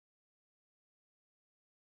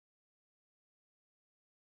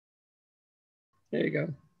There you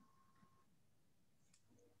go.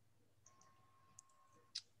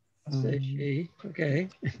 Say she. Okay.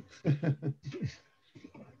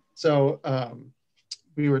 So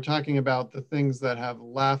we were talking about the things that have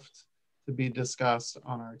left to be discussed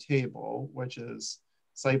on our table, which is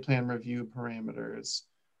site plan review parameters.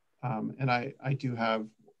 And I do have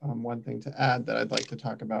one thing to add that I'd like to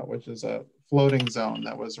talk about, which is a floating zone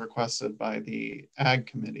that was requested by the Ag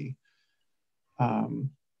Committee,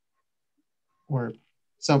 or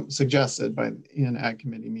some suggested in Ag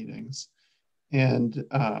Committee meetings. And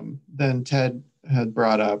then Ted had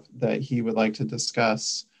brought up that he would like to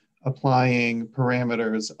discuss applying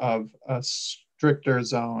parameters of a stricter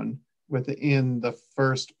zone within the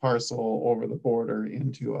first parcel over the border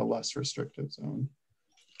into a less restrictive zone.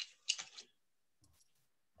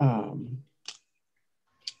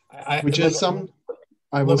 Which is some,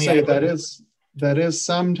 I will say that is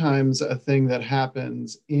sometimes a thing that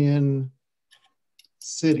happens in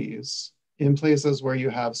cities, in places where you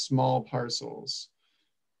have small parcels.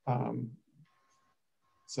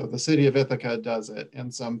 So the city of Ithaca does it in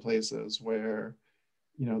some places where,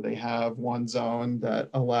 you know, they have one zone that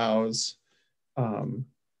allows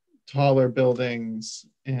taller buildings,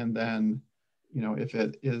 and then, you know, if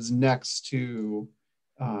it is next to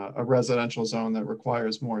a residential zone that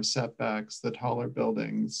requires more setbacks, the taller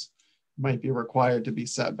buildings might be required to be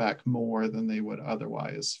set back more than they would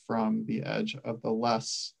otherwise from the edge of the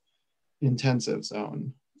less intensive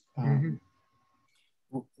zone.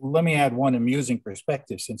 Let me add one amusing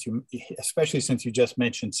perspective, especially since you just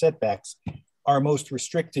mentioned setbacks. Our most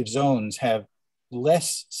restrictive zones have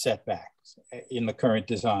less setbacks in the current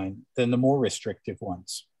design than the more restrictive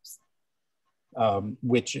ones,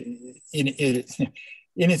 which in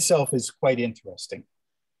itself is quite interesting.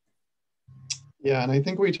 Yeah, and I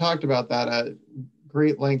think we talked about that at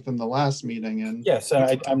great length in the last meeting. And yes,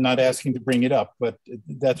 I'm not asking to bring it up, but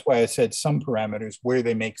that's why I said some parameters where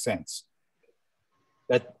they make sense.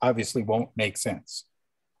 That obviously won't make sense.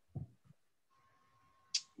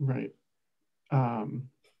 Right.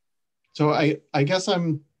 So I guess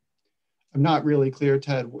I'm not really clear,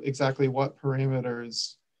 Ted, exactly what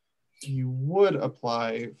parameters you would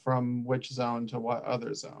apply from which zone to what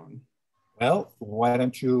other zone. Well, why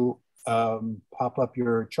don't you pop up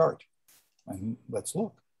your chart and let's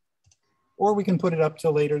look. Or we can put it up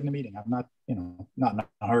till later in the meeting. I'm not, you know, not in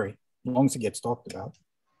a hurry, as long as it gets talked about.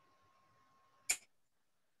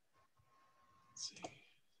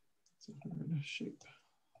 Shape.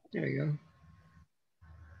 There you go.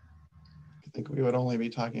 I think we would only be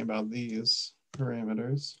talking about these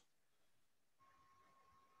parameters.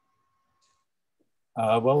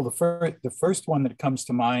 Well, the first one that comes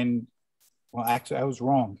to mind, well, actually, I was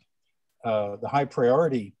wrong. The high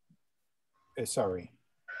priority,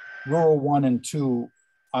 rural 1 and 2,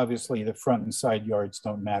 obviously the front and side yards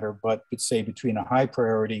don't matter, but it's say between a high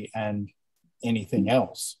priority and anything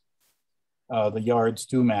else, the yards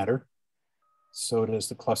do matter. So does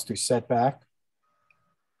the cluster setback.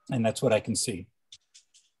 And that's what I can see.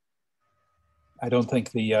 I don't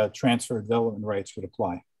think the transfer of development rights would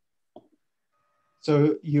apply.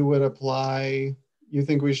 So you would apply, you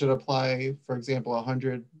think we should apply, for example,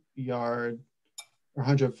 100-yard or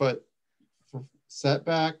 100-foot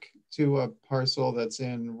setback to a parcel that's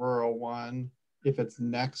in rural 1 if it's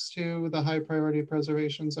next to the high priority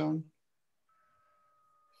preservation zone?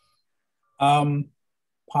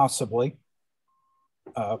 Possibly.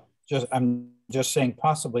 I'm just saying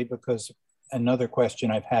possibly because another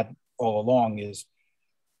question I've had all along is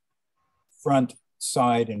front,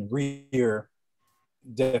 side, and rear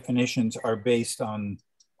definitions are based on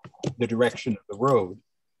the direction of the road,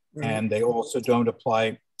 and they also don't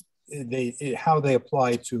apply. How they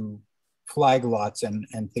apply to flag lots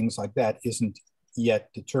and things like that isn't yet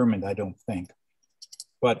determined, I don't think.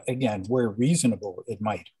 But again, where reasonable, it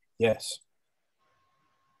might, yes.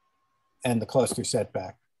 And the cluster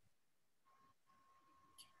setback.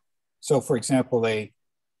 So for example, a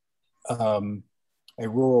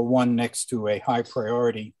rural 1 next to a high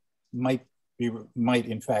priority might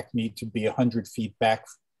in fact need to be 100 feet back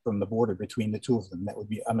from the border between the two of them. That would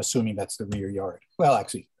be, I'm assuming that's the rear yard. Well,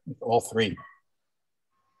 actually, all three.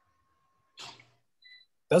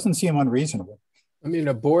 Doesn't seem unreasonable. I mean,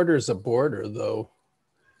 a border is a border, though.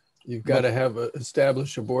 You've got to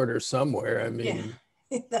establish a border somewhere. I mean,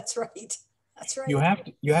 yeah, that's right. That's right.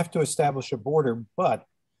 You have to establish a border, but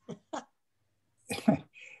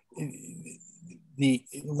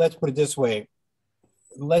let's put it this way.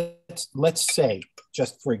 Let's say,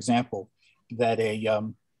 just for example, that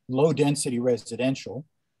a low density residential,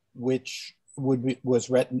 which was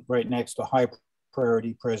right next to high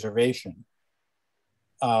priority preservation,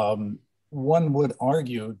 one would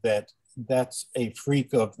argue that that's a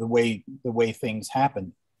freak of the way things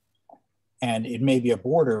happen. And it may be a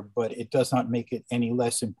border, but it does not make it any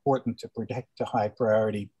less important to protect a high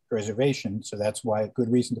priority preservation. So that's why a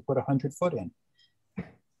good reason to put 100 foot in.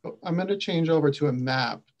 I'm going to change over to a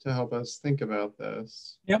map to help us think about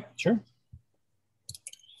this. Yep, sure.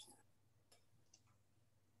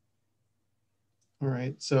 All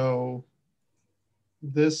right, so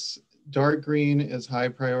this dark green is high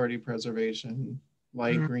priority preservation,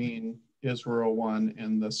 light green is rural 1,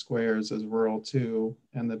 and the squares is rural 2,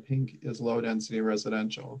 and the pink is low density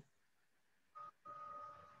residential.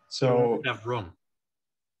 So have room.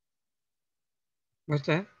 What's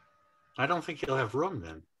that? I don't think you'll have room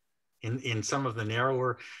then in some of the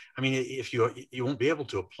narrower. I mean, if you won't be able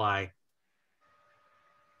to apply.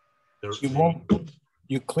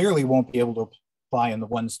 You clearly won't be able to apply in the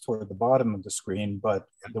ones toward the bottom of the screen, but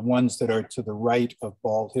the ones that are to the right of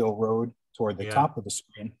Bald Hill Road toward the top of the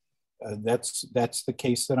screen, that's the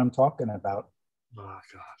case that I'm talking about. Oh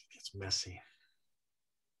God, it's messy.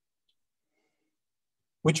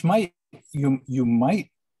 Which you might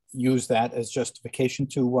use that as justification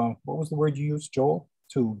to what was the word you used, Joel?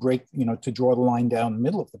 To break, to draw the line down the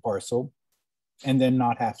middle of the parcel, and then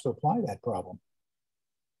not have to apply that problem.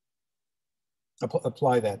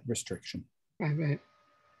 Apply that restriction. Right.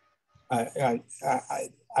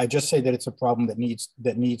 I just say that it's a problem that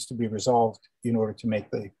needs to be resolved in order to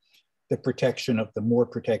make the protection of the more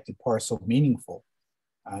protected parcel meaningful.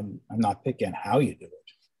 I'm not picking how you do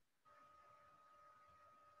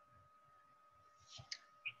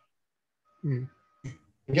it.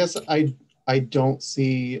 I guess I don't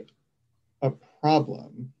see a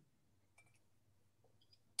problem.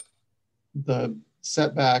 The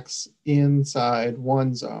setbacks inside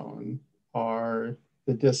one zone are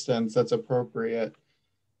the distance that's appropriate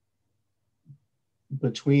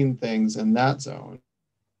between things in that zone.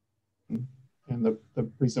 And the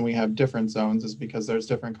reason we have different zones is because there's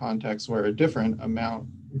different contexts where a different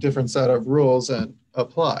set of rules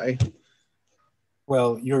apply.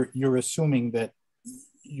 Well, you're assuming that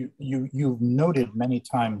you've noted many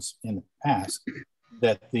times in the past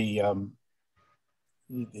that the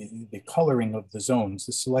coloring of the zones,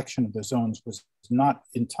 the selection of the zones was not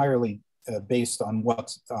entirely based on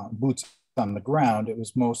what's boots on the ground. It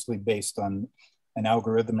was mostly based on an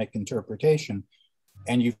algorithmic interpretation.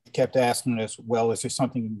 And you've kept asking us, well, is there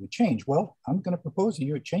something you would change? Well, I'm going to propose that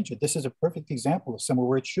you would change it. This is a perfect example of somewhere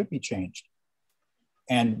where it should be changed.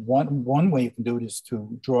 And one way you can do it is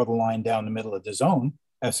to draw the line down the middle of the zone,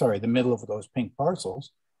 the middle of those pink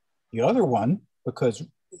parcels. The other one, because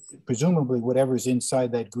presumably whatever's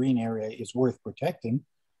inside that green area is worth protecting.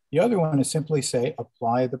 The other one is simply say,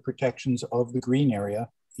 apply the protections of the green area,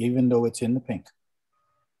 even though it's in the pink.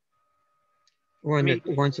 Or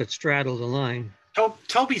once it straddles the line.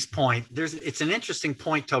 Toby's point, it's an interesting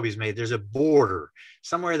point Toby's made. There's a border.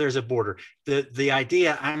 Somewhere there's a border. The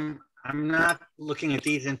idea, I'm not looking at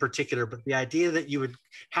these in particular, but the idea that you would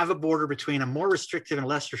have a border between a more restrictive and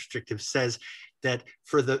less restrictive says that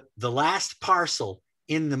for the last parcel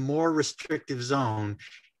in the more restrictive zone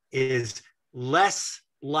is less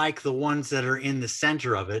like the ones that are in the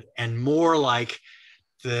center of it and more like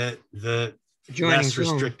the less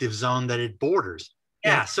restrictive zone that it borders.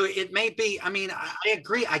 Yeah, so it may be, I mean, I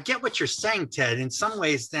agree. I get what you're saying, Ted. In some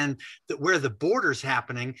ways, then, that where the border's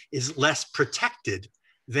happening is less protected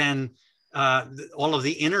than all of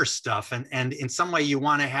the inner stuff. And in some way, you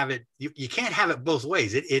want to have it, you can't have it both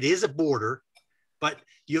ways. It is a border, but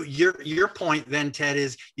your point then, Ted,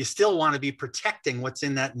 is you still want to be protecting what's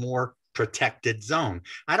in that more protected zone.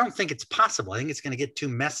 I don't think it's possible. I think it's going to get too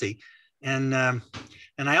messy. And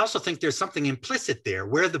I also think there's something implicit there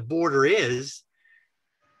where the border is.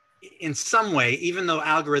 In some way, even though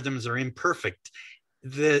algorithms are imperfect,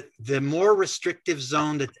 the more restrictive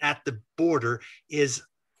zone that's at the border is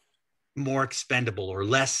more expendable or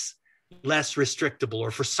less restrictable,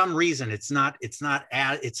 or for some reason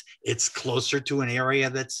it's closer to an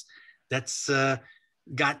area that's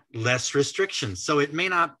got less restrictions. So it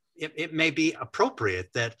may be appropriate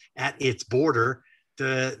that at its border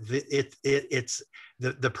the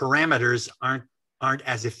parameters aren't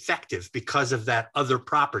as effective because of that other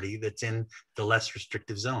property that's in the less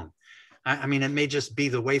restrictive zone. I mean, it may just be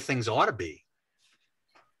the way things ought to be.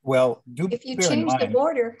 Well, if you change the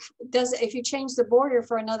border, if you change the border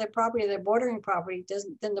for another property, the bordering property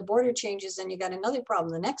then the border changes and you got another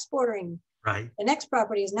problem. The next bordering, right? The next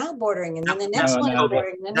property is now bordering, and then the next one is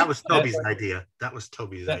bordering. That was Toby's idea. That was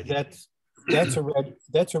Toby's idea. That's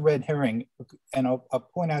a red herring, and I'll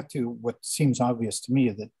point out to what seems obvious to me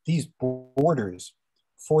that these borders,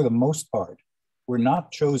 for the most part, were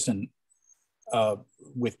not chosen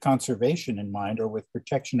with conservation in mind or with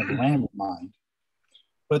protection of land in mind,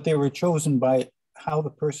 but they were chosen by how the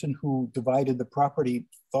person who divided the property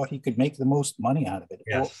thought he could make the most money out of it,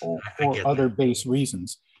 Yes, or get other that. base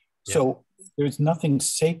reasons. Yeah. So there's nothing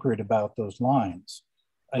sacred about those lines.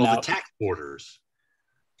 Well, Now, the tax borders.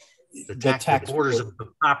 The the tax borders border- of the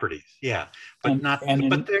properties, yeah, but And- not. and in-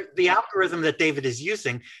 But the algorithm that David is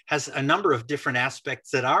using has a number of different aspects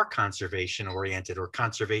that are conservation oriented or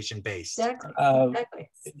conservation based. Exactly, uh, exactly.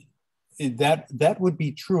 that would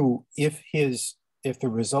be true if the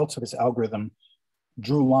results of his algorithm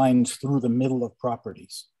drew lines through the middle of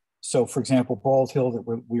properties. So, for example, Bald Hill that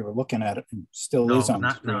we were looking at, and still No, is on the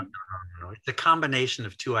no. screen. It's a combination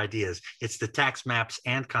of two ideas. It's the tax maps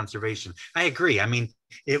and conservation. I agree. I mean,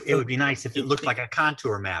 it would be nice if it looked like a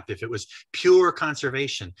contour map, if it was pure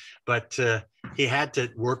conservation, but he had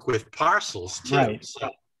to work with parcels too. Right. So,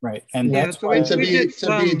 Right, and Yeah, that's so why. And to we be did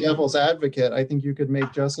to be some- devil's advocate, I think you could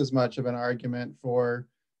make just as much of an argument for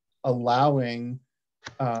allowing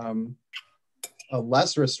a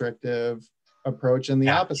less restrictive approach in the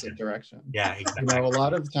Yeah. opposite direction. yeah, You exactly. know, a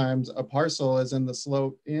lot of times a parcel is in the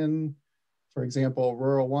slope in, for example,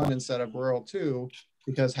 rural 1 instead of rural 2,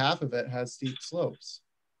 because half of it has steep slopes.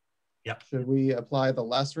 Yep. Should we apply the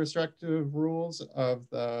less restrictive rules of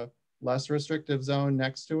the less restrictive zone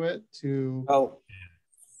next to it to? Well,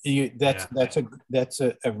 that's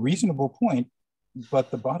a reasonable point,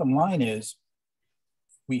 but the bottom line is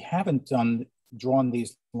we haven't drawn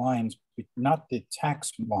these lines, not the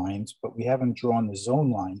tax lines, but we haven't drawn the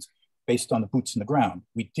zone lines based on the boots in the ground.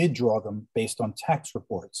 We did draw them based on tax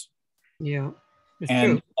reports. Yeah, it's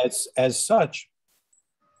And true. as such,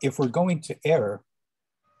 if we're going to err,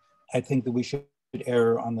 I think that we should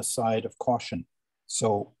err on the side of caution.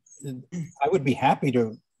 So I would be happy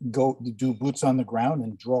to go do boots on the ground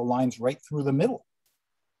and draw lines right through the middle,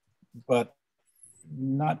 but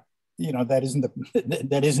not, that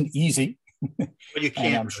isn't easy. But you And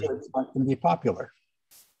can't. I'm sure it's not going to be popular.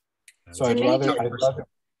 So To I'd me, rather,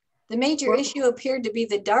 The major issue appeared to be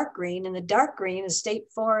the dark green, and the dark green is state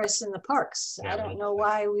forests and the parks. Yeah, I don't know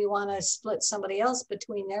why we want to split somebody else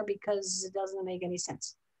between there, because it doesn't make any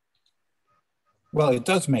sense. well, it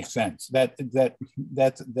does make sense. That's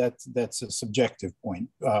a subjective point.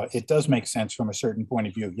 It does make sense from a certain point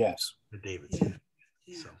of view, yes. David.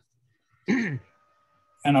 So.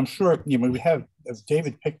 And I'm sure, we have, if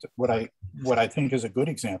David picked what I think is a good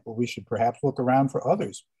example, we should perhaps look around for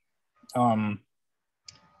others.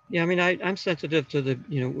 Yeah, I mean, I'm sensitive to the,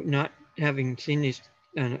 not having seen these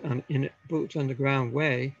in boots on the ground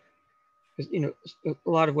way, because, a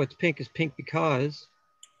lot of what's pink is pink because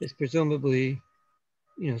it's presumably,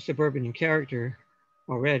 suburban in character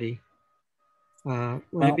already. Well,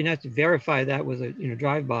 it'd be nice to verify that with a,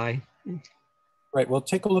 drive-by. Right, well,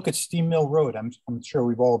 take a look at Steam Mill Road. I'm sure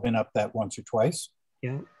we've all been up that once or twice.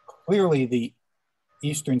 Yeah. Clearly the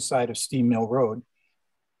eastern side of Steam Mill Road,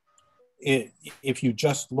 if you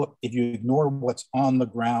ignore what's on the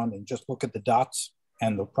ground and just look at the dots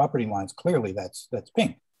and the property lines, clearly that's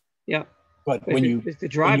pink. Yeah. But But when if you to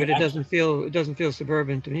drive it, actually- it doesn't feel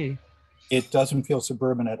suburban to me. it doesn't feel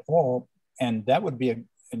suburban at all, and that would be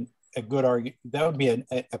a good argument. That would be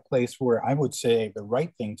a place where I would say the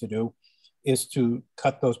right thing to do is to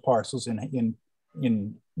cut those parcels in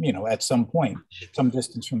at some point, some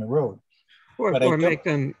distance from the road. Or make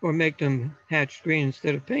them hatch green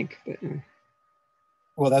instead of pink. But,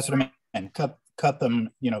 Well, that's what I meant. Cut them,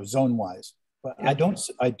 zone wise. But Yeah.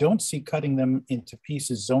 I don't see cutting them into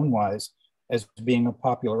pieces zone wise as being a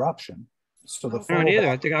popular option. So the I don't either.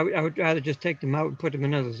 I fallback- think I would rather just take them out and put them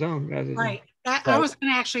in another zone rather than. Right. I Right. was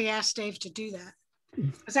going to actually ask Dave to do that,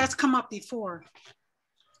 because that's come up before.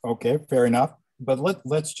 Okay, fair enough. But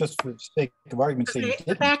let's just, for the sake of argument, say you The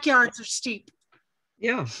didn't. backyards are steep.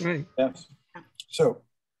 Yeah, right. Yes. So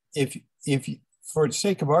if for the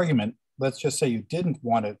sake of argument, let's just say you didn't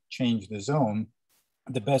want to change the zone,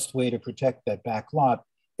 the best way to protect that back lot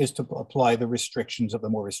is to apply the restrictions of the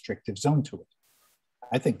more restrictive zone to it.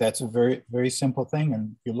 I think that's a very, very simple thing.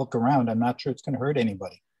 And if you look around, I'm not sure it's going to hurt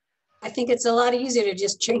anybody. I think it's a lot easier to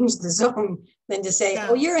just change the zone than to say, Yeah.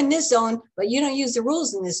 oh, you're in this zone, but you don't use the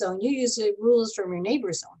rules in this zone. You use the rules from your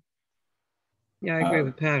neighbor's zone. Yeah, I agree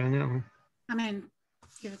with Pat on that one. I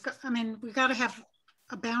mean, we got to have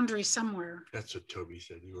a boundary somewhere. That's what Toby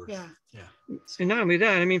said. You were. Yeah. And not only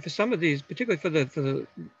that, I mean, for some of these, particularly for the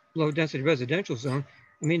low density residential zone,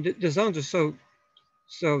 I mean, the zones are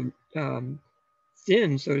so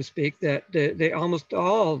thin, so to speak, that they almost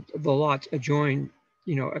all the lots adjoin,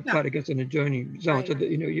 are cut against an adjoining zone. Right. So that,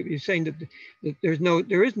 you're saying that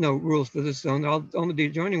there is no rules for this zone. Only the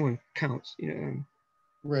adjoining one counts.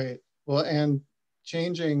 Right. Well, and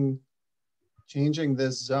changing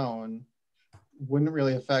this zone wouldn't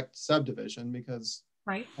really affect subdivision because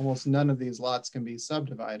Right. almost none of these lots can be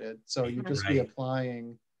subdivided. So you'd just be Right.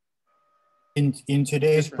 applying. In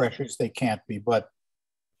today's Different. pressures, they can't be, but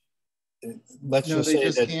let's No, just they say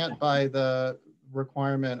just that can't by the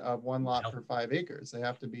requirement of 1 lot per 5 acres. They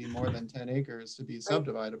have to be more than 10 acres to be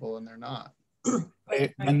subdividable, and they're not.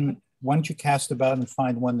 when once you cast about and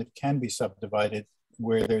find one that can be subdivided,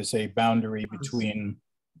 where there's a boundary between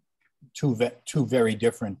two very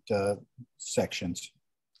different sections.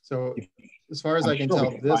 So as far as I'm I can sure we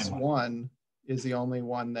tell, can this find one is the only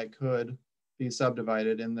one that could be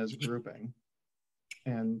subdivided in this grouping.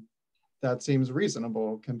 And that seems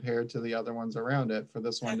reasonable compared to the other ones around it for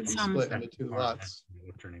this one to be That's, split into 2 lots.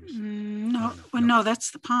 What's her name? No, well, no, that's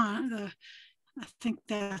the pond. I think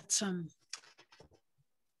that's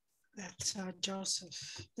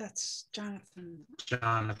Joseph. That's Jonathan.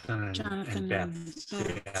 Jonathan and Beth.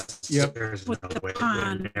 Beth. Yes. Yep. There's With no the way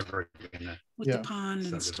pond. they're never gonna With Yeah. the pond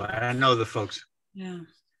and stuff. subdivide. I know the folks. Yeah.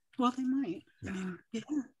 Well, they might. I mean, yeah.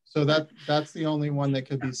 So that's the only one that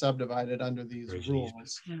could be subdivided under these There's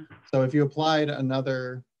rules. Yeah. So if you applied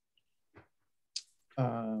another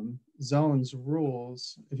zones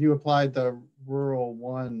rules, if you applied the rural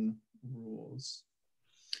 1 rules.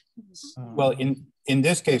 Well, in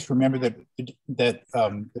this case, remember that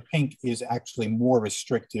the pink is actually more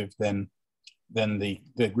restrictive than the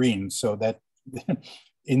green. So that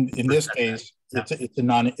in this case,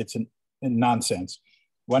 it's a nonsense.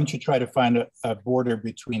 Why don't you try to find a border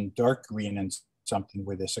between dark green and something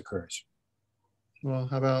where this occurs? Well,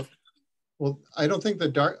 how about, well, I don't think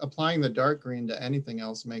applying the dark green to anything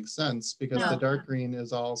else makes sense because No. the dark green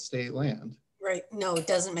is all state land. Right, no, it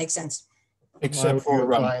doesn't make sense. Except Why would you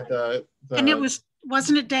for apply the And it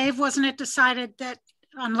wasn't it, Dave? Wasn't it decided that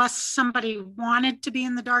unless somebody wanted to be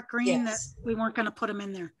in the dark green, Yes. that we weren't going to put them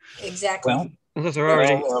in there? Exactly. well, Unless they're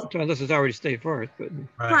already, Well, unless it's already state forest, but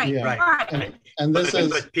Right. Yeah. Right. and this is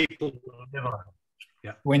But people live on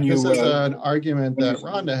it. when you this is an argument that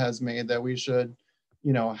Rhonda has made that we should,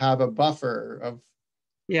 have a buffer of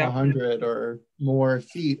yeah, 100 or more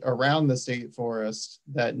feet around the state forest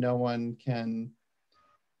that no one can,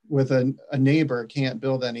 with a neighbor can't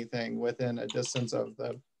build anything within a distance of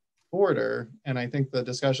the border. And I think the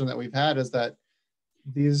discussion that we've had is that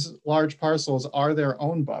these large parcels are their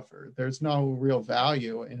own buffer. There's no real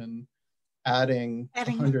value in adding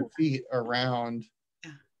 100 feet around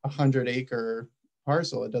a 100-acre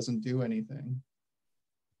parcel. It doesn't do anything.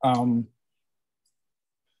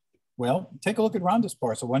 Well, take a look at Rhonda's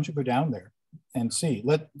parcel. Why don't you go down there and see?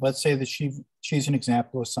 Let's say that she's an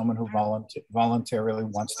example of someone who voluntarily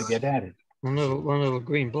wants to get added. one little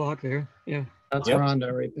green block there. Yeah, That's Yep.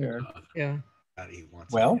 Rhonda right there. yeah, He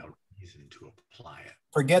wants Well, a reason to apply it.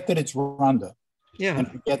 Forget that it's Rhonda yeah. and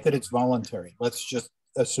forget that it's voluntary. Let's just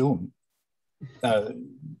assume.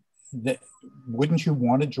 That, wouldn't you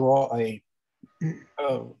want to draw a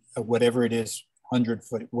whatever it is,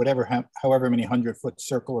 100-foot, however many 100-foot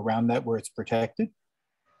circle around that where it's protected?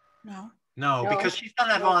 No. No, No. because she's done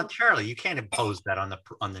that voluntarily. You can't impose that on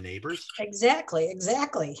the neighbors. Exactly.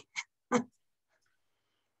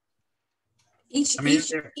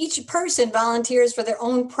 Each person volunteers for their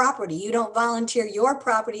own property. You don't volunteer your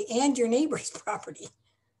property and your neighbor's property.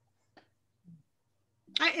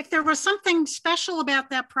 If there was something special about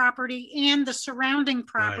that property and the surrounding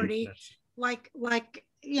property, Right, like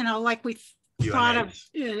we thought of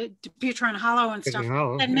Duputron Hollow and stuff, Picking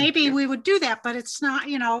Hollow, and yeah. maybe we would do that, but it's not,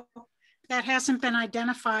 that hasn't been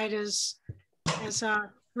identified as a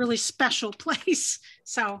really special place.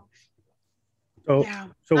 So yeah,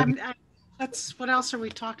 that's, what else are we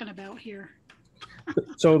talking about here?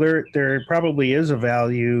 So there probably is a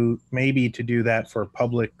value maybe to do that for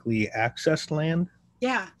publicly accessed land,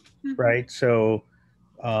 Yeah. right? So,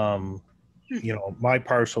 my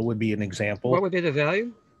parcel would be an example. What would be the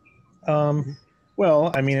value?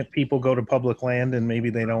 Well, I mean, if people go to public land and maybe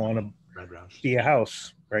they don't want to Red Rouse. see a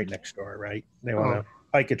house right next door, right? They want to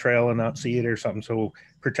hike a trail and not see it or something. So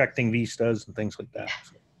protecting vistas and things like that.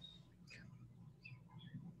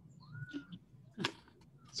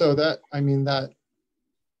 So that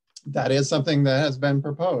is something that has been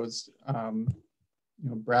proposed.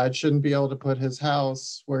 Brad shouldn't be able to put his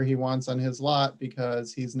house where he wants on his lot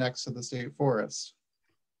because he's next to the state forest.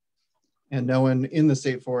 And no one in the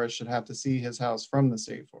state forest should have to see his house from the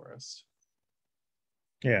state forest.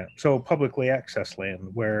 Yeah. So publicly accessed land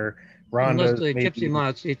where Unless Rhonda the maybe- gypsy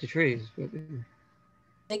moths eat the trees. But,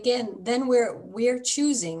 Again, then we're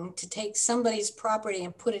choosing to take somebody's property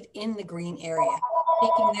and put it in the green area,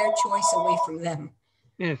 taking their choice away from them.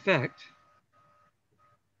 in effect,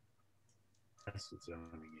 That's what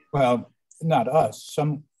zoning is. Well, not us.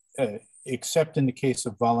 Some, except in the case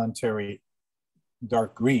of voluntary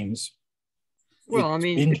dark greens. Well, I it's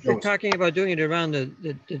mean, been if you're chosen. talking about doing it around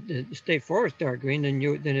the state forest dark green, then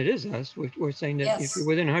it is us. We're saying that if Yes. you're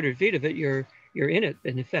within 100 feet of it, you're in it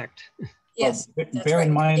in effect. Yes, Well, that's bear right.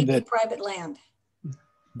 in mind Taking that private land.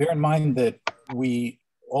 bear in mind that we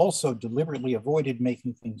also deliberately avoided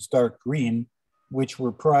making things dark green, which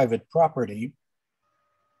were private property,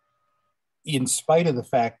 in spite of the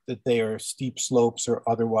fact that they are steep slopes or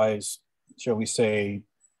otherwise, shall we say,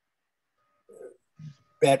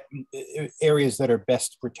 areas that are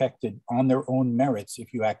best protected on their own merits.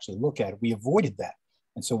 If you actually look at it, we avoided that.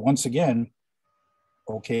 And so once again,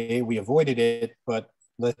 okay, we avoided it, but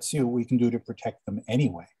let's see what we can do to protect them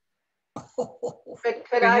anyway.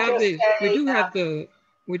 Could I just say,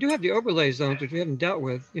 we do have the overlay zones, which we haven't dealt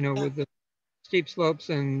with, you know, with the steep slopes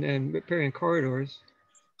and riparian corridors.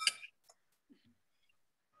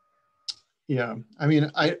 Yeah, I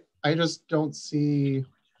mean, I just don't see,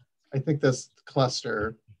 I think this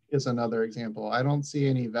cluster is another example. I don't see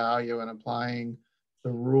any value in applying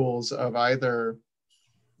the rules of either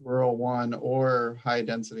rural 1 or high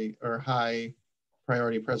density or high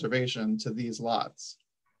priority preservation to these lots.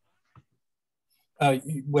 That's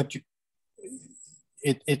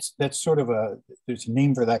sort of there's a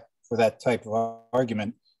name for that type of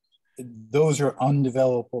argument. Those are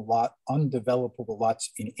undevelopable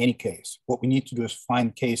lots in any case. What we need to do is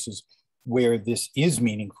find cases where this is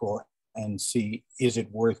meaningful and see, is it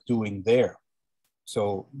worth doing there?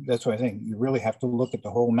 So that's what I think. You really have to look at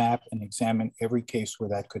the whole map and examine every case where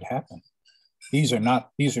that could happen. These are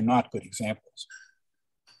not good examples.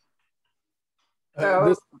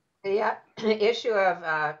 So the issue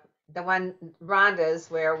of the one Rhonda's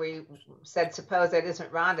where we said, suppose it isn't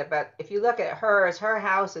Rhonda, but if you look at hers, her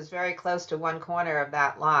house is very close to one corner of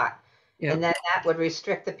that lot. Yep. And then that would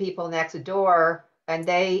restrict the people next door. And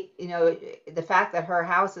they, you know, the fact that her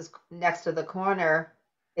house is next to the corner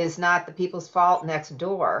is not the people's fault next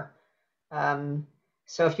door.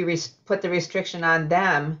 So if you put the restriction on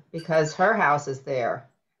them because her house is there,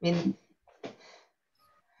 I mean.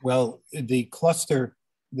 Well, the clustering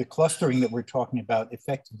that we're talking about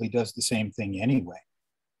effectively does the same thing anyway.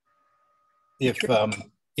 If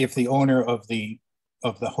the owner of the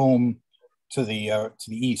home to the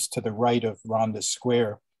east, to the right of Rhonda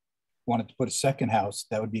Square, wanted to put a second house,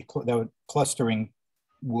 clustering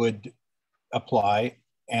would apply,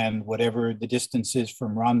 and whatever the distance is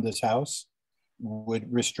from Rhonda's house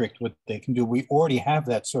would restrict what they can do. We already have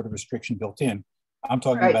that sort of restriction built in. I'm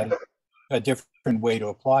talking about a different way to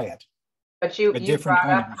apply it. But you brought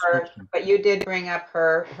up her, but you did bring up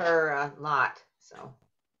her lot. So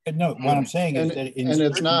no, what I'm saying is that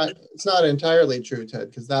it's not entirely true, Ted,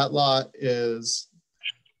 because that lot is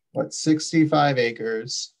what, 65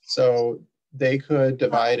 acres. So they could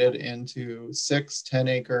divide it into 6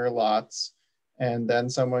 10-acre lots, and then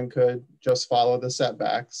someone could just follow the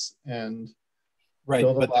setbacks and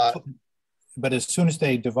build a lot. But as soon as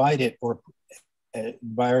they divide it, or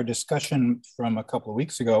by our discussion from a couple of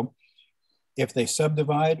weeks ago, if they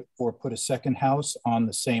subdivide or put a second house on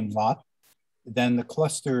the same lot, then the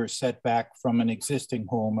cluster setback from an existing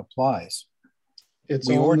home applies. It's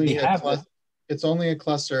only a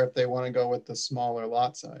cluster if they want to go with the smaller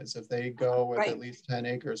lot size. If they go with at least 10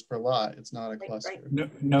 acres per lot, it's not a cluster.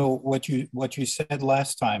 No, what you said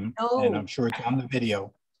last time, and I'm sure it's on the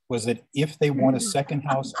video, was that if they want a second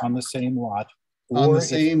house on the same lot, on the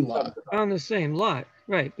same lot,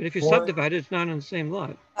 right? But if you subdivide it, it's not on the same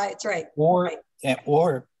lot. That's right. Or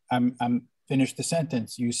I'm finished the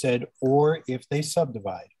sentence. You said, or if they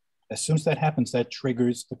subdivide. As soon as that happens, that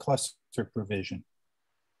triggers the cluster provision.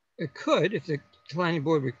 It could, if the planning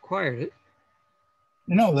board required it.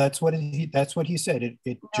 No, that's what he said.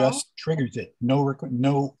 It just triggers it.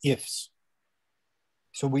 No ifs.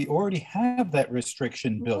 So we already have that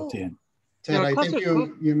restriction built in. Ted, I think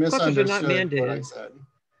you misunderstood what I said.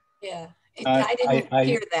 Yeah, I didn't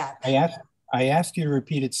hear that. I asked you to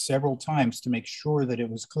repeat it several times to make sure that it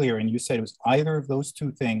was clear, and you said it was either of those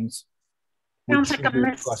two things. Sounds like a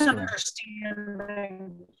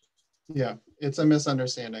misunderstanding. Yeah, it's a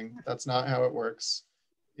misunderstanding. That's not how it works.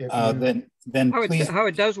 Then please. How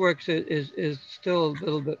it does work is still a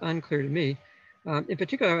little bit unclear to me. In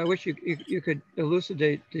particular, I wish you could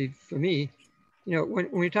elucidate for me. You know,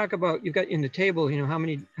 when you talk about, you've got in the table, you know, how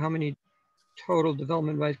many total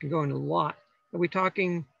development rights can go in a lot. Are we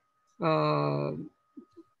talking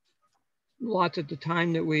lots at the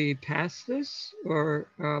time that we pass this, or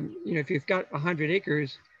you know, if you've got 100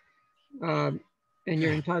 acres and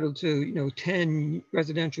you're entitled to, you know, 10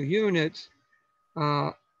 residential units,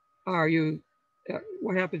 are you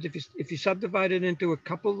what happens if you subdivide it into a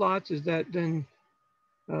couple lots? Is that then,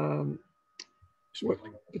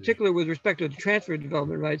 particularly with respect to the transfer of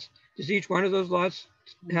development rights, does each one of those lots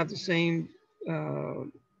have the same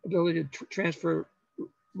ability to transfer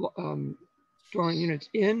dwelling units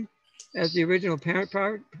in as the original parent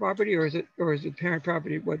property, or is it parent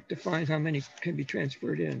property what defines how many can be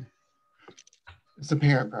transferred in? It's the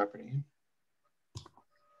parent property.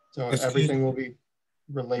 So everything will be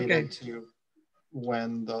related to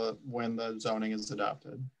when the zoning is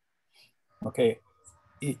adopted. Okay,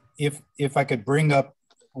 if I could bring up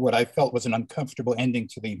what I felt was an uncomfortable ending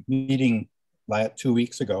to the meeting 2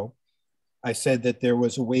 weeks ago, I said that there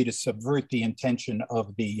was a way to subvert the intention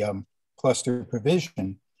of the cluster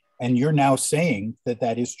provision, and you're now saying that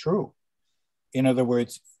that is true. In other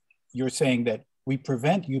words, you're saying that we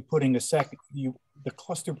prevent you putting the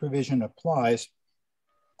cluster provision applies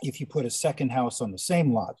if you put a second house on the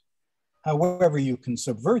same lot. However, you can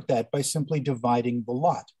subvert that by simply dividing the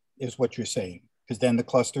lot, is what you're saying, because then the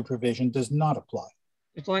cluster provision does not apply.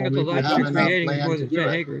 As long as the lot you're creating is more than 10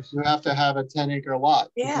 acres. You have to have a 10-acre lot.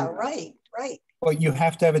 Yeah, right. Well, you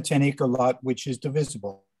have to have a 10-acre lot, which is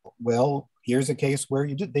divisible. Well, here's a case where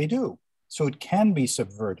they do. So it can be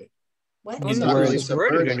subverted. What? It's not really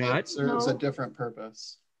subverting it. It serves a different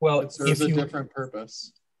purpose. Well, it serves a different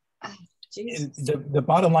purpose. The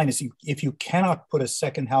bottom line is if you cannot put a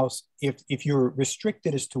second house, if you're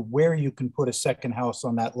restricted as to where you can put a second house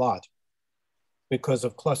on that lot because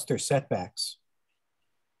of cluster setbacks,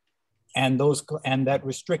 and that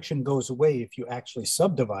restriction goes away if you actually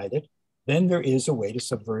subdivide it, then there is a way to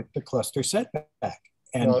subvert the cluster setback.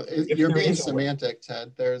 And well, you're being semantic,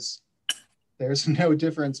 Ted. There's no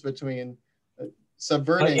difference between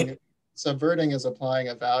subverting is applying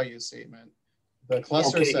a value statement. The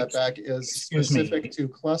cluster setback is specific to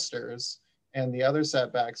clusters, and the other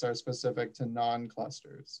setbacks are specific to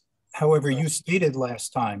non-clusters. However, you stated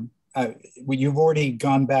last time, you've already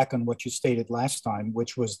gone back on what you stated last time,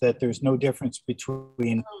 which was that there's no difference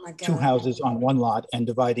between two houses on one lot and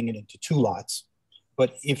dividing it into two lots.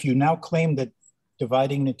 But if you now claim that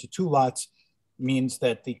dividing it into two lots means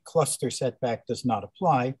that the cluster setback does not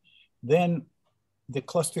apply, then the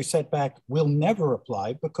cluster setback will never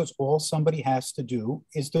apply because all somebody has to do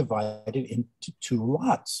is divide it into two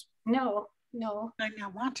lots. No. I'm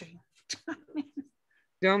not wanting.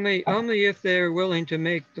 Only if they're willing to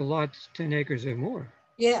make the lots 10 acres or more.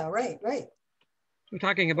 Yeah, right. We're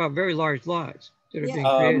talking about very large lots that are being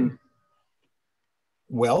created.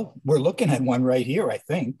 Well, we're looking at one right here, I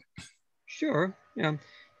think. Sure. Yeah.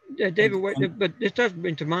 David, but this does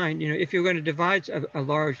bring to mind, if you're going to divide a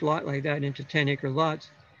large lot like that into 10-acre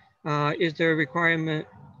lots, is there a requirement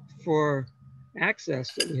for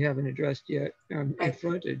access that we haven't addressed yet and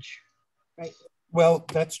frontage? Right. Well,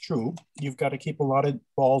 that's true. You've got to keep a lot of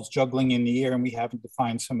balls juggling in the air, and we haven't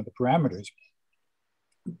defined some of the parameters.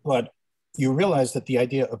 But you realize that the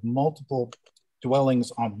idea of multiple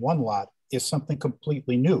dwellings on one lot is something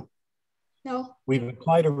completely new. No. We've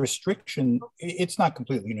applied a restriction. It's not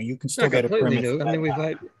completely new. You can still get a permit. New. I mean, we've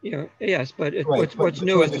had, yes, but what's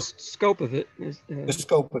new is the scope of it. The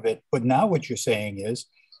scope of it. But now what you're saying is,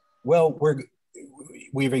 well,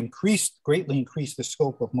 we've greatly increased the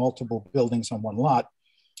scope of multiple buildings on one lot,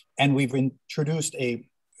 and we've introduced a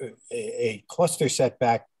cluster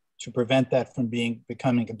setback to prevent that from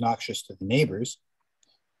becoming obnoxious to the neighbors.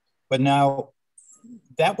 But now,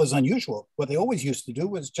 that was unusual. What they always used to do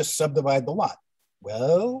was just subdivide the lot.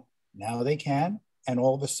 Well, now they can, and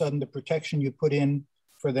all of a sudden the protection you put in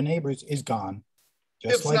for the neighbors is gone.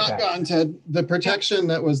 It's like not gone, Ted. The protection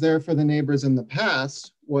that was there for the neighbors in the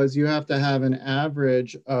past was you have to have an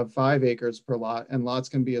average of 5 acres per lot, and lots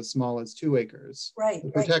can be as small as 2 acres. Right.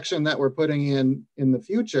 The protection that we're putting in the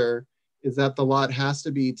future is that the lot has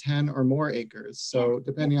to be 10 or more acres. So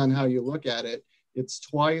depending on how you look at it, it's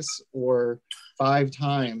twice or 5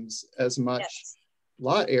 times as much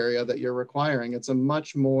lot area that you're requiring. It's a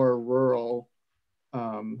much more rural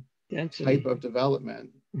type of development.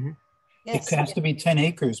 Mm-hmm. Yes. It has to be 10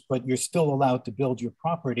 acres, but you're still allowed to build your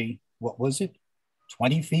property, what was it,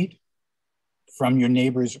 20 feet from your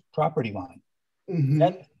neighbor's property line.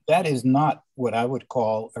 Mm-hmm. That is not what I would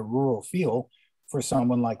call a rural feel for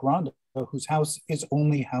someone like Rhonda, whose house is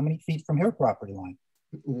only how many feet from her property line?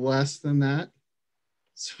 Less than that.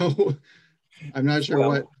 So I'm not sure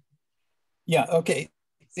what. Yeah, okay.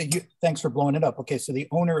 Thanks for blowing it up. Okay, so the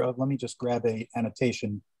owner of, let me just grab a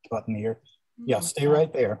annotation button here. Yeah, stay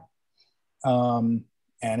right there.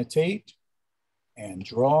 Annotate and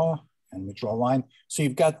draw, and we draw a line. So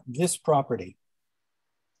you've got this property,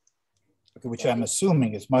 which I'm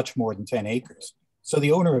assuming is much more than 10 acres. So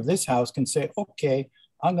the owner of this house can say, okay,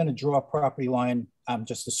 I'm going to draw a property line. I'm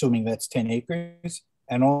just assuming that's 10 acres.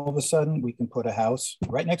 And all of a sudden we can put a house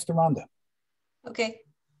right next to Rhonda. Okay.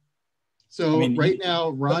 So right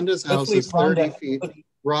now, Rhonda's house is 30 feet.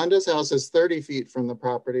 Rhonda's house is 30 feet from the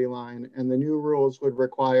property line, and the new rules would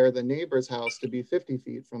require the neighbor's house to be 50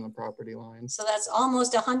 feet from the property line. So that's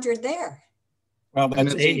almost 100 there. Well,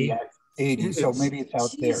 that's 80. 80, so maybe it's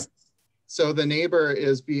out there. So the neighbor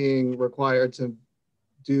is being required to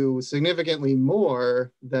do significantly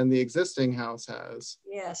more than the existing house has.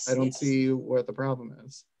 Yes. I don't yes. see what the problem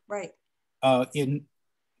is. Right.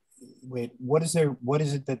 Wait, what is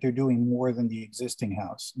it that they're doing more than the existing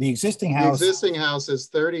house? The existing house is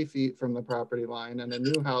 30 feet from the property line, and a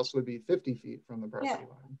new house would be 50 feet from the property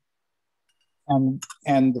line.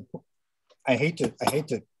 And I hate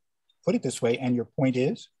to put it this way, and your point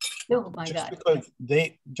is? Oh my God.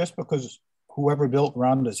 Just because whoever built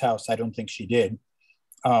Rhonda's house, I don't think she did.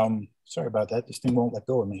 Sorry about that. This thing won't let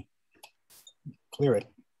go of me. Clear it.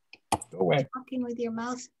 Go away. Talking with your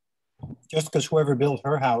mouth. Just because whoever built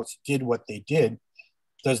her house did what they did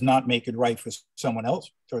does not make it right for someone else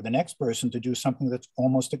or the next person to do something that's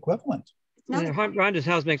almost equivalent. Rhonda's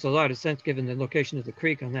house makes a lot of sense given the location of the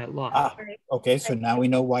creek on that lot. Okay, so now we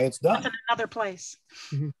know why it's done. That's another place.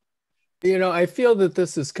 Mm-hmm. You know, I feel that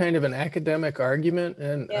this is kind of an academic argument,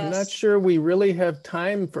 and yes. I'm not sure we really have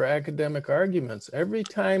time for academic arguments. Every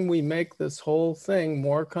time we make this whole thing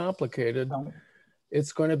more complicated,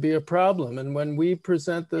 it's going to be a problem. And when we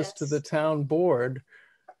present this to the town board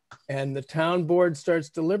and the town board starts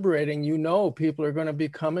deliberating, you know, people are going to be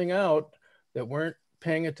coming out that weren't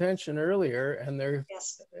paying attention earlier, and they're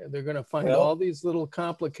going to find all these little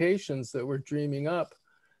complications that we're dreaming up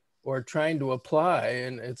or trying to apply,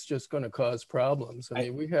 and it's just going to cause problems. I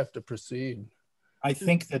mean, we have to proceed. I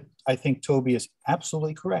think Toby is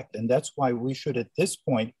absolutely correct. And that's why we should, at this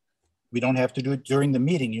point, we don't have to do it during the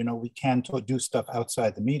meeting. You know, we can do stuff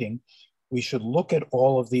outside the meeting. We should look at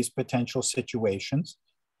all of these potential situations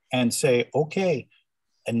and say, okay,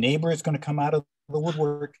 a neighbor is going to come out of the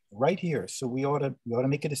woodwork right here. So we ought to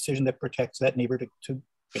make a decision that protects that neighbor to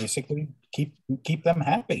basically keep them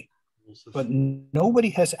happy. But nobody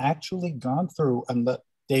has actually gone through, and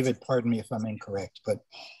David, pardon me if I'm incorrect, but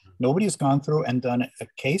nobody has gone through and done a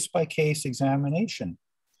case-by-case examination.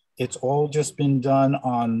 It's all just been done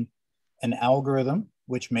on an algorithm,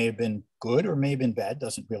 which may have been good or may have been bad,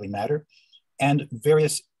 doesn't really matter, and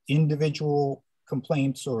various individual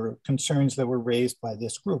complaints or concerns that were raised by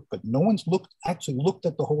this group, but no one's actually looked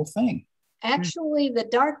at the whole thing. Actually, the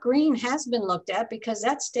dark green has been looked at because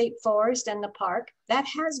that's state forest and the park. That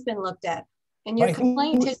has been looked at. And your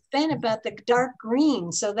complaint has been about the dark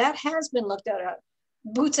green. So that has been looked at.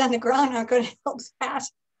 Boots on the ground aren't going to help that.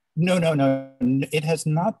 No. It has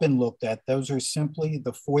not been looked at. Those are simply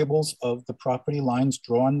the foibles of the property lines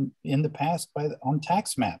drawn in the past on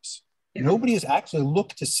tax maps. Yeah. Nobody has actually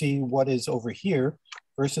looked to see what is over here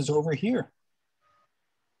versus over here.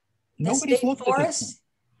 Nobody's looked at this.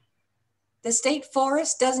 The state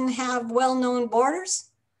forest doesn't have well-known borders?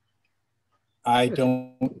 I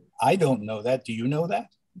don't know that. Do you know that?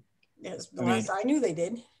 Yes, I knew they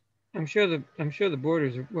did. I'm sure the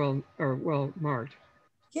borders are well marked.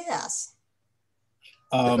 Yes.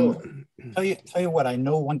 Tell you what, I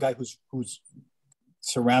know one guy who's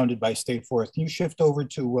surrounded by state forest. Can you shift over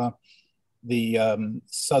to the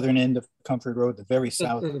southern end of Comfort Road, the very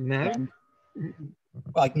south end?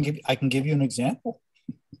 Well, I can give you an example.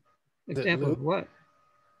 Example of what?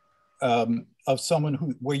 Of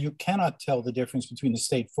someone where you cannot tell the difference between the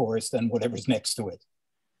state forest and whatever's next to it.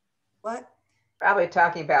 What? Probably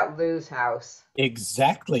talking about Lou's house.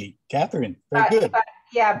 Exactly, Catherine. Very good.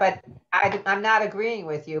 But I'm not agreeing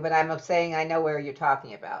with you, but I'm saying I know where you're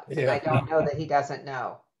talking about. Yeah. I don't know that he doesn't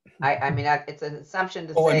know. I mean, it's an assumption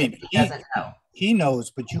to say he doesn't know. He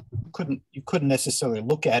knows, but you couldn't necessarily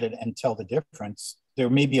look at it and tell the difference. There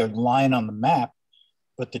may be a line on the map,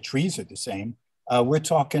 but the trees are the same. We're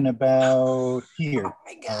talking about here. Oh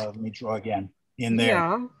my God. Let me draw again. In there.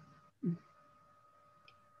 Yeah.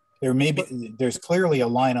 There's clearly a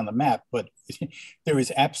line on the map, but there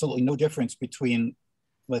is absolutely no difference between,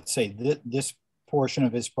 let's say, this portion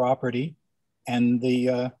of his property and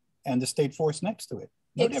the state forest next to it.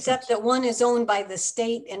 No Except that one is owned by the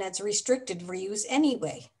state and it's restricted for use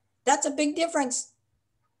anyway. That's a big difference.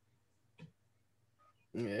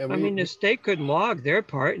 Yeah, I mean, the state could log their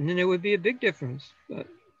part, and then it would be a big difference. But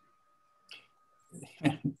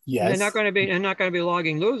yes, they're not going to be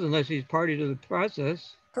logging Lou's unless he's party to the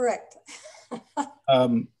process. Correct. I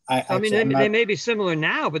mean, they may be similar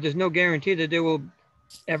now, but there's no guarantee that they will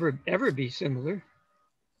ever be similar.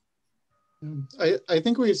 I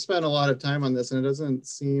think we've spent a lot of time on this, and it doesn't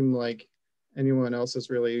seem like anyone else is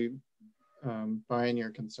really buying your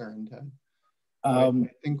concern, Ted. I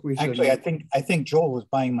think we should. Actually, I think Joel was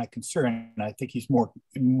buying my concern, and I think he's more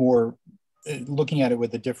looking at it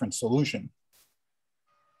with a different solution.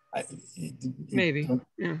 Maybe,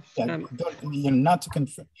 yeah.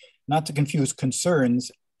 Not to confuse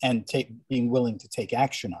concerns and being willing to take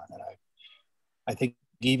action on it. I think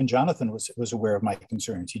even Jonathan was aware of my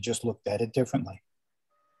concerns. He just looked at it differently.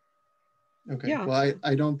 Okay. Yeah. Well,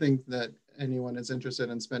 I don't think that anyone is interested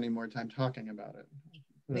in spending more time talking about it.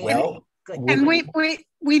 Well, and we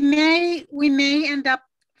may end up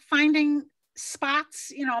finding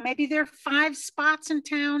spots, you know, maybe there are 5 spots in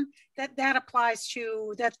town that applies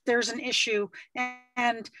to, that there's an issue,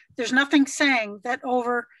 and there's nothing saying that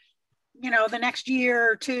over, you know, the next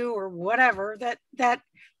year or 2 or whatever, that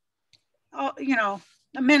you know,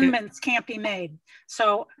 amendments can't be made.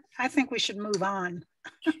 So I think we should move on.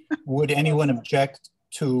 Would anyone object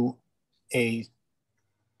to a,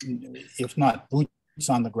 if not boots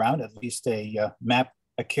on the ground, at least a map,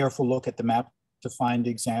 a careful look at the map to find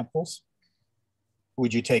examples?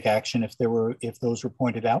 Would you take action if those were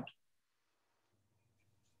pointed out?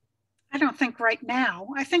 I don't think right now.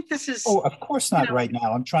 I think this is. Oh, of course not right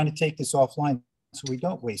now. I'm trying to take this offline so we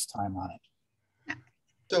don't waste time on it.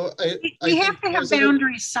 So we have to have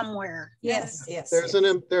boundaries somewhere. Yes, yes.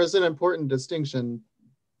 There's an important distinction,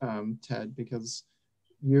 Ted, because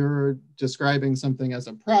you're describing something as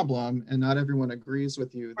a problem and not everyone agrees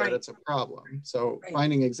with you that it's a problem. So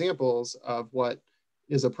finding examples of what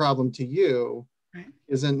is a problem to you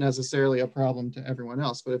isn't necessarily a problem to everyone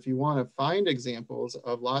else. But if you want to find examples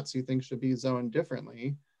of lots you think should be zoned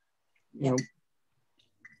differently, you know,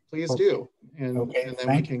 please do. And then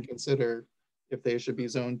we can consider if they should be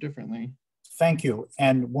zoned differently. Thank you.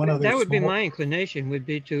 And one other. That would be my inclination, would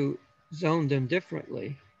be to zone them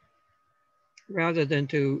differently, rather than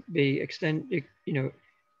to be extended, you know,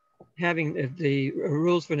 having the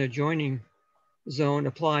rules for an adjoining zone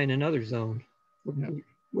apply in another zone,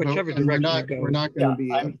 whichever direction it goes. We're not going to be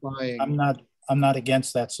applying. I'm not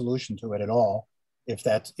against that solution to it at all, if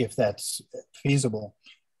that's feasible.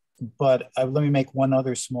 But let me make one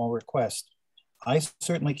other small request. I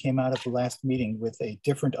certainly came out of the last meeting with a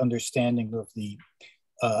different understanding of the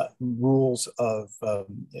rules of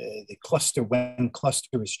the cluster, when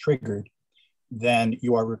cluster is triggered, than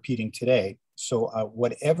you are repeating today. So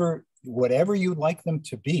whatever you'd like them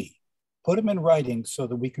to be, put them in writing so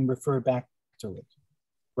that we can refer back to it.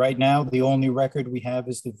 Right now, the only record we have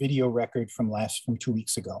is the video record from 2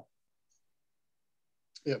 weeks ago.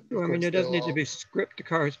 Yeah, well, I mean, there doesn't need to be script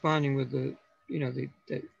corresponding with the, you know, the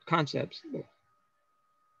concepts. But.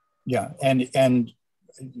 Yeah, and I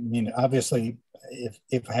mean, obviously,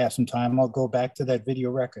 if I have some time, I'll go back to that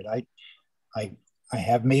video record. I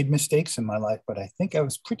have made mistakes in my life, but I think I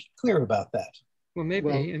was pretty clear about that. Well,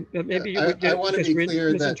 maybe maybe I want to be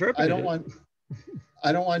clear that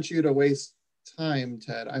I don't want you to waste time,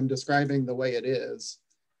 Ted. I'm describing the way it is,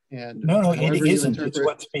 and no, it isn't. It's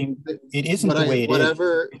what's being. It isn't the way it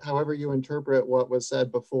is. However you interpret what was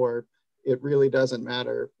said before, it really doesn't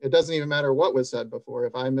matter. It doesn't even matter what was said before.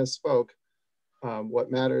 If I misspoke,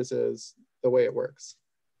 what matters is the way it works.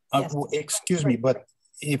 Well, excuse me, but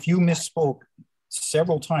if you misspoke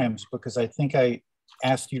several times, because I think I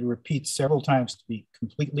asked you to repeat several times to be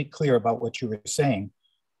completely clear about what you were saying,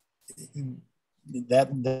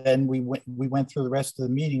 then we went through the rest of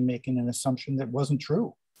the meeting making an assumption that wasn't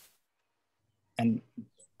true. And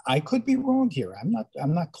I could be wrong here.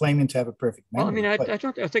 I'm not claiming to have a perfect memory. Well, I mean, I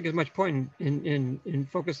don't think there's much point in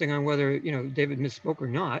focusing on whether, you know, David misspoke or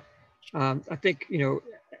not. I think, you know,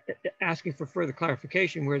 asking for further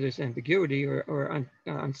clarification where there's ambiguity or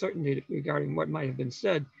uncertainty regarding what might have been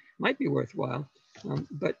said might be worthwhile.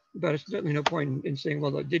 But it's certainly no point in saying,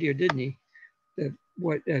 well, did he or didn't he?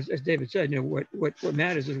 As David said, you know, what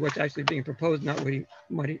matters is what's actually being proposed, not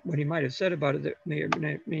what he might have said about it that may or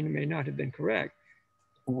may not have been correct.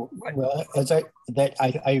 Well,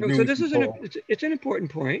 I agree. So this is it's an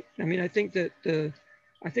important point. I mean, I think that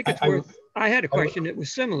it's worth. I had a question that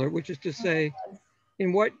was similar, which is to say,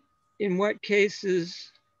 in what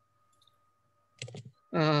cases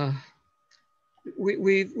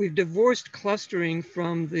we've divorced clustering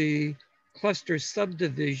from the cluster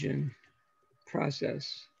subdivision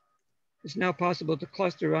process. It's now possible to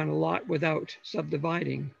cluster on a lot without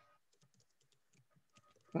subdividing.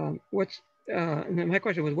 And then my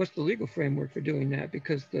question was, what's the legal framework for doing that?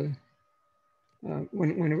 Because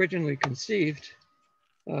when originally conceived,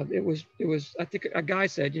 it was I think a guy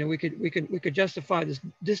said, you know, we could justify this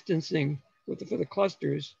distancing for the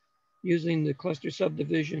clusters using the cluster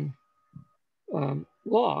subdivision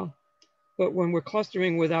law. But when we're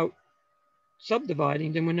clustering without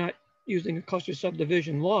subdividing, then we're not using a cluster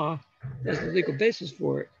subdivision law as the legal basis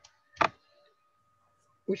for it.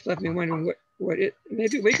 Which left me wondering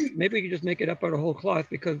maybe we could just make it up out of whole cloth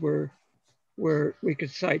because we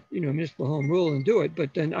could cite, municipal home rule and do it.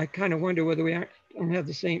 But then I kind of wonder whether we don't have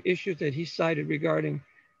the same issues that he cited regarding,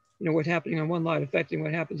 what's happening on one lot affecting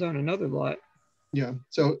what happens on another lot. Yeah,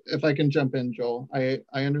 so if I can jump in, Joel, I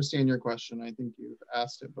understand your question. I think you've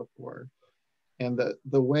asked it before. And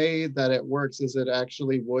the way that it works is it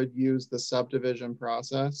actually would use the subdivision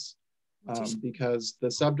process because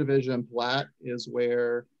the subdivision plat is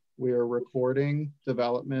where we're recording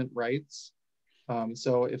development rights.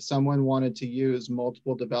 So if someone wanted to use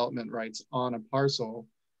multiple development rights on a parcel,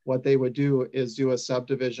 what they would do is do a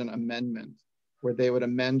subdivision amendment where they would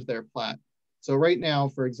amend their plat. So right now,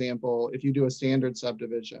 for example, if you do a standard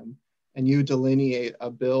subdivision and you delineate a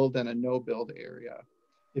build and a no build area,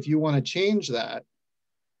 if you want to change that,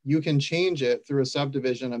 you can change it through a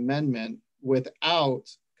subdivision amendment without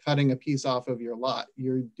cutting a piece off of your lot.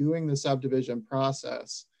 You're doing the subdivision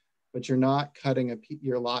process, but you're not cutting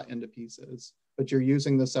your lot into pieces, but you're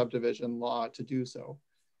using the subdivision law to do so.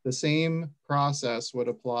 The same process would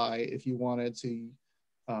apply if you wanted to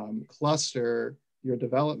cluster your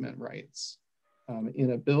development rights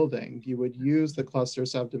in a building. You would use the cluster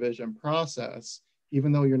subdivision process.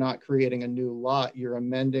 Even though you're not creating a new lot, you're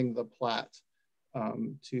amending the plat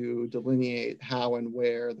to delineate how and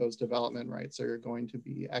where those development rights are going to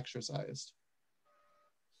be exercised.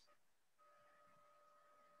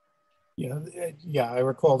 Yeah, I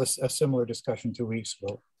recall a similar discussion 2 weeks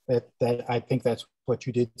ago. That I think that's what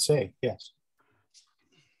you did say. Yes.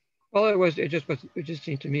 Well, it just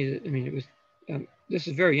seemed to me that it was. This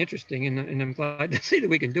is very interesting, and I'm glad to see that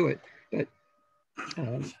we can do it. But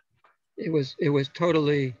it was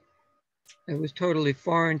totally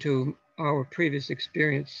foreign to our previous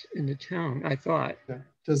experience in the town, I thought. Okay.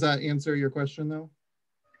 Does that answer your question though?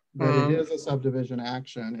 But it is a subdivision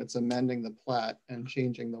action. It's amending the plat and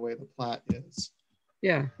changing the way the plat is.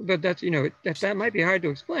 Yeah, but that's, that might be hard to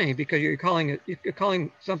explain because you're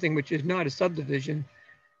calling something which is not a subdivision,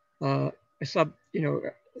 an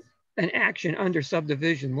action under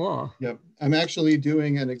subdivision law. Yep, I'm actually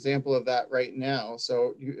doing an example of that right now.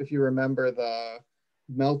 So if you remember the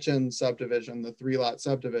Melchin subdivision, the 3-lot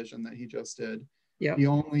subdivision that he just did, yeah, he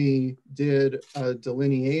only did a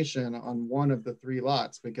delineation on one of the 3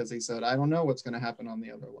 lots because he said, I don't know what's going to happen on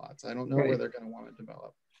the other lots. I don't know where they're going to want to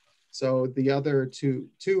develop. So the other two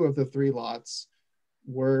of the 3 lots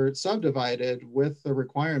were subdivided with the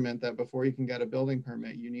requirement that before you can get a building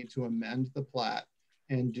permit, you need to amend the plat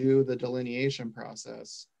and do the delineation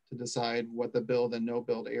process to decide what the build and no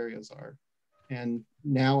build areas are. And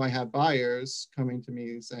now I have buyers coming to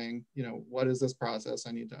me saying, what is this process?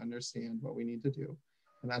 I need to understand what we need to do.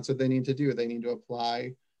 And that's what they need to do. They need to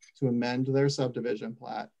apply to amend their subdivision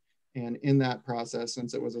plat. And in that process,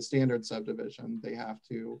 since it was a standard subdivision, they have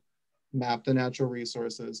to map the natural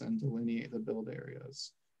resources and delineate the build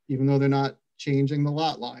areas. Even though they're not changing the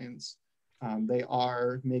lot lines, they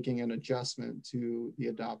are making an adjustment to the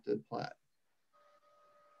adopted plat.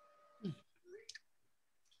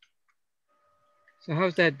 So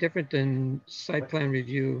how's that different than site plan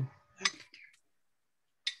review?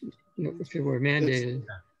 If it were mandated?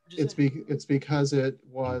 It's because it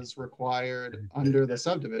was required under the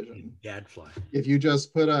subdivision. Gadfly. If you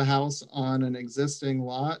just put a house on an existing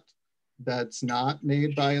lot that's not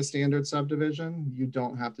made by a standard subdivision, you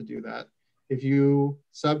don't have to do that. If you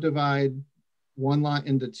subdivide one lot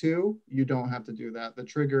into 2, you don't have to do that. The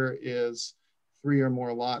trigger is 3 or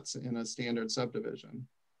more lots in a standard subdivision.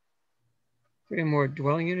 3 or more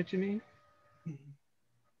dwelling units, you mean?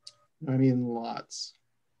 I mean lots.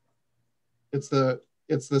 It's the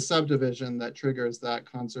subdivision that triggers that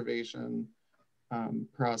conservation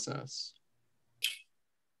process.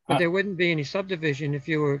 But there wouldn't be any subdivision if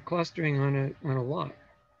you were clustering on a lot.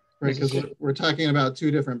 Right, because we're talking about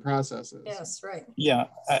 2 different processes. Yes, right. Yeah,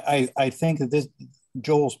 I think that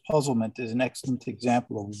Joel's puzzlement is an excellent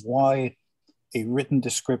example of why a written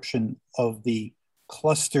description of the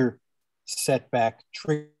cluster setback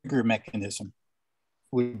trigger mechanism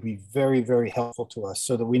would be very, very helpful to us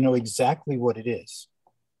so that we know exactly what it is.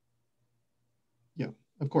 Yeah,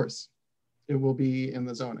 of course. It will be in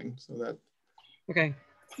the zoning, so that. Okay.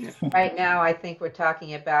 Yeah. Right now, I think we're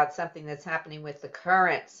talking about something that's happening with the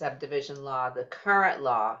current subdivision law, the current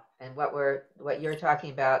law, and what you're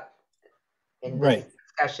talking about in this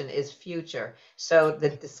discussion is future. So the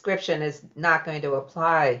description is not going to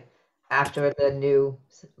apply after the new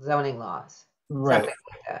zoning laws. Right. Something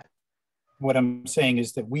like that. what I'm saying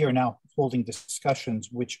is that we are now holding discussions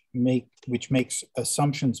which makes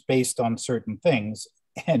assumptions based on certain things,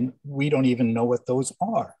 and we don't even know what those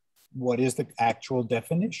are. What is the actual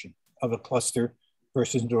definition of a cluster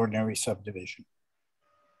versus an ordinary subdivision?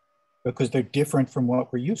 Because they're different from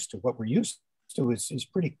what we're used to. What we're used to is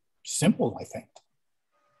pretty simple, I think.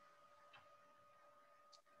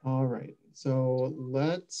 All right, so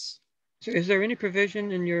let's. So is there any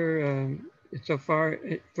provision in your, so far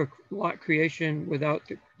for lot creation without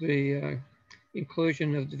the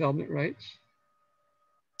inclusion of development rights?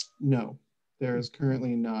 No, there is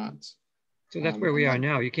currently not. So that's where we are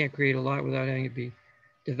now. You can't create a lot without having it be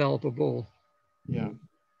developable. Yeah,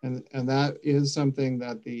 and that is something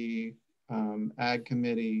that the Ag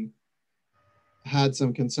Committee had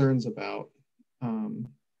some concerns about.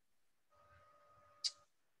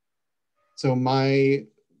 So my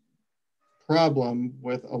problem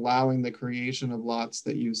with allowing the creation of lots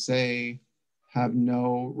that you say have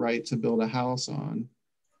no right to build a house on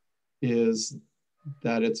is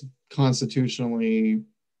that it's constitutionally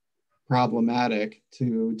problematic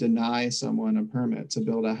to deny someone a permit to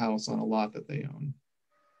build a house on a lot that they own.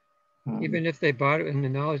 Even if they bought it in the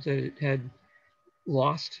knowledge that it had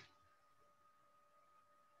lost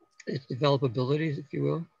its developabilities, if you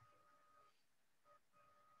will?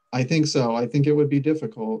 I think so. I think it would be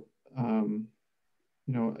difficult. You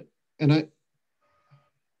know, and I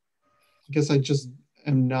guess I just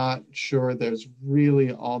am not sure there's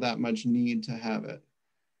really all that much need to have it.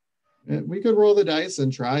 We could roll the dice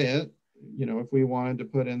and try it. You know, if we wanted to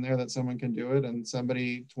put in there that someone can do it, and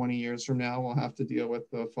somebody 20 years from now will have to deal with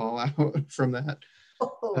the fallout from that.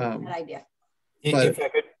 Oh, good idea.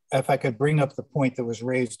 If I could bring up the point that was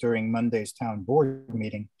raised during Monday's town board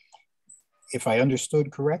meeting, if I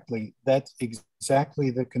understood correctly, that's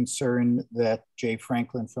exactly the concern that Jay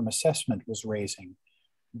Franklin from assessment was raising,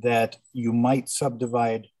 that you might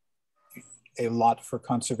subdivide a lot for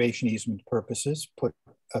conservation easement purposes, put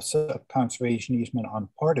a conservation easement on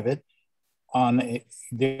part of it,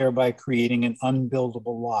 thereby creating an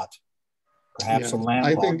unbuildable lot, perhaps a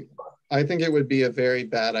landlocked. I think it would be a very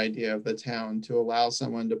bad idea of the town to allow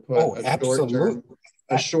someone to put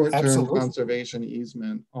a short-term conservation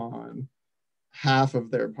easement on half of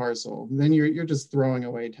their parcel. Then you're just throwing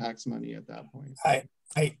away tax money at that point.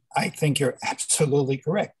 I think you're absolutely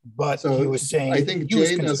correct. But so he was saying, I think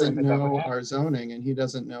Jay doesn't know our zoning, and he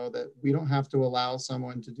doesn't know that we don't have to allow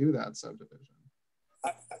someone to do that subdivision.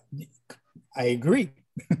 I agree.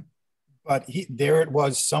 But there it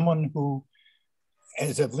was, someone who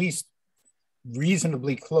is at least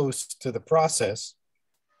reasonably close to the process,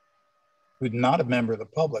 who's not a member of the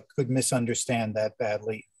public, could misunderstand that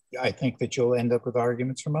badly. I think that you'll end up with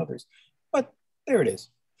arguments from others, but there it is.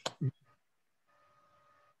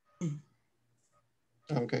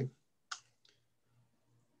 Okay.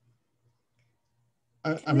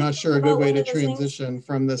 I'm not sure a good way to transition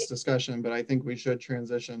from this discussion, but I think we should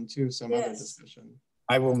transition to some other discussion.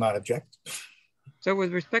 I will not object. So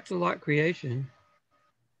with respect to lot creation,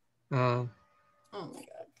 oh my God.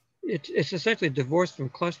 It's essentially divorced from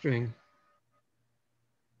clustering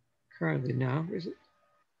currently now, is it?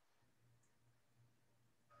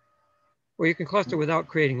 Or you can cluster without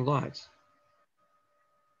creating lots.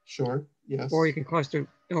 Sure, yes. Or you can cluster,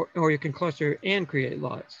 or you can cluster and create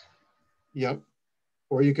lots. Yep.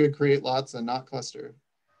 Or you could create lots and not cluster.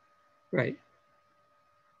 Right.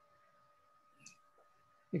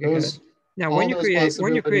 Now, when you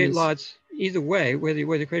create lots, either way, whether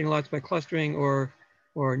you're creating lots by clustering or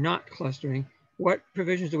not clustering, what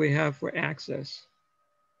provisions do we have for access?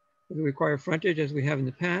 Do we require frontage as we have in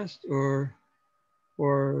the past, or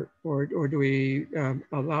do we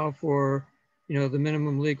allow for, you know, the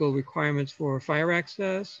minimum legal requirements for fire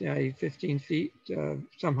access, i.e. 15 feet,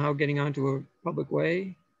 somehow getting onto a public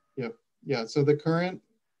way? Yep. Yeah. So the current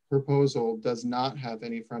proposal does not have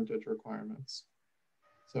any frontage requirements.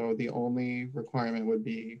 So the only requirement would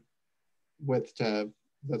be width tab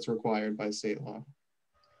that's required by state law.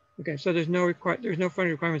 Okay. So there's no frontage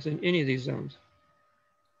requirements in any of these zones,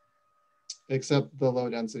 except the low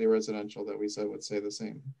density residential that we said would stay the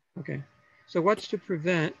same. Okay. So what's to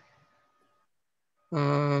prevent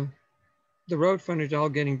the road frontage all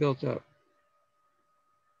getting built up?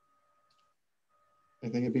 I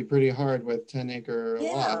think it'd be pretty hard with 10-acre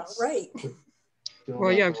lots. Yeah, right.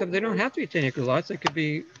 Well, yeah, except they don't have to be 10-acre lots.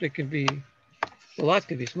 The lots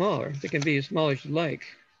could be smaller. They can be as small as you like.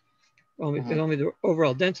 Only the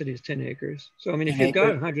overall density is 10 acres. So, I mean, if you've got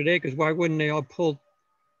 100 acres, why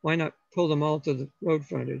not pull them all to the road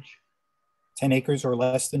frontage? 10 acres or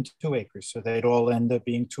less than 2 acres. So they'd all end up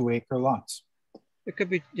being 2-acre lots. It could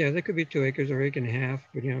be, yeah, there could be 2 acres or 1.5 acres,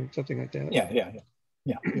 but you know, something like that.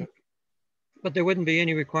 Yeah. But there wouldn't be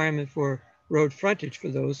any requirement for road frontage for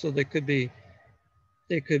those, so they could be,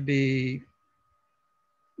 you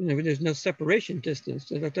know, there's no separation distance.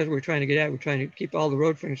 So that's what we're trying to get at. We're trying to keep all the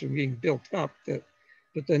road frontage from being built up.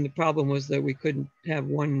 But then the problem was that we couldn't have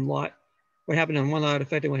one lot. What happened on one lot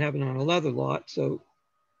affected what happened on another lot.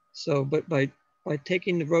 But by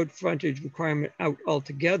taking the road frontage requirement out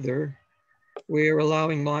altogether, we're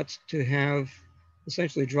allowing lots to have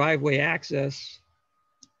essentially driveway access.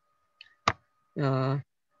 And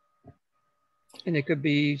it could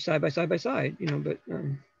be side by side, you know, but.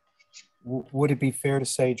 Would it be fair to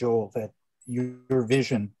say, Joel, that your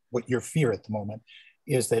vision, what your fear at the moment,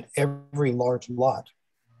 is that every large lot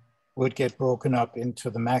would get broken up into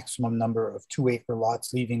the maximum number of 2-acre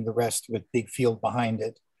lots, leaving the rest with big field behind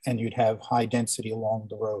it, and you'd have high density along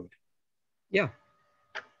the road? Yeah.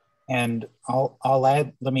 And I'll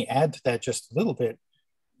add, let me add to that just a little bit.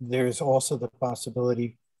 There's also the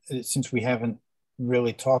possibility, since we haven't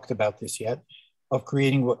really talked about this yet, of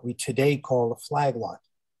creating what we today call a flag lot.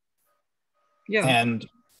 Yeah.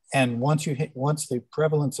 And once the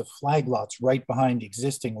prevalence of flag lots right behind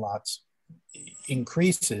existing lots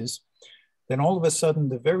increases, then all of a sudden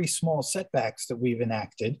the very small setbacks that we've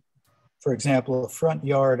enacted, for example, a front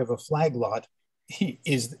yard of a flag lot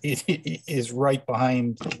is right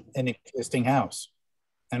behind an existing house.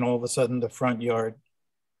 And all of a sudden the front yard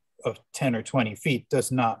of 10 or 20 feet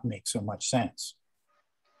does not make so much sense.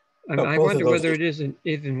 I wonder whether it isn't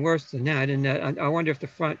even worse than that. And I wonder if the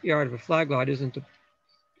front yard of a flag lot isn't the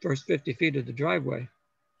first 50 feet of the driveway.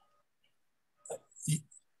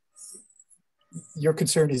 Your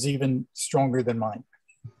concern is even stronger than mine.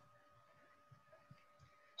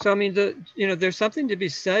 So, I mean, there's something to be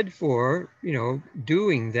said for, you know,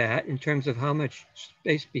 doing that in terms of how much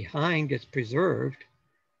space behind gets preserved.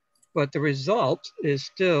 But the result is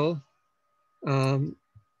still,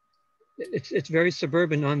 it's very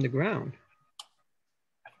suburban on the ground.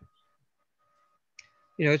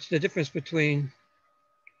 You know, it's the difference between,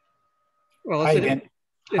 well,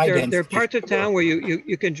 there are parts of town where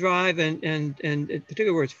you can drive and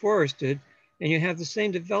particularly where it's forested, and you have the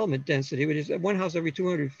same development density, which is one house every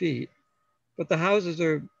 200 feet, but the houses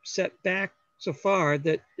are set back so far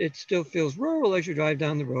that it still feels rural as you drive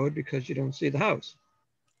down the road because you don't see the house.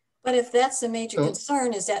 But if that's the major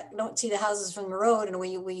concern, is that we don't see the houses from the road and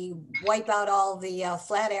we wipe out all the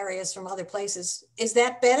flat areas from other places, is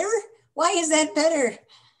that better? Why is that better?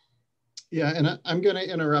 Yeah, and I'm going to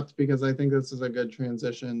interrupt because I think this is a good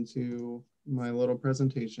transition to my little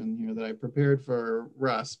presentation here that I prepared for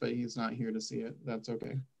Russ, but he's not here to see it. That's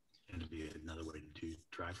okay. And to be another way to do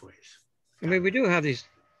driveways. I mean, we do have these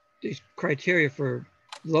criteria for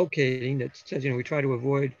locating that says, you know, we try to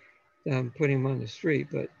avoid putting them on the street,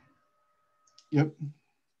 but. Yep.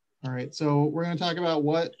 All right, so we're going to talk about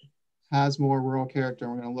what has more rural character.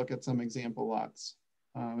 We're going to look at some example lots.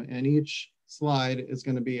 And each slide is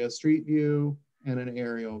going to be a street view and an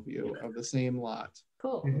aerial view of the same lot.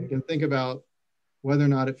 Cool. And we can think about whether or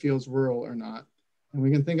not it feels rural or not. And we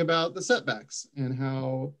can think about the setbacks and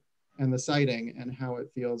the siting and how it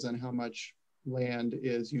feels and how much land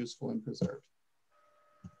is useful and preserved.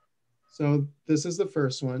 So this is the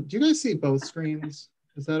first one. Do you guys see both screens?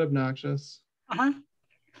 Is that obnoxious? Uh-huh.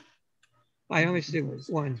 I only see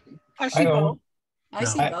one. I see both. I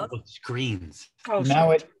see both. Screens. Oh,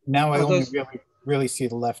 now I only really see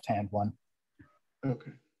the left-hand one.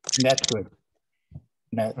 Okay. And that's good.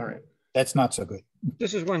 All right. That's not so good.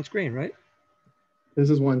 This is one screen, right? This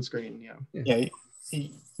is one screen, yeah. Yeah,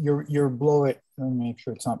 you're below it. Let me make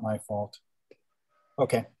sure it's not my fault.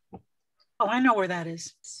 Okay. Oh, I know where that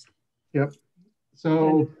is. Yep.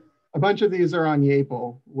 So a bunch of these are on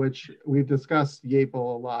Yapel, which we've discussed Yapel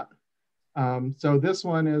a lot. So this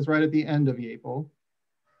one is right at the end of Yapel.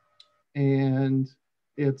 And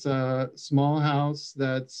it's a small house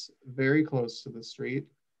that's very close to the street.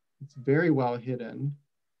 It's very well hidden.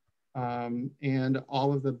 And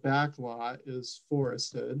all of the back lot is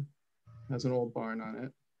forested, has an old barn on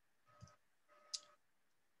it.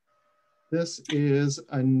 This is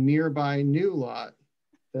a nearby new lot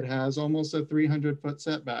that has almost a 300-foot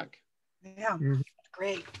setback. Yeah,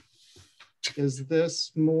 great. Is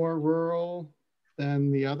this more rural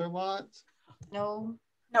than the other lot? No.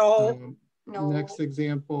 No. No. Next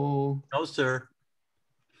example. No, sir.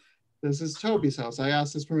 This is Toby's house. I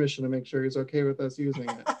asked his permission to make sure he's okay with us using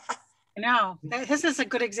it. No, this is a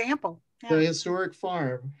good example. Yeah. The historic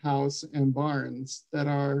farm house and barns that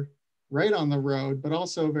are right on the road, but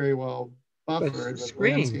also very well buffered with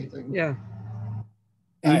landscaping. Yeah.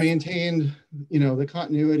 and maintained, you know, the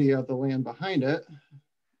continuity of the land behind it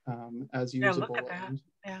as usable land.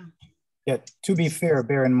 Yeah. Yeah. To be fair,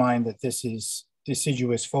 bear in mind that this is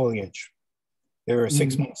deciduous foliage. There are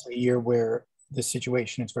 6 months a year where the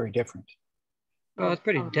situation is very different. Well, it's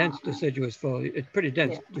pretty dense deciduous foliage. It's pretty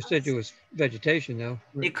dense deciduous vegetation, though.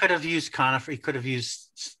 He could have used conifer. He could have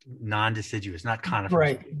used non-deciduous, not conifers.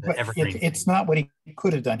 Right, but it's not what he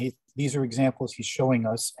could have done. These are examples he's showing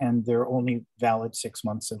us, and they're only valid 6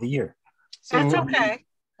 months of the year. So, that's okay.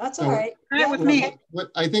 That's all right. Right with me. What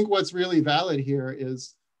I think what's really valid here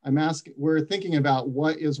is we're thinking about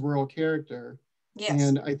what is rural character. Yes.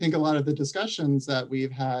 And I think a lot of the discussions that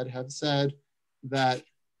we've had have said that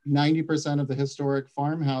 90% of the historic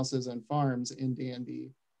farmhouses and farms in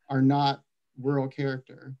Danby are not rural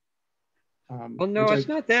character. Well, no, it's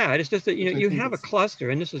not that. It's just that, you know, you have a cluster,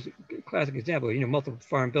 and this is a classic example, you know, multiple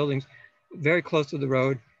farm buildings very close to the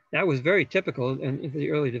road. That was very typical in the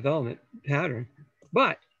early development pattern.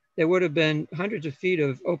 But there would have been hundreds of feet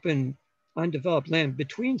of open, undeveloped land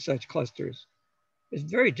between such clusters. It's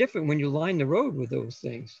very different when you line the road with those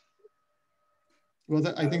things.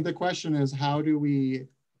 Well, I think the question is, how do we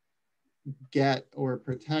get or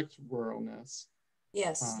protect ruralness?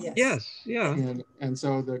 Yes, yes. Yes, yeah. And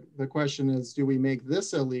so the question is, do we make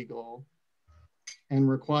this illegal and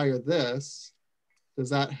require this? Does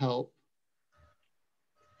that help?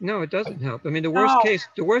 No, it doesn't help. I mean, the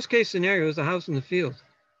worst case scenario is a house in the field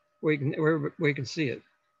where you can see it.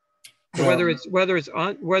 So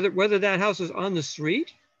whether that house is on the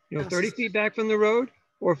street, you know, 30 feet back from the road,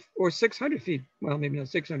 or 600 feet, well, maybe not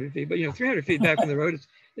 600 feet, but, you know, 300 feet back from the road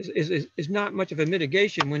is not much of a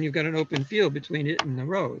mitigation when you've got an open field between it and the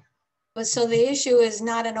road. But so the issue is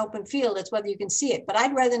not an open field, it's whether you can see it. But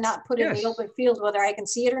I'd rather not put it in the open field whether I can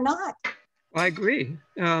see it or not. I agree.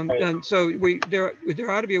 And so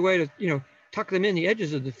there ought to be a way to, you know, tuck them in the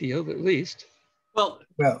edges of the field at least. Well,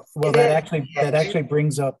 that actually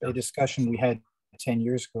brings up a discussion we had 10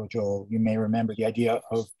 years ago, Joel. You may remember the idea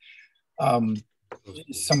of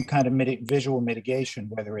some kind of visual mitigation,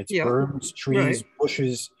 whether it's berms, trees,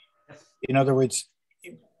 bushes. In other words,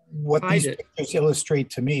 what these pictures illustrate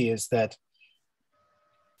to me is that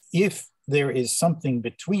if there is something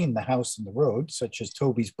between the house and the road, such as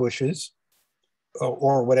Toby's bushes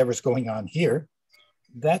or whatever's going on here,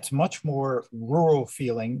 that's much more rural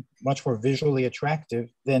feeling, much more visually attractive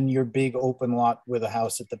than your big open lot with a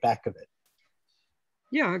house at the back of it.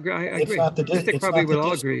 Yeah, I agree. I think probably we'll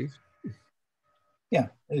all agree. Yeah,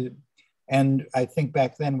 and I think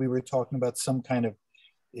back then we were talking about some kind of,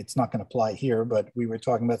 it's not going to apply here, but we were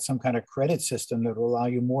talking about some kind of credit system that will allow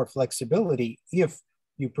you more flexibility if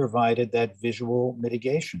you provided that visual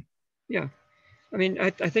mitigation. Yeah, I mean,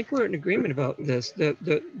 I think we're in agreement about this.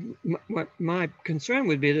 My concern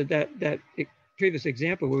would be that previous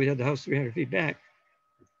example where we had the house 300 feet back.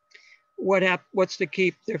 What's to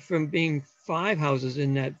keep there from being 5 houses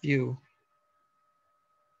in that view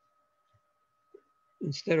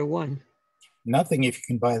instead of 1? Nothing if you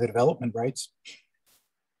can buy the development rights.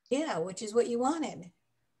 Yeah, which is what you wanted.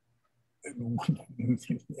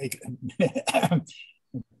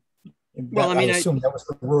 Well, I mean, I assume that was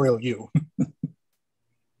the royal you.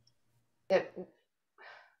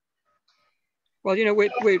 Well, you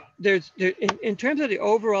know, there's in terms of the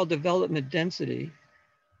overall development density,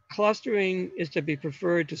 clustering is to be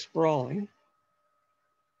preferred to sprawling,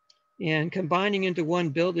 and combining into one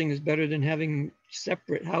building is better than having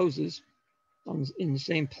separate houses in the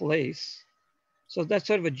same place. So that's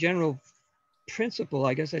sort of a general principle,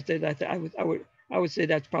 I guess. I say that I would say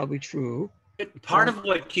that's probably true. Part of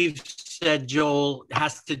what you've said, Joel,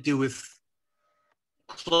 has to do with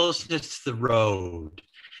closeness to the road.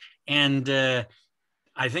 And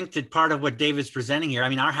I think that part of what David's presenting here, I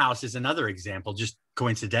mean, our house is another example, just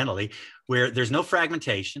coincidentally, where there's no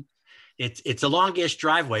fragmentation. It's a longish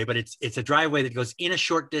driveway, but it's a driveway that goes in a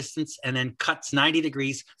short distance and then cuts 90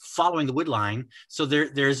 degrees following the wood line. So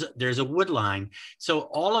there's a wood line. So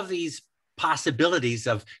all of these possibilities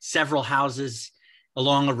of several houses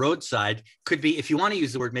along a roadside could be, if you want to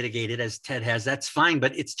use the word mitigated, as Ted has, that's fine,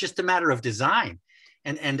 but it's just a matter of design.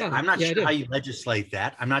 And I'm not sure how you legislate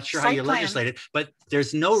that. I'm not sure how you legislate it, but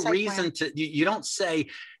there's no reason to, you don't say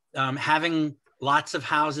having lots of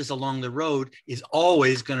houses along the road is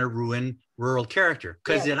always going to ruin rural character,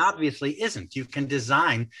 because it obviously isn't. You can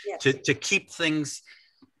design to keep things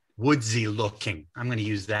woodsy looking. I'm going to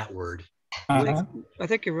use that word. I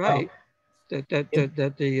think you're right.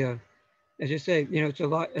 That as you say, you know, it's a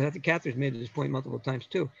lot. And I think Catherine's made this point multiple times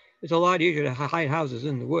too. It's a lot easier to hide houses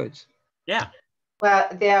in the woods. Yeah. Well,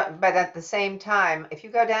 but at the same time, if you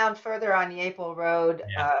go down further on Yapel Road,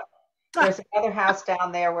 There's another house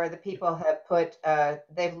down there where the people have put,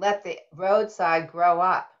 they've let the roadside grow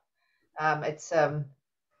up. I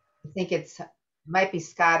think might be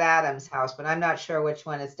Scott Adams' house, but I'm not sure which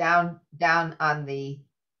one. It's down on the,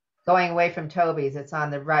 going away from Toby's, it's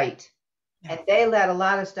on the right. Yeah. And they let a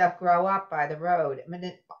lot of stuff grow up by the road. I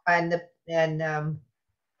mean,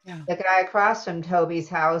 the guy across from Toby's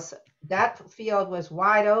house, that field was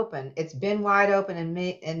wide open. It's been wide open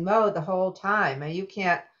and mowed the whole time. And you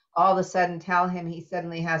can't all of a sudden tell him he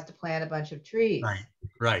suddenly has to plant a bunch of trees. Right,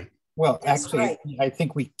 right. Well, that's actually, right. I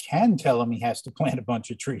think we can tell him he has to plant a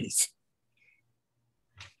bunch of trees.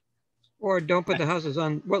 Or don't put the houses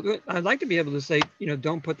on, well, I'd like to be able to say,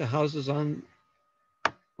 don't put the houses on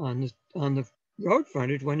the road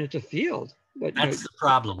frontage when it's a field. But that's the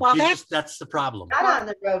problem. Well, that's the problem. Not on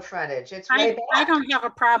the road frontage. It's way back. I don't have a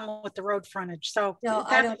problem with the road frontage. So no,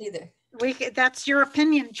 I don't either. That's your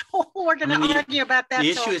opinion, Joel. We're going to argue about that. The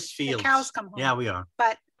issue is fields. The cows come home. Yeah, we are.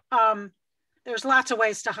 But there's lots of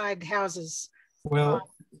ways to hide houses. Well,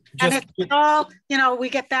 and it's all, we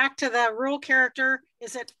get back to the rural character.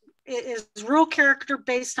 Is rural character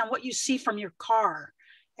based on what you see from your car?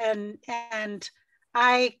 And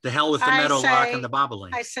the hell with the meadowlark and the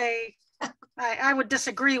bobolink. I say I would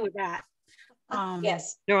disagree with that.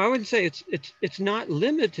 Yes. No, I would say it's not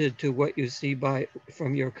limited to what you see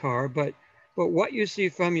from your car, but what you see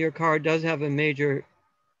from your car does have a major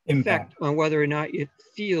effect on whether or not it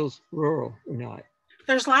feels rural or not.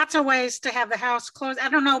 There's lots of ways to have the house closed. I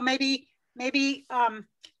don't know. Maybe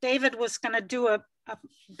David was going to do a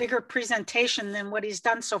bigger presentation than what he's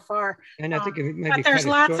done so far. And I think it might be there's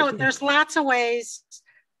lots of ways,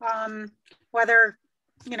 whether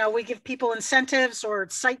we give people incentives or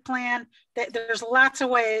site plan. There's lots of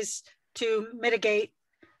ways to mitigate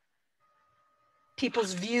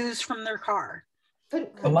people's views from their car.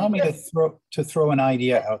 Allow me to throw an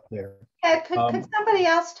idea out there. Could somebody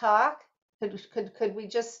else talk? Could we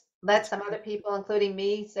just let some other people, including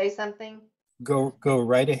me, say something? Go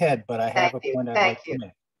right ahead, but I have a point I'd like to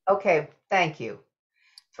make. Okay, thank you.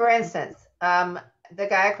 For instance, the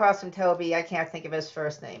guy across from Toby, I can't think of his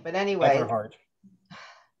first name, but anyway. Everhart.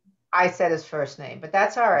 I said his first name, but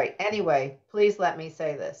that's all right. Anyway, please let me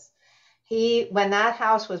say this. When that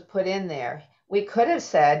house was put in there, we could have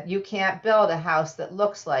said, you can't build a house that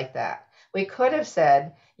looks like that. We could have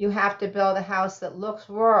said, you have to build a house that looks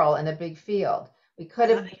rural in a big field. We could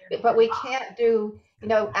have, but we can't do,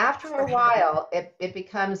 after a while, it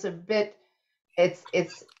becomes a bit,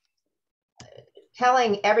 it's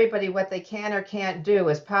telling everybody what they can or can't do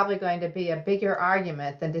is probably going to be a bigger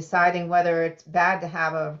argument than deciding whether it's bad to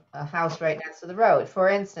have a house right next to the road. For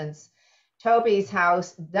instance, Toby's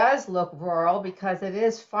house does look rural because it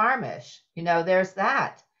is farmish. There's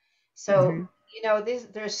that. So,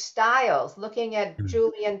 there's styles. Looking at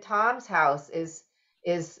Julie and Tom's house is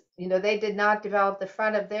they did not develop the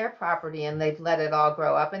front of their property and they've let it all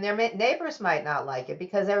grow up, and their neighbors might not like it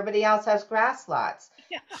because everybody else has grass lots.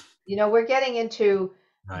 Yeah. We're getting into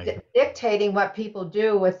dictating what people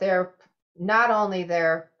do with not only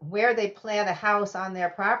where they plant a house on their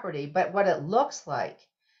property, but what it looks like.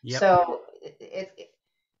 Yep. So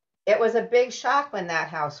it was a big shock when that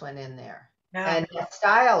house went in there and the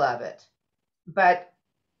style of it. But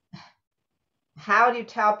how do you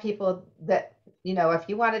tell people that, if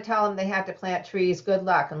you want to tell them they have to plant trees, good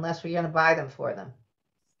luck, unless we're going to buy them for them.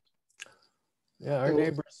 Yeah, our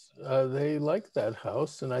neighbors, they like that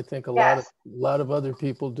house, and I think a lot of other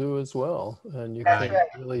people do as well. And you can't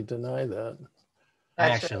really deny that. I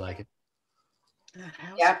actually like it.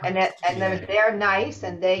 Yeah, and they're nice,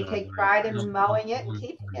 and they take pride in mowing it and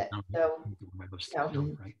keeping it.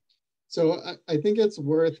 So I think it's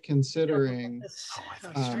worth considering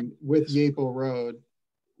with Yapel Road,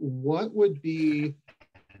 what would be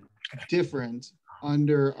different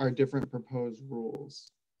under our different proposed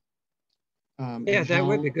rules? That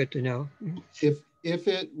would be good to know. If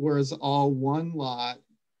it was all one lot,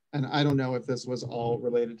 and I don't know if this was all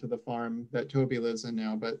related to the farm that Toby lives in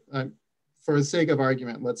now, but for the sake of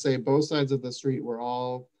argument, let's say both sides of the street were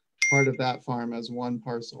all part of that farm as one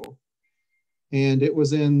parcel, and it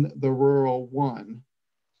was in the rural one.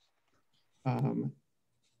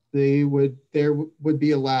 There would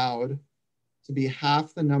be allowed to be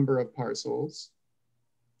half the number of parcels,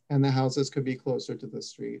 and the houses could be closer to the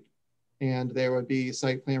street. And there would be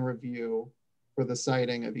site plan review for the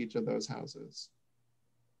siting of each of those houses.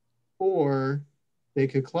 Or they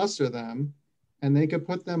could cluster them and they could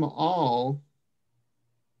put them all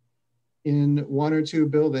in one or two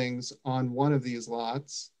buildings on one of these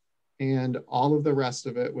lots, and all of the rest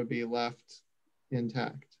of it would be left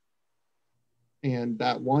intact. And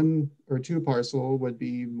that 1 or 2 parcel would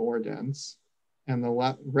be more dense, and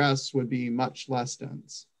the rest would be much less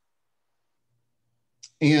dense.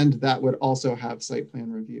 And that would also have site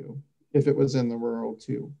plan review if it was in the rural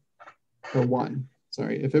 2, or 1,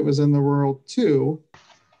 sorry. If it was in the rural 2,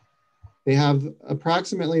 they have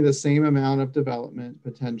approximately the same amount of development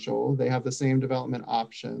potential. They have the same development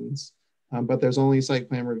options, but there's only site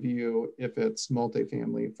plan review if it's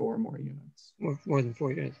multifamily 4 or more units. More than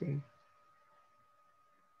 4 units, right?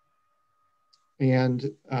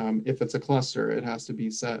 And if it's a cluster, it has to be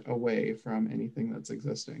set away from anything that's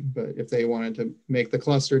existing. But if they wanted to make the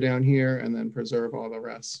cluster down here and then preserve all the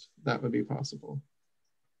rest, that would be possible.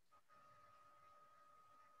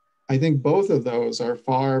 I think both of those are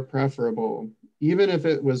far preferable, even if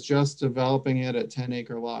it was just developing it at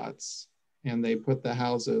 10-acre lots and they put the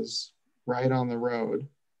houses right on the road,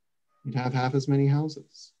 you'd have half as many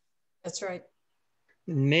houses. That's right.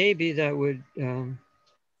 Maybe that would,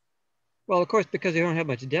 well, of course, because they don't have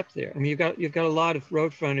much depth there. I mean, you've got a lot of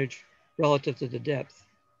road frontage relative to the depth.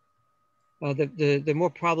 The more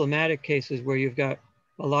problematic cases where you've got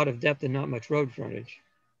a lot of depth and not much road frontage.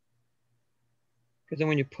 Because then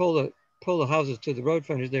when you pull the houses to the road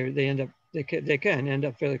frontage, they can end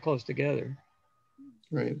up fairly close together.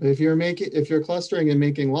 Right, but if you're clustering and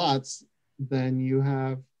making lots, then you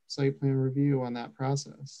have site plan review on that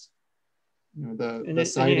process. You know, the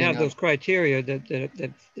siting, and you have those criteria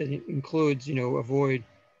that includes, you know, avoid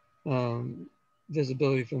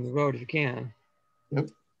visibility from the road if you can. Yep.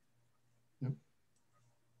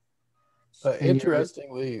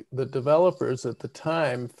 Interestingly, the developers at the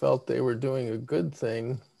time felt they were doing a good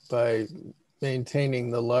thing by maintaining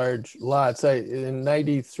the large lots. In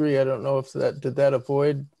 '93, I don't know if did that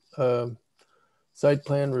avoid site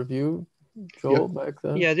plan review, Joel, back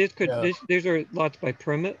then? Yeah, these are lots by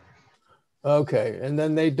permit. Okay, and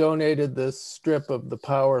then they donated this strip of the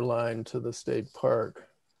power line to the state park.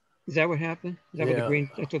 Is that what happened? Is that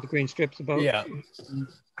that's what the green strip's about? Yeah.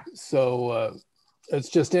 So it's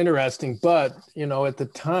just interesting, but you know, at the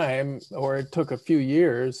time, or it took a few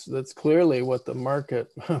years, that's clearly what the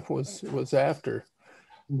market was after,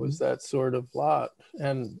 was that sort of lot.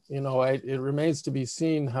 And you know, it remains to be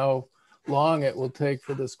seen how long it will take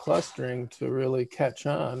for this clustering to really catch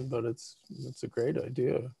on, but it's a great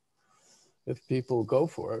idea if people go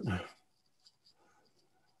for it.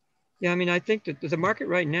 Yeah, I mean, I think that the market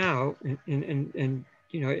right now, and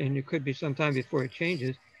you know, and it could be some time before it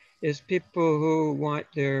changes, is people who want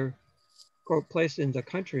their quote place in the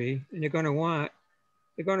country, and they're going to want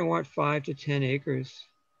 5 to 10 acres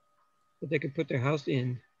that they can put their house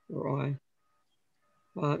in or on.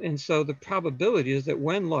 And so the probability is that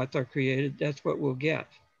when lots are created, that's what we'll get.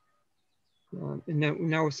 And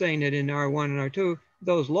now we're saying that in R1 and R2,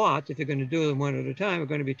 those lots, if you're going to do them one at a time, are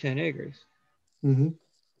going to be 10 acres. Mm-hmm.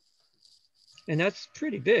 And that's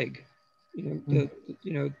pretty big. You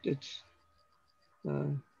know, it's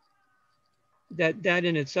that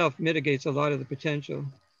in itself mitigates a lot of the potential.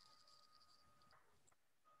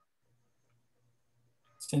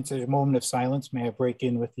 Since there's a moment of silence, may I break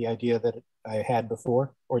in with the idea that I had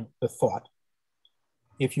before, or the thought?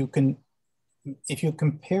 If you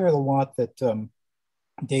compare the lot that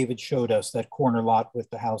David showed us, that corner lot with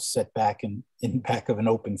the house set back in back of an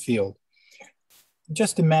open field,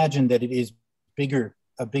 just imagine that it is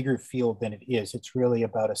a bigger field than it is. It's really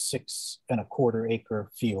about a 6 1/4 acre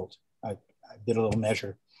field. I did a little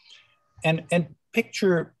measure, and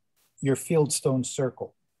picture your Fieldstone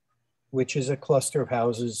Circle, which is a cluster of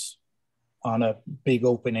houses on a big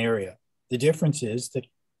open area. The difference is that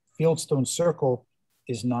Fieldstone Circle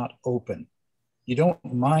is not open. You don't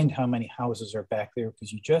mind how many houses are back there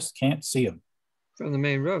because you just can't see them. From the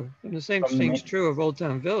main road. And the same thing's true of Old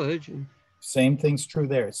Town Village. Same thing's true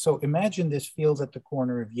there. So imagine this field at the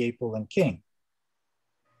corner of Yapel and King.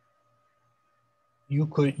 You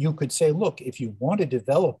could say, look, if you want to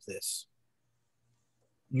develop this,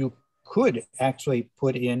 you could actually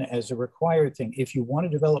put in as a required thing. If you want to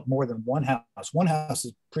develop more than one house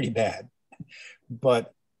is pretty bad.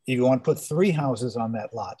 But if you want to put 3 houses on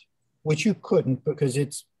that lot, which you couldn't because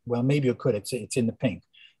it's, well, maybe you could, it's in the pink.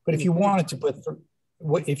 But if you wanted to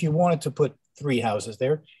put 3 houses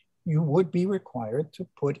there, you would be required to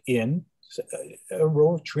put in a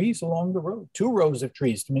row of trees along the road, 2 rows of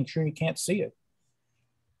trees to make sure you can't see it.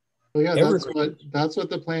 Well, yeah, that's what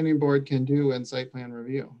the planning board can do in site plan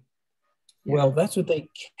review. Well, that's what they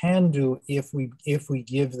can do if we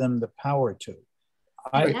give them the power to.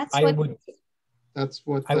 I would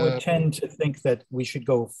tend to think that we should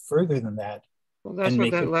go further than that. Well, that's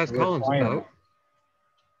what that last column's about.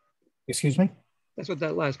 Excuse me? That's what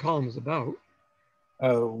that last column is about.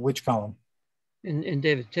 Which column? in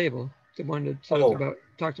David's table, the one that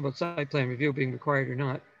talks about site plan review being required or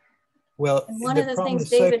not. Well, and one of the things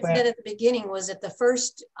David said at the beginning was that the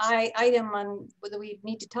first item on that we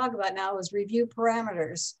need to talk about now is review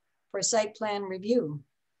parameters for site plan review.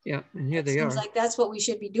 Yeah, and here they are. Seems like that's what we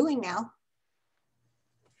should be doing now.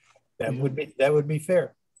 That would be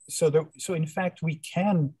fair. So in fact, we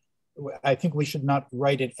can. I think we should not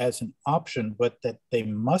write it as an option, but that they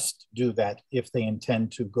must do that if they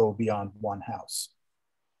intend to go beyond one house,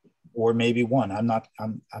 or maybe one. I'm not.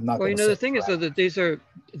 Well, you know, the thing is though that these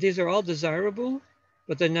are all desirable,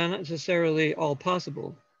 but they're not necessarily all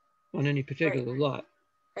possible on any particular lot.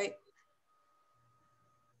 Right.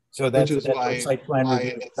 So that's why site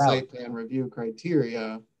plan review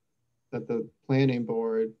criteria that the planning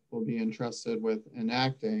board will be entrusted with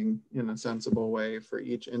enacting in a sensible way for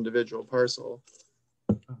each individual parcel.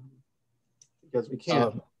 Because we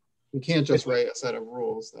can't just write a set of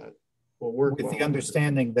rules that will work with the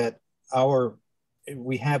understanding that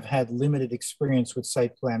we have had limited experience with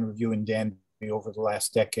site plan review in Danby over the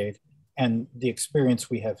last decade, and the experience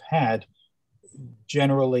we have had,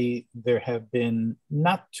 generally there have been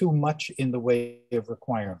not too much in the way of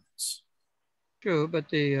requirements. True, but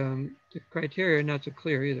the criteria are not so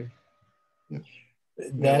clear either. Yeah.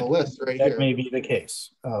 That may be the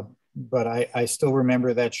case, but I still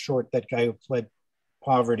remember that guy who pled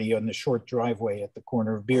poverty on the short driveway at the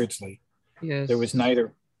corner of Beardsley. Yes. There was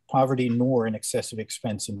neither poverty nor an excessive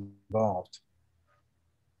expense involved.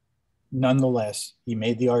 Nonetheless, he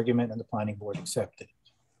made the argument and the planning board accepted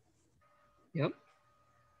it. Yep.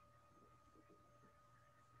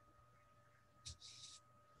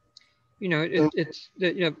 You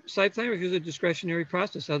know, site plan review is a discretionary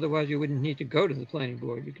process. Otherwise, you wouldn't need to go to the planning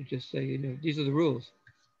board. You could just say, you know, these are the rules.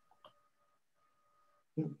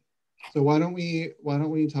 So why don't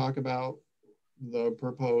we talk about the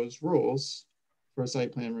proposed rules for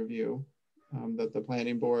site plan review that the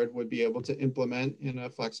planning board would be able to implement in a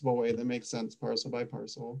flexible way that makes sense parcel by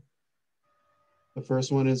parcel. The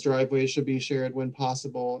first one is driveways should be shared when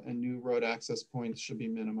possible and new road access points should be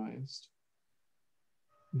minimized.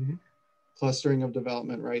 Mm-hmm. Clustering of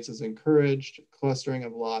development rights is encouraged. Clustering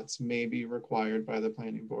of lots may be required by the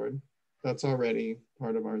planning board. That's already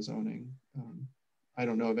part of our zoning. I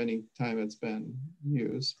don't know of any time it's been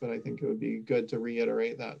used, but I think it would be good to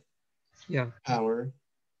reiterate that power.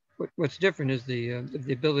 What's different is the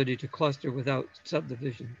ability to cluster without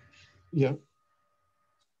subdivision. Yeah.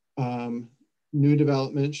 New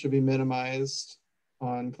development should be minimized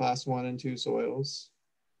on class 1 and 2 soils.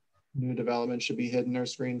 New development should be hidden or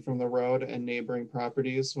screened from the road and neighboring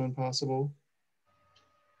properties when possible.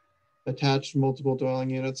 Attached multiple dwelling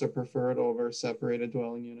units are preferred over separated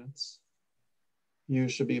dwelling units.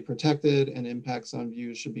 Views should be protected and impacts on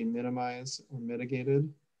views should be minimized or mitigated.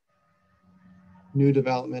 New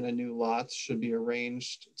development and new lots should be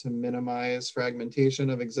arranged to minimize fragmentation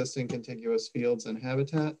of existing contiguous fields and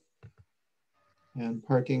habitat. And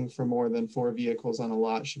parking for more than 4 vehicles on a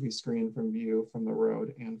lot should be screened from view from the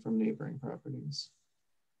road and from neighboring properties.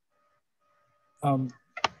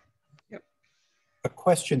 Yep. A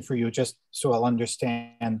question for you, just so I'll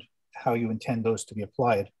understand how you intend those to be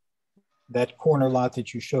applied. That corner lot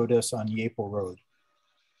that you showed us on Yapel Road.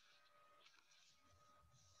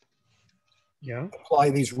 Yeah. Apply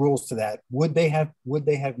these rules to that. Would they have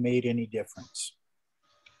made any difference?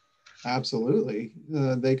 Absolutely.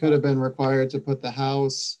 They could have been required to put the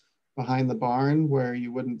house behind the barn where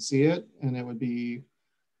you wouldn't see it, and it would be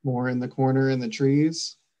more in the corner in the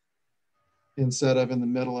trees instead of in the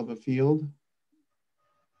middle of a field.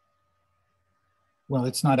 Well,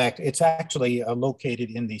 it's not. It's actually located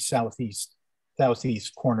in the southeast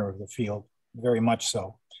corner of the field, very much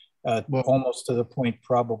so, almost to the point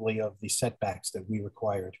probably of the setbacks that we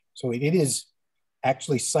required. So it is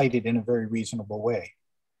actually sited in a very reasonable way.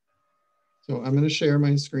 So I'm going to share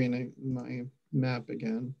my screen, my map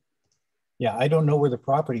again. Yeah, I don't know where the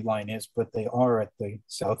property line is, but they are at the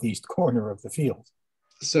southeast corner of the field.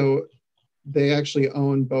 So they actually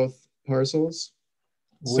own both parcels.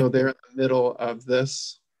 So they're in the middle of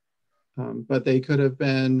this, but they could have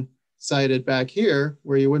been sited back here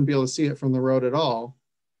where you wouldn't be able to see it from the road at all.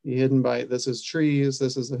 Be hidden by, this is trees,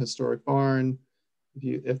 this is the historic barn.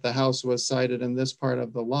 If the house was sited in this part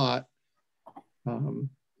of the lot,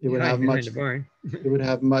 it would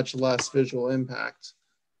have much less visual impact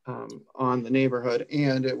on the neighborhood,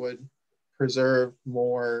 and it would preserve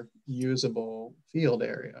more usable field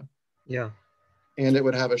area. Yeah. And it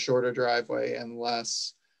would have a shorter driveway and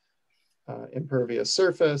less impervious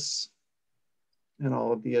surface and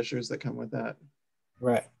all of the issues that come with that.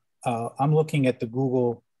 Right. I'm looking at the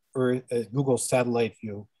Google satellite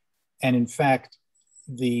view, And in fact,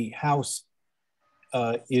 the house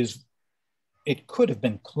it could have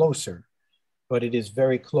been closer, but it is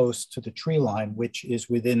very close to the tree line, which is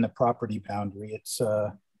within the property boundary. It's,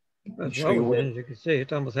 as well, as you can see,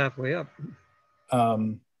 it's almost halfway up.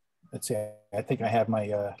 Let's see, I think I have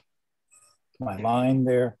my, my line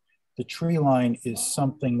there. The tree line is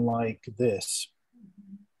something like this.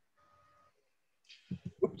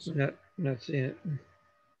 Oops. Not seeing it.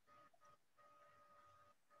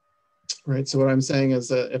 Right, so what I'm saying is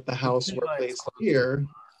that if the house were placed here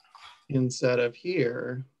instead of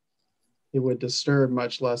here, it would disturb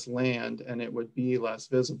much less land and it would be less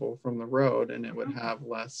visible from the road, and it would have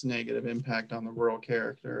less negative impact on the rural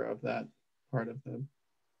character of that part of the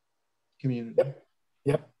community.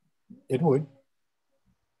 Yep, it would.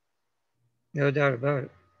 No doubt about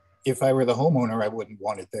it. If I were the homeowner, I wouldn't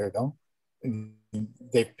want it there though. And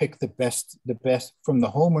they've picked the best from the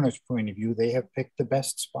homeowner's point of view. They have picked the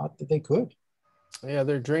best spot that they could. Yeah,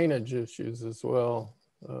 there are drainage issues as well.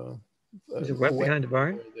 Is it wet behind the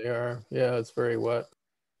barn? They are. Yeah, it's very wet.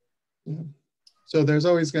 Yeah. So there's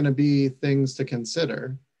always going to be things to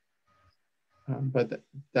consider, but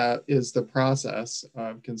that is the process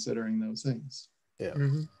of considering those things. Yeah.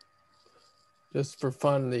 Mm-hmm. Just for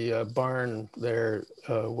fun, the barn there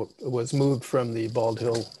was moved from the Bald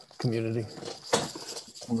Hill community.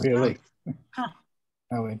 Really? Huh.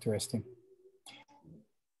 How interesting.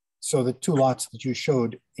 So the 2 lots that you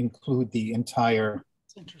showed include the entire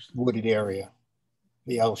wooded area,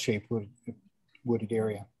 the L-shaped wooded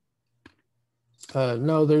area.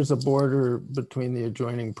 No, there's a border between the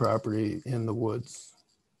adjoining property and the woods.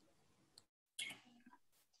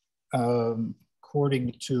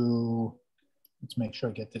 According to, let's make sure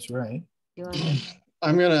I get this right.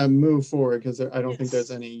 I'm going to move forward because I don't think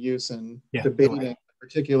there's any use in debating the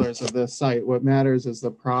particulars of this site. What matters is the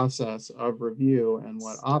process of review and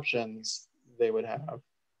what options they would have.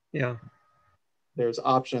 Yeah. There's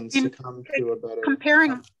options to come to a better.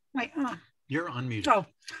 Comparing, you're unmuted. Oh,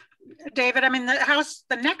 David, I mean,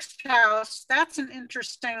 the next house, that's an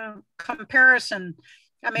interesting comparison.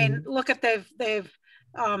 I mean, look at they've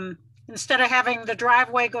instead of having the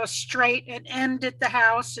driveway go straight and end at the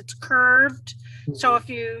house, it's curved. So if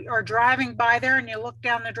you are driving by there and you look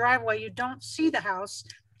down the driveway, you don't see the house,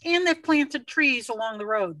 and they've planted trees along the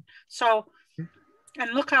road. So,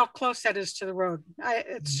 and look how close that is to the road.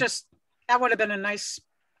 It's just, that would have been a nice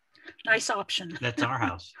option. That's our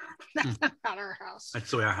house. That's not our house.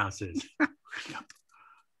 That's the way our house is. Yeah.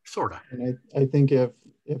 Sort of. And I think if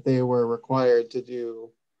they were required to do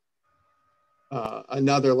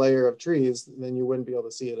another layer of trees, then you wouldn't be able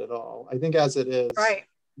to see it at all. I think as it is, right.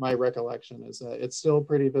 My recollection is that it's still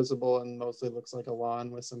pretty visible and mostly looks like a lawn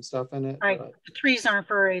with some stuff in it. Right. But the trees aren't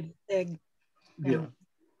very big. Yeah.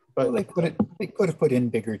 But they could have put in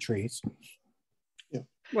bigger trees. Yeah.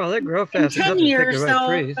 Well, they grow fast. In 10 years,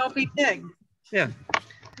 they'll be big. Yeah.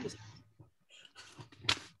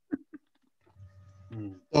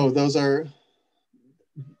 So those are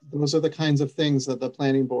the kinds of things that the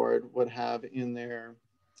planning board would have in their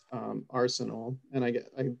arsenal. And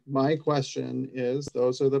my question is,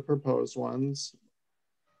 those are the proposed ones.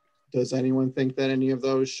 Does anyone think that any of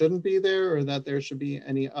those shouldn't be there, or that there should be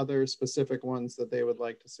any other specific ones that they would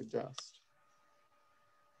like to suggest?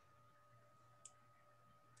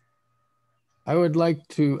 I would like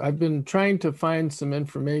to, I've been trying to find some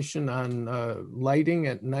information on lighting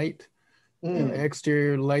at night, and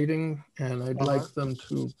exterior lighting, and I'd like them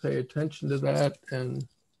to pay attention to that. And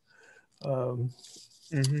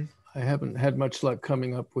I haven't had much luck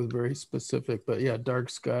coming up with very specific, but yeah, dark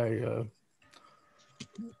sky.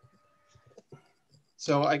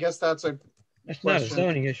 So I guess that's not a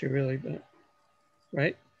zoning issue really, but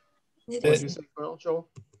right? What did you say, Joel?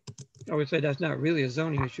 I would say that's not really a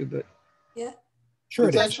zoning issue, but yeah, sure.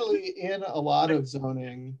 It's actually in a lot of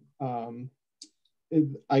zoning.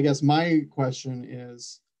 I guess my question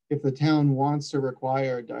is, if the town wants to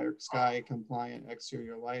require dark sky compliant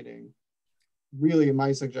exterior lighting, really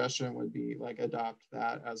my suggestion would be like adopt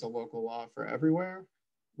that as a local law for everywhere,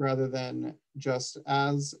 rather than just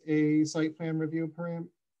as a site plan review requirement.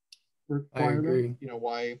 I agree. You know,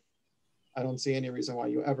 why I don't see any reason why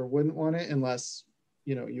you ever wouldn't want it, unless,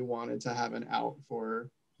 you know, you wanted to have an out for,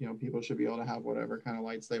 you know, people should be able to have whatever kind of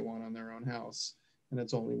lights they want on their own house. And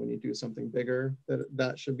it's only when you do something bigger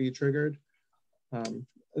that should be triggered.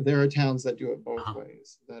 There are towns that do it both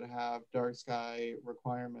ways, that have dark sky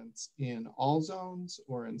requirements in all zones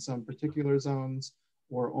or in some particular zones,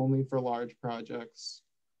 or only for large projects,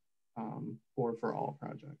 or for all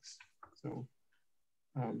projects. So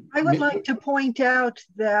I would like to point out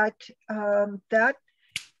that that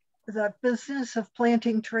the business of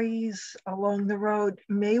planting trees along the road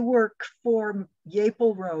may work for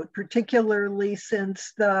Yapel Road, particularly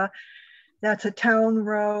since that's a town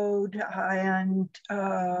road, and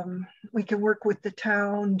we can work with the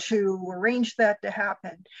town to arrange that to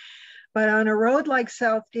happen. But on a road like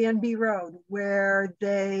South Danby Road, where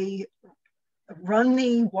they run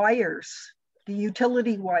the wires, the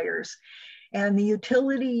utility wires, and the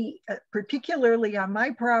utility, particularly on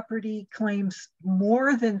my property, claims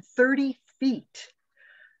more than 30 feet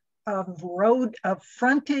of road, of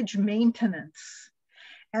frontage maintenance.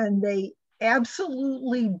 And they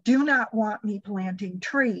absolutely do not want me planting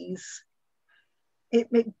trees.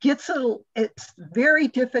 It's very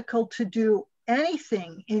difficult to do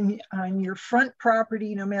anything on your front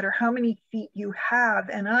property, no matter how many feet you have.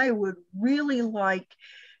 And I would really like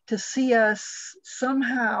to see us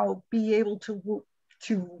somehow be able to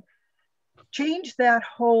change that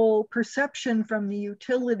whole perception from the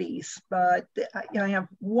utilities. But I have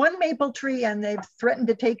one maple tree and they've threatened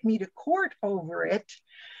to take me to court over it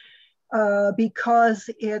because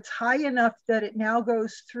it's high enough that it now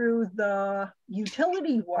goes through the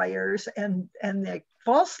utility wires, and they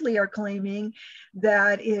falsely are claiming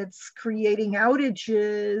that it's creating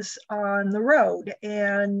outages on the road.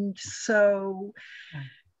 And so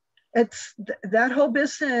it's that whole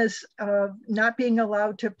business of not being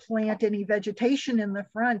allowed to plant any vegetation in the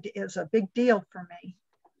front is a big deal for me.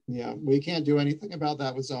 Yeah, we can't do anything about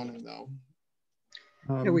that with zoning though.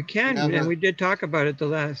 Yeah, we can, and we did talk about it the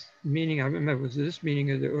last meeting. I remember it was this meeting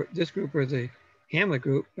or this group or the Hamlet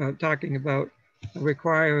group talking about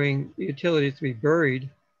requiring utilities to be buried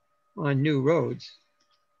on new roads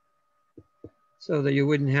so that you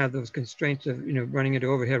wouldn't have those constraints of, running into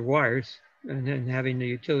overhead wires and then having the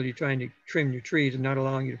utility trying to trim your trees and not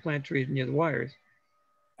allowing you to plant trees near the wires.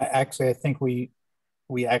 Actually, I think we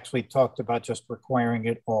actually talked about just requiring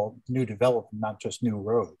it all new development, not just new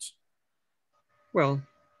roads. Well,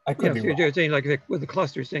 I could be so you're saying like with the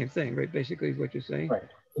cluster, same thing, right? Basically is what you're saying. Right.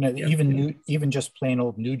 Even just plain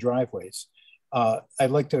old new driveways. I'd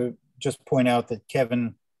like to just point out that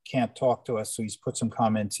Kevin can't talk to us, so he's put some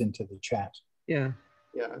comments into the chat. Yeah.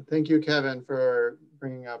 Yeah. Thank you, Kevin, for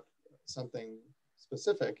bringing up something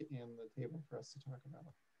specific in the table for us to talk about.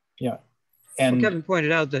 Yeah. And Kevin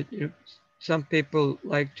pointed out that some people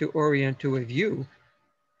like to orient to a view.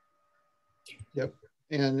 Yep.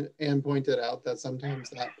 And pointed out that sometimes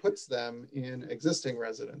that puts them in existing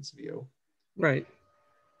residence view. Right.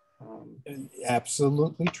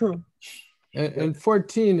 Absolutely true. And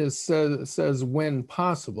 14 says when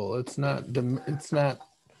possible. It's not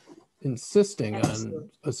insisting on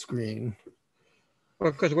a screen.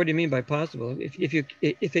 Well, because what do you mean by possible?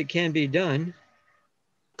 If it can be done,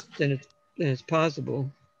 then it's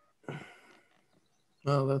possible.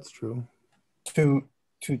 Oh, that's true. To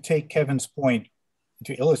take Kevin's point,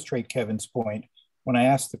 to illustrate Kevin's point, when I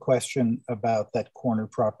asked the question about that corner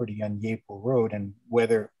property on Yapel Road and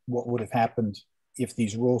what would have happened if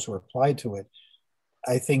these rules were applied to it,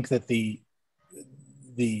 I think that the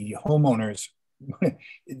homeowners,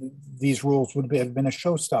 these rules would have been a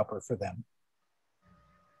showstopper for them.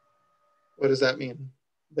 What does that mean?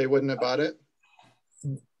 They wouldn't have bought it?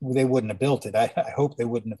 They wouldn't have built it. I hope they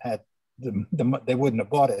wouldn't have had they wouldn't have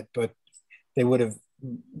bought it, but they would have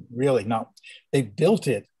really not. They built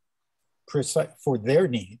it for their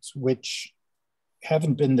needs, which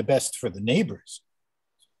haven't been the best for the neighbors,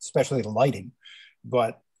 especially the lighting.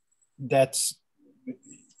 But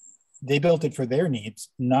they built it for their needs,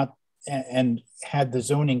 and had the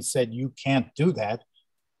zoning said you can't do that,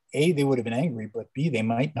 A, they would have been angry, but B, they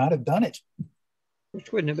might not have done it.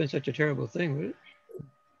 Which wouldn't have been such a terrible thing, would it?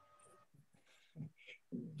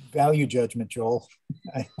 Value judgment, Joel.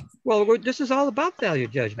 Well, this is all about value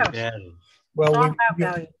judgment. Yeah. Well,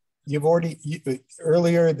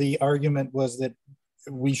 earlier the argument was that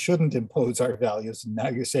we shouldn't impose our values, and now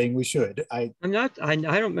you're saying we should. I don't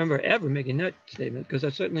remember ever making that statement, because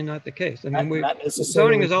that's certainly not the case. I mean,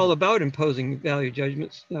 zoning is all about imposing value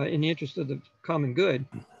judgments in the interest of the common good.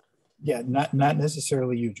 Yeah, not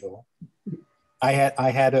necessarily you, Joel.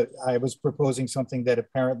 I was proposing something that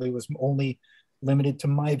apparently was only limited to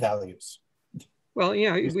my values. Well,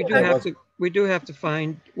 yeah, we do have to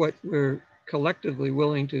find what we're collectively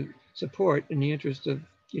willing to support in the interest of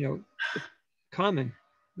the common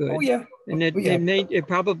good. Oh yeah, and it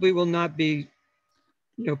probably will not be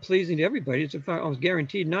pleasing to everybody. It's almost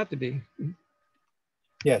guaranteed not to be.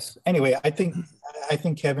 Yes. Anyway, I think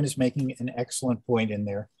Kevin is making an excellent point in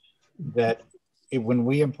there, that when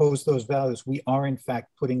we impose those values, we are in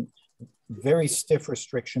fact putting very stiff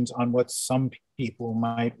restrictions on what some people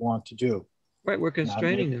might want to do. Right, we're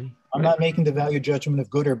constraining them. I'm not making the value judgment of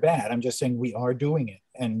good or bad. I'm just saying we are doing it,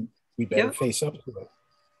 and we better face up to it.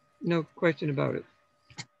 No question about it.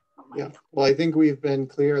 Yeah, well, I think we've been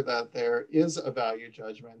clear that there is a value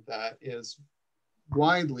judgment that is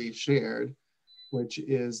widely shared, which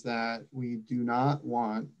is that we do not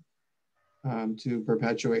want to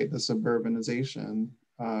perpetuate the suburbanization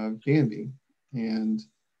of Danby. And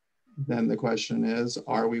then the question is,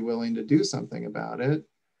 are we willing to do something about it,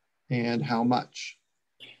 and how much?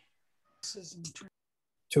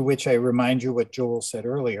 To which I remind you what Joel said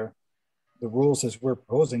earlier. The rules as we're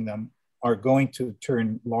proposing them are going to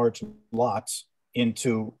turn large lots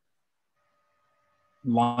into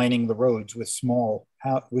lining the roads with small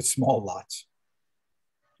lots.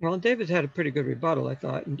 Well, David's had a pretty good rebuttal, I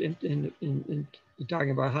thought, in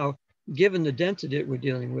talking about how, given the density that we're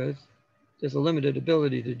dealing with, there's a limited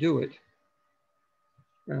ability to do it,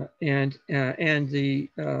 and the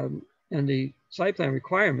site plan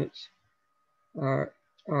requirements are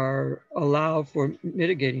allow for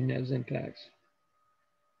mitigating those impacts.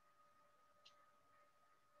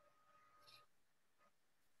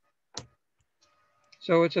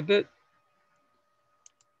 So it's a bit,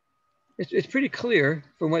 it's pretty clear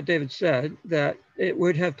from what David said that it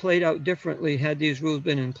would have played out differently had these rules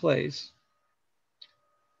been in place,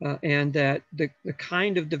 and that the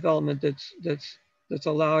kind of development that's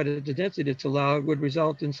allowed at the density that's allowed would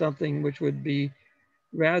result in something which would be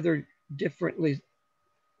rather differently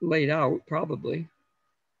laid out, probably,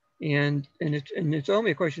 and it's only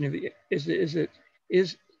a question of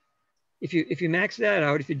if you max that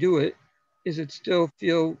out, if you do it, is it still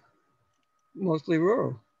feel mostly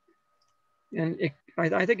rural? And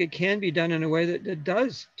I think it can be done in a way that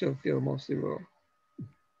does still feel mostly rural.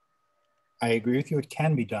 I agree with you, it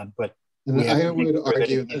can be done, but I would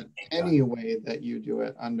argue that any way that you do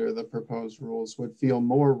it under the proposed rules would feel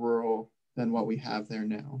more rural than what we have there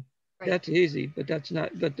now. Right. That's easy, but that's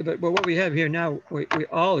not. But what we have here now, we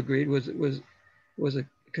all agreed was a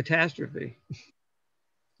catastrophe.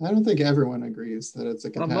 I don't think everyone agrees that it's a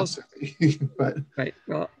catastrophe, but right.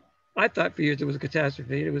 Well, I thought for years it was a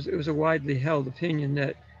catastrophe. It was a widely held opinion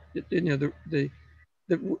that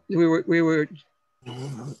we were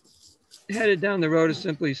headed down the road of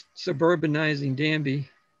simply suburbanizing Danby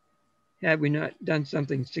had we not done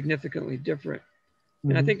something significantly different.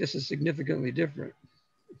 And I think this is significantly different.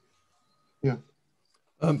 Yeah.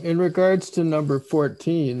 In regards to number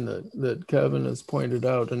 14 that Kevin has pointed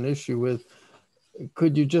out an issue with,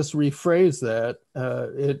 could you just rephrase that?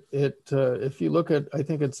 If you look at, I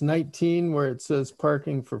think it's 19 where it says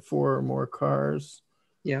parking for 4 or more cars.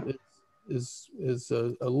 Yeah. Is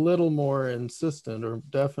a little more insistent or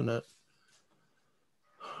definite.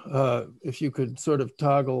 If you could sort of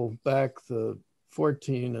toggle back the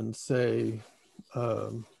 14 and say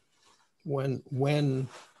when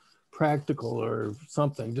practical or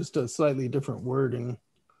something, just a slightly different wording.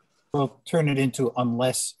 We'll turn it into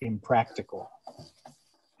unless impractical.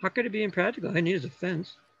 How could it be impractical? All I need is a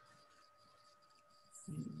fence.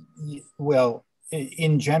 Well,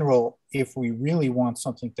 in general, if we really want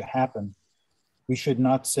something to happen, we should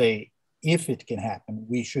not say if it can happen.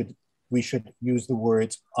 We should use the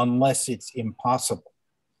words unless it's impossible.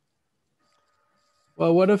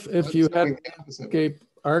 Well, what if you had an landscape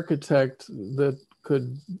architect that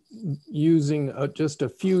could, using just a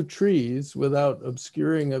few trees without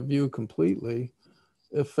obscuring a view completely,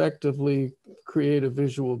 effectively create a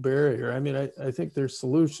visual barrier? I mean, I think there's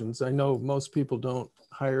solutions. I know most people don't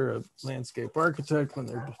hire a landscape architect when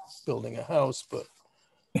they're building a house, but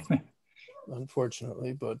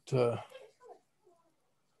unfortunately, but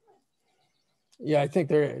yeah, I think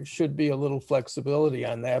there should be a little flexibility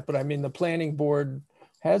on that. But I mean, the planning board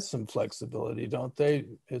has some flexibility, don't they?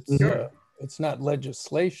 It's not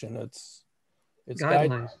legislation, it's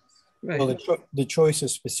guidelines. Right. Well, the choice of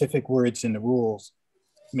specific words in the rules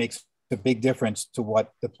makes a big difference to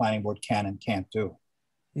what the planning board can and can't do.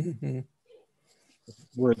 Mm-hmm.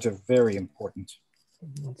 Words are very important.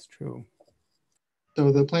 That's true.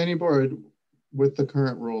 So the planning board, with the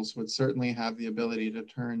current rules, would certainly have the ability to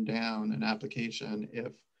turn down an application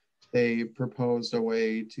if they proposed a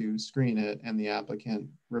way to screen it and the applicant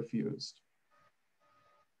refused.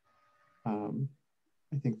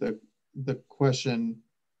 I think the question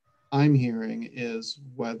I'm hearing is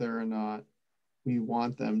whether or not we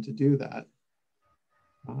want them to do that.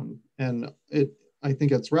 And I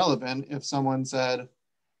think it's relevant if someone said,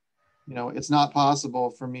 you know, it's not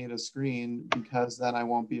possible for me to screen because then I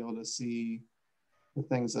won't be able to see the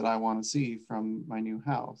things that I want to see from my new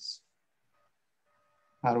house.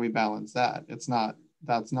 How do we balance that? That's not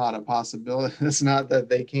a possibility. It's not that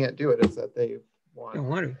they can't do it, it's that they don't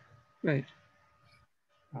want to. Right.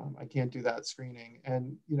 I can't do that screening.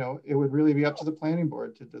 And, you know, it would really be up to the planning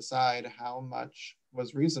board to decide how much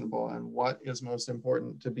was reasonable and what is most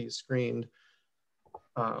important to be screened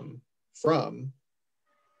from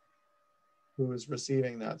who is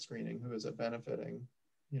receiving that screening, who is it benefiting.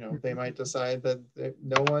 You know, they might decide that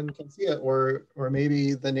no one can see it, or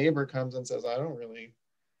maybe the neighbor comes and says, I don't really,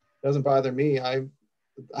 doesn't bother me. I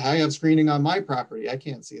have screening on my property. I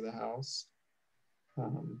can't see the house.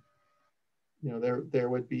 You know, there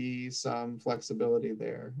would be some flexibility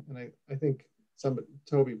there. And I think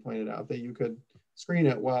Toby pointed out that you could screen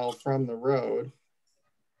it well from the road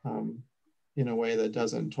in a way that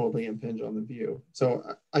doesn't totally impinge on the view.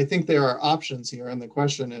 So I think there are options here. And the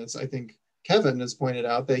question is, I think Kevin has pointed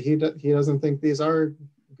out that he doesn't think these are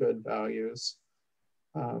good values,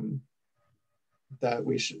 that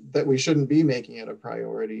we shouldn't be making it a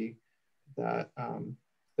priority, that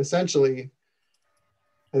essentially,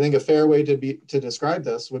 I think a fair way to describe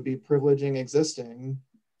this would be privileging existing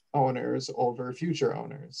owners over future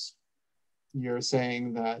owners. You're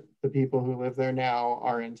saying that the people who live there now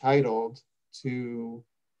are entitled to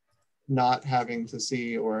not having to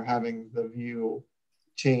see or having the view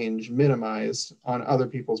change minimized on other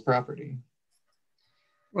people's property.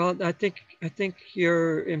 Well, I think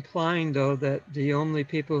you're implying, though, that the only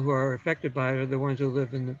people who are affected by it are the ones who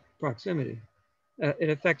live in the proximity. It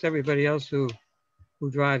affects everybody else who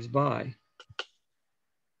drives by.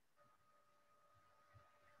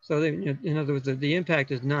 So in other words, the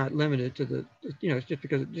impact is not limited to the, you know, it's just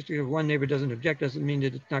because one neighbor doesn't object doesn't mean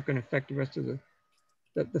that it's not going to affect the rest of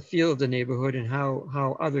the feel of the neighborhood and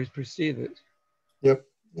how others perceive it. Yep,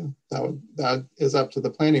 yeah, that is up to the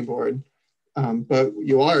planning board. But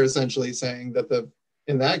you are essentially saying that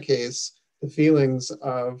in that case, the feelings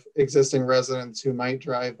of existing residents who might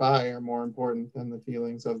drive by are more important than the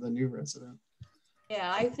feelings of the new resident.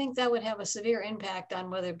 Yeah, I think that would have a severe impact on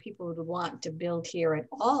whether people would want to build here at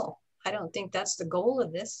all. I don't think that's the goal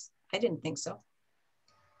of this. I didn't think so.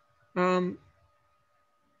 I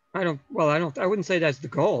wouldn't say that's the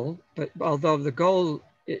goal, but although the goal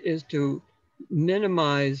is to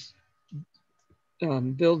minimize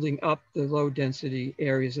building up the low density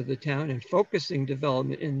areas of the town and focusing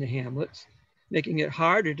development in the hamlets, making it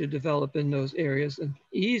harder to develop in those areas and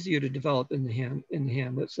easier to develop in the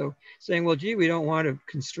hamlets. So saying, well, gee, we don't want to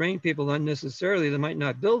constrain people unnecessarily that might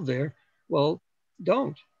not build there. Well,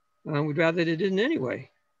 don't. We'd rather they didn't anyway.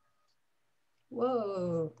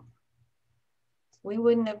 Whoa. We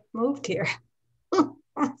wouldn't have moved here.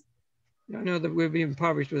 I know that we'd be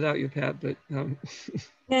impoverished without you, Pat, but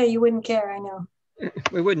yeah, you wouldn't care, I know.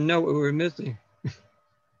 We wouldn't know what we were missing.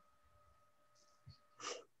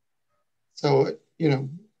 So, you know,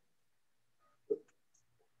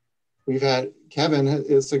 Kevin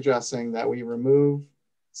is suggesting that we remove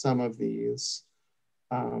some of these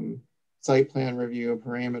site plan review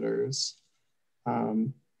parameters.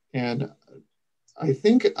 And I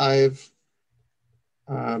think I've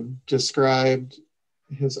described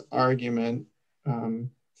his argument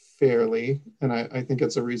fairly, and I think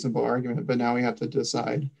it's a reasonable argument, but now we have to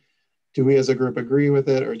decide, do we as a group agree with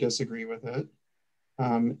it or disagree with it?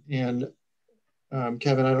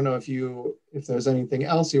 Kevin, I don't know if there's anything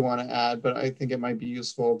else you want to add, but I think it might be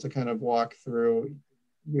useful to kind of walk through.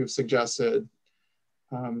 You've suggested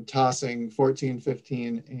tossing 14,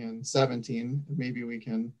 15, and 17. Maybe we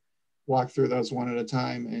can walk through those one at a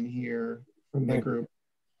time and hear from the group.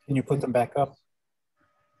 Can you put them back up?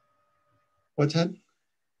 What, Ted?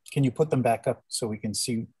 Can you put them back up so we can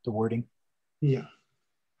see the wording? Yeah.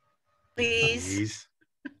 Please.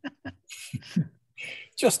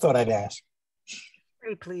 Just thought I'd ask.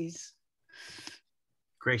 Very please.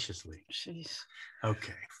 Graciously. Jeez.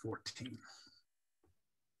 Okay, 14.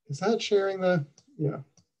 Is that sharing the, yeah.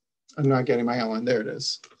 I'm not getting my outline. There it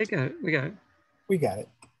is. We got it. We got it.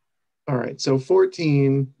 All right, so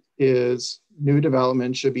 14 is new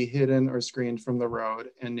development should be hidden or screened from the road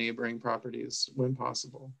and neighboring properties when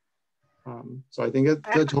possible. So I think it's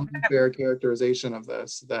a totally fair characterization of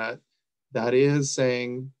this, that is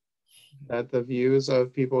saying that the views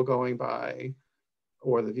of people going by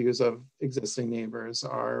or the views of existing neighbors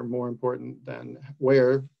are more important than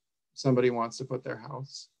where somebody wants to put their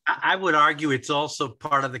house. I would argue it's also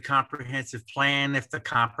part of the comprehensive plan if the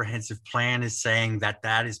comprehensive plan is saying that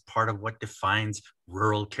that is part of what defines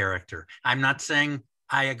rural character. I'm not saying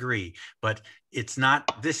I agree, but it's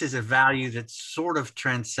not, this is a value that sort of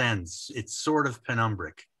transcends, it's sort of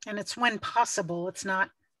penumbric. And it's when possible, it's not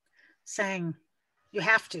saying you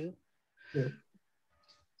have to. Yeah.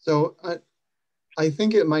 So I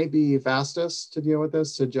think it might be fastest to deal with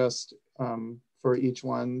this to just for each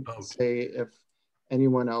one say if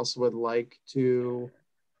anyone else would like to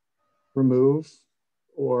remove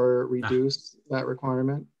or reduce that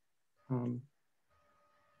requirement.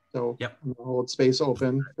 So yep. I'm gonna hold space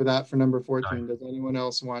open for that for number 14. Does anyone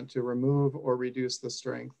else want to remove or reduce the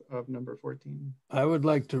strength of number 14? I would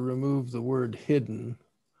like to remove the word hidden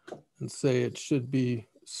and say it should be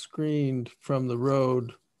screened from the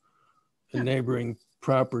road and neighboring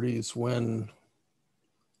properties when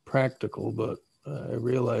practical, but I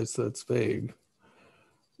realize that's vague.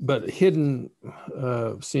 But hidden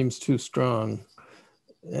seems too strong.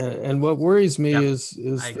 And what worries me is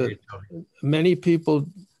that many people,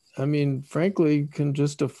 I mean, frankly, can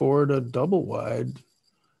just afford a double wide.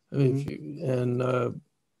 I mean, if you, and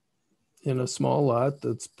in a small lot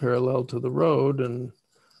that's parallel to the road, and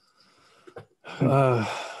I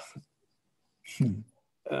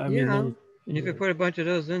mean, and if you put a bunch of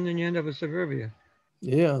those in, then you end up with suburbia.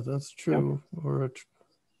 Yeah, that's true. Yep. Or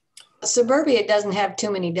suburbia doesn't have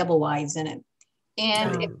too many double wides in it.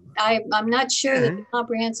 And I'm not sure that the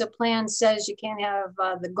comprehensive plan says you can't have,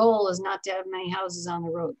 the goal is not to have many houses on the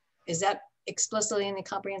road. Is that explicitly in the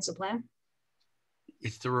comprehensive plan?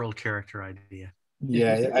 It's the rural character idea.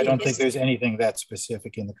 Yeah, I don't think there's anything that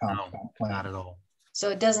specific in the comprehensive plan. Not at all. So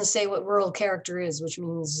it doesn't say what rural character is, which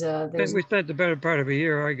means there's... We spent the better part of a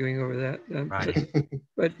year arguing over that. Right.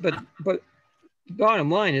 But bottom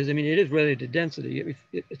line is, I mean, it is related to density.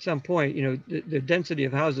 At some point, you know, the density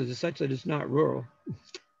of houses is such that it's not rural.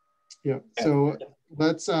 Yeah. So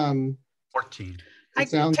let's 14.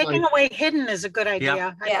 Taking away hidden is a good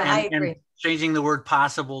idea. Yeah, I agree. And changing the word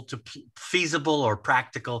possible to feasible or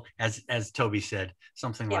practical, as Toby said,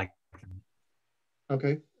 something like that.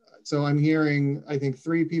 Okay. So I'm hearing, I think,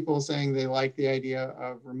 3 people saying they like the idea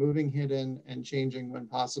of removing hidden and changing when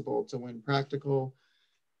possible to when practical.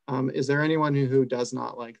 Is there anyone who does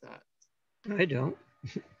not like that? I don't.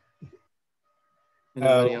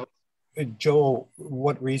 Anybody else? Joel,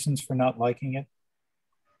 what reasons for not liking it?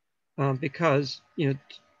 Because, you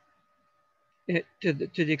know, to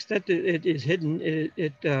the extent that it is hidden,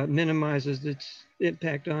 it minimizes its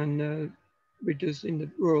impact on reducing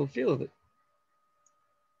the rural feel of it.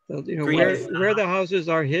 So, you know, where the houses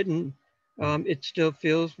are hidden, it still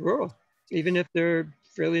feels rural, even if they're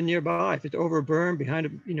fairly nearby. If it's overburned behind a,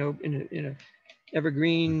 you know, in a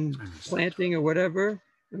evergreen planting or whatever.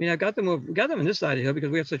 I mean, we got them on this side of the hill because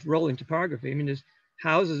we have such rolling topography. I mean, there's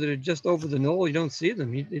houses that are just over the knoll. You don't see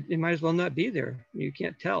them. It might as well not be there. You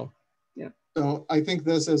can't tell. Yeah. So I think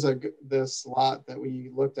this is this lot that we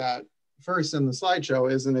looked at first in the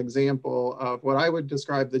slideshow is an example of what I would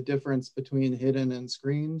describe the difference between hidden and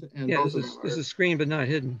screened. And yeah, this is screened but not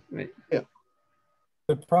hidden, right? Yeah.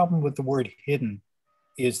 The problem with the word hidden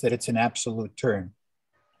is that it's an absolute term.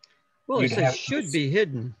 Well, it says should be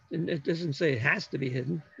hidden, and it doesn't say it has to be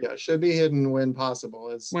hidden. Yeah, should be hidden when possible.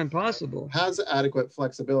 It's when possible. Has adequate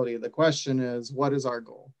flexibility. The question is, what is our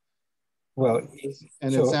goal? Well,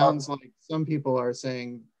 and so it sounds like some people are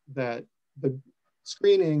saying that the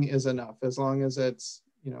screening is enough as long as it's,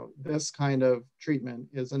 you know, this kind of treatment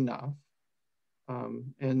is enough.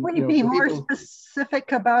 And would you be more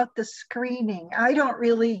specific about the screening? I don't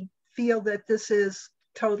really feel that this is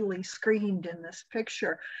totally screened in this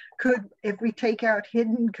picture. If we take out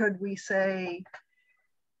hidden, could we say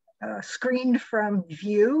screened from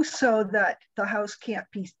view so that the house can't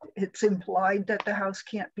be, it's implied that the house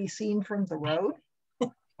can't be seen from the road?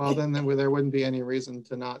 Well, then there wouldn't be any reason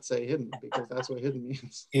to not say hidden, because that's what hidden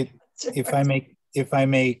means. If I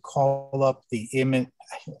may call up the image,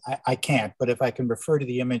 I can't, but if I can refer to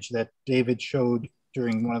the image that David showed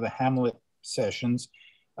during one of the Hamlet sessions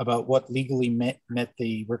about what legally met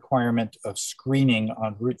the requirement of screening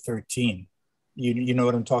on Route 13. You know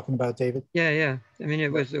what I'm talking about, David? Yeah. I mean,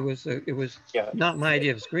 it was not my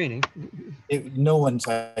idea of screening. No one's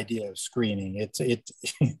idea of screening.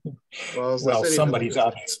 Well, somebody's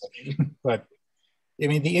obviously, but I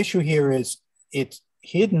mean, the issue here is it's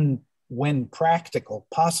hidden when practical,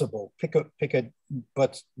 possible. Pick a,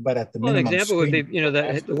 but at the minimum. Well, an example would be, you know,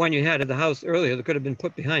 the one you had at the house earlier that could have been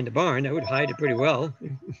put behind the barn. That would hide it pretty well.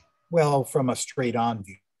 Well, from a straight on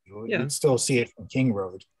view, you'd still see it from King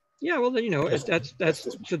Road. Yeah, well, then, you know, that's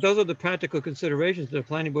so those are the practical considerations that the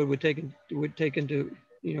planning board would take into,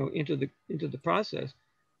 you know, into the process.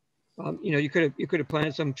 You know, you could have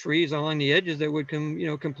planted some trees along the edges that would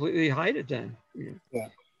completely hide it then. You know? Yeah.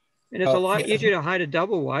 And it's a lot easier to hide a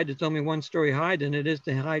double wide that's only 1-story high than it is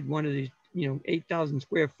to hide one of these, you know, 8,000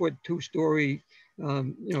 square foot, 2-story,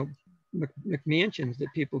 you know, McMansions that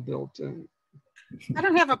people built. I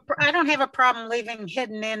don't have a problem leaving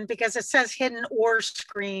hidden in because it says hidden or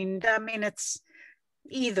screened. I mean, it's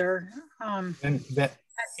either. And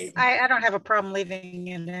I don't have a problem leaving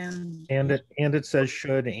it in. And it says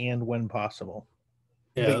should and when possible.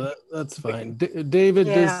 Yeah, that's fine. David,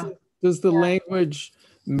 Yeah. does the language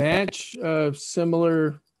match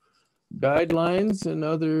similar guidelines in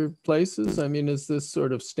other places? I mean, is this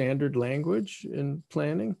sort of standard language in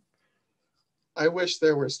planning? I wish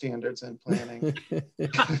there were standards in planning.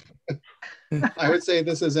 I would say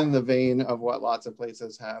this is in the vein of what lots of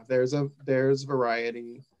places have. There's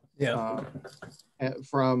variety. Yeah.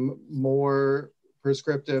 From more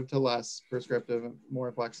prescriptive to less prescriptive,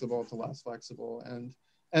 more flexible to less flexible,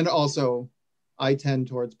 and also I tend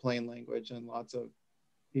towards plain language, and lots of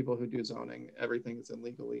people who do zoning, everything is in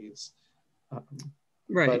legalese.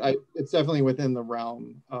 Right. But it's definitely within the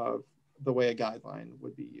realm of the way a guideline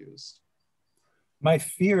would be used. My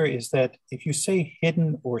fear is that if you say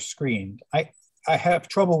hidden or screened, I have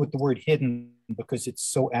trouble with the word hidden because it's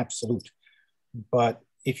so absolute. But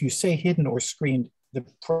if you say hidden or screened, the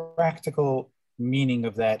practical meaning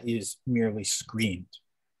of that is merely screened.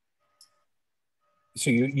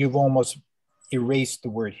 So you've almost erased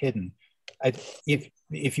the word hidden.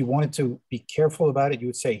 If you wanted to be careful about it, you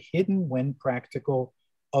would say hidden when practical,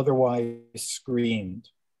 otherwise screened.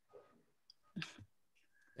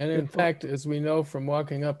 And in fact, as we know from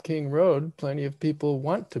walking up King Road, plenty of people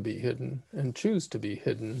want to be hidden and choose to be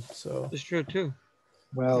hidden. So it's true too.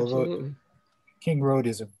 Well, King Road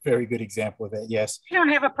is a very good example of that. Yes. You don't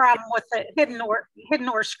have a problem with it. Hidden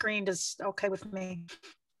or screened is okay with me.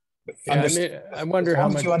 Yeah, I wonder how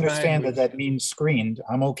much you understand that means screened.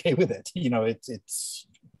 I'm okay with it. You know, it's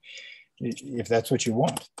if that's what you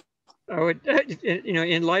want. I would, you know,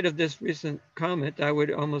 in light of this recent comment, I would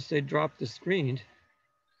almost say drop the screened.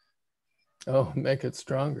 Oh, make it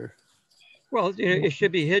stronger. Well, you know, it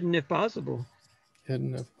should be hidden if possible.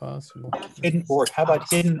 Hidden if possible. Hidden, or how about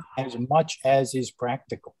hidden as much as is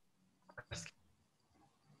practical?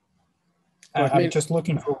 I'm just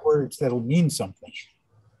looking for words that'll mean something.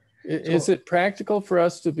 Is it practical for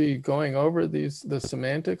us to be going over the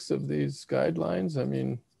semantics of these guidelines? I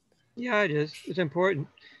mean, yeah, it is. It's important.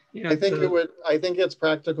 You know, I think it's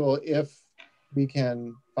practical if we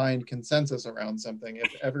can find consensus around something.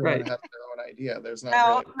 If everyone has their own idea, there's not.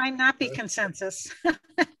 Well, really might not be consensus.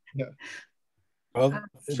 Yeah. Well,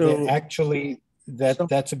 so actually,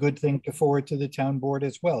 that's a good thing to forward to the town board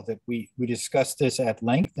as well. That we discussed this at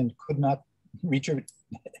length and could not reach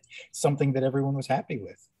something that everyone was happy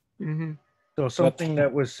with. Mm-hmm. So something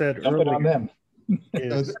that was said earlier on them.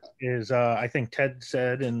 is I think Ted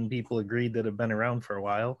said, and people agreed that have been around for a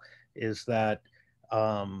while, is that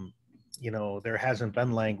you know, there hasn't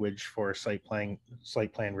been language for site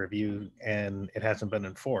plan review, and it hasn't been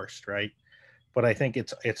enforced, right? But I think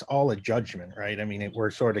it's all a judgment, right? I mean,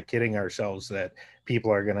 we're sort of kidding ourselves that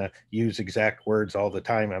people are going to use exact words all the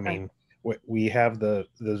time. I mean, we have the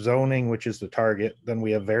zoning, which is the target, then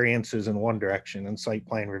we have variances in one direction and site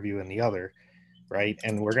plan review in the other, right?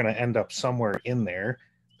 And we're going to end up somewhere in there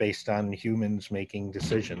based on humans making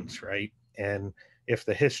decisions, right? And if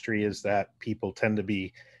the history is that people tend to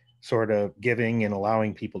be sort of giving and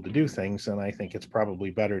allowing people to do things, then I think it's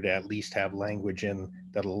probably better to at least have language in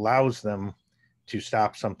that allows them to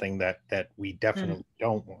stop something that we definitely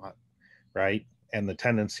don't want, right? And the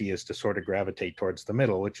tendency is to sort of gravitate towards the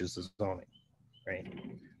middle, which is the zoning, right?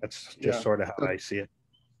 That's just sort of how I see it.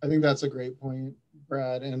 I think that's a great point,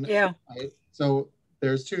 Brad. And so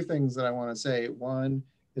there's two things that I want to say. One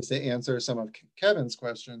is to answer some of Kevin's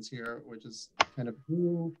questions here, which is kind of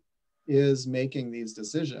who is making these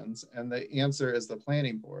decisions, and the answer is the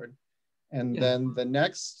planning board. And then the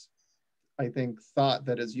next, I think, thought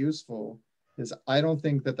that is useful is I don't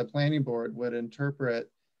think that the planning board would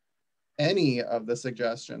interpret any of the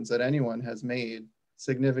suggestions that anyone has made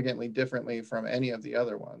significantly differently from any of the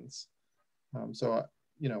other ones. So,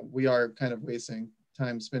 you know, we are kind of wasting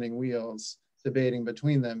time spinning wheels debating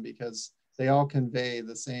between them because they all convey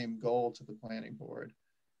the same goal to the planning board,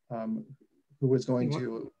 who is going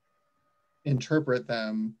to interpret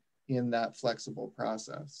them in that flexible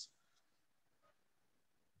process.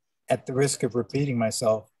 At the risk of repeating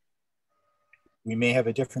myself, we may have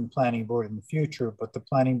a different planning board in the future, but the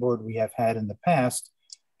planning board we have had in the past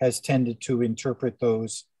has tended to interpret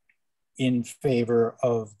those in favor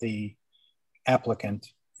of the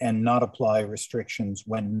applicant and not apply restrictions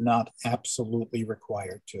when not absolutely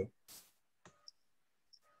required to.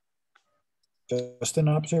 Just an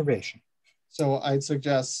observation. So I'd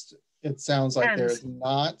suggest, it sounds like there's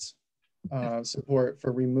not support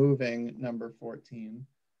for removing number 14.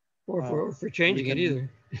 Or for changing it either.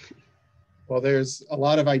 Well, there's a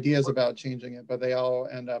lot of ideas about changing it, but they all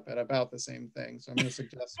end up at about the same thing. So I'm going to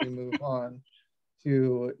suggest we move on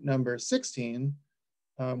to number 16,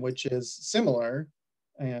 which is similar,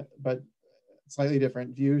 but slightly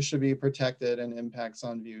different. Views should be protected and impacts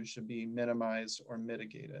on views should be minimized or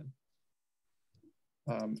mitigated.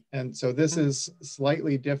 And so this is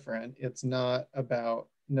slightly different. It's not about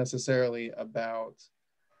necessarily about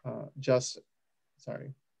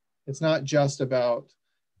it's not just about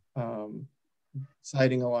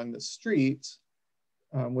sighting along the street,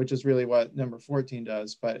 which is really what number 14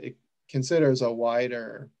 does, but it considers a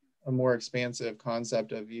wider, a more expansive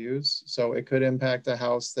concept of views. So it could impact a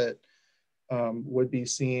house that would be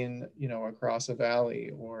seen, you know, across a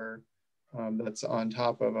valley, or that's on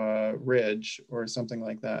top of a ridge or something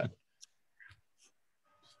like that.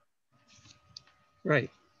 Right.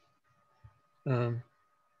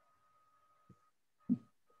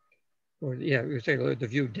 Or yeah, we say the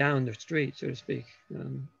view down the street, so to speak. Yeah.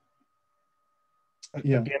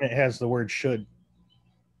 Again, it has the word should.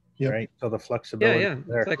 Yep. Right. So the flexibility. Yeah,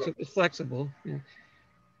 there. it's flexible. Yeah.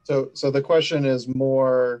 So the question is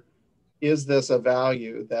more, is this a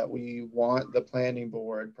value that we want the planning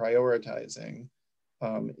board prioritizing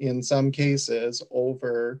in some cases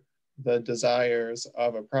over the desires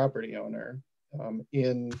of a property owner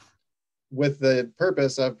with the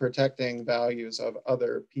purpose of protecting values of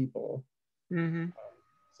other people? Mm-hmm.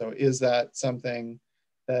 So is that something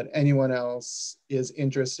that anyone else is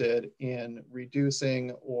interested in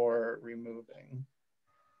reducing or removing?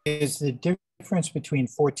 Is the difference between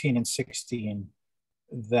 14 and 16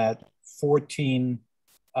 that 14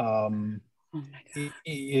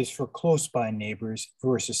 is for close by neighbors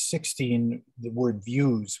versus 16, the word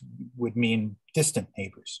views would mean distant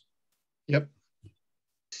neighbors? Yep.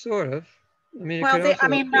 Sort of. I mean, well, the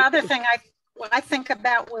other thing I think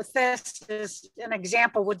about with this is an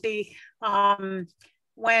example would be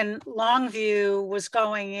when Longview was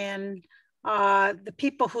going in, the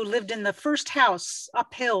people who lived in the first house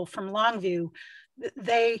uphill from Longview,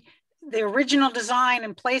 the original design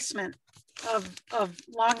and placement of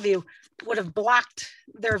Longview would have blocked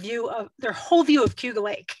their whole view of Cayuga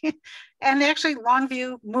Lake. And actually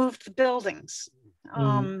Longview moved the buildings. So,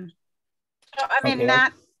 I mean, okay.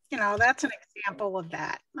 That's an example of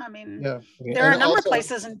that. I mean, yeah. There are a number of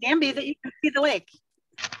places in Danby that you can see the lake.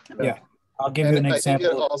 Yeah, I'll give you an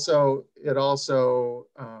example. It also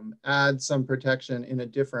adds some protection in a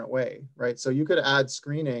different way, right? So you could add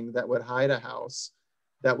screening that would hide a house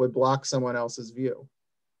that would block someone else's view.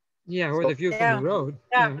 Yeah, or the view from the road.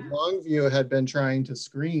 Yeah. Longview had been trying to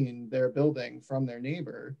screen their building from their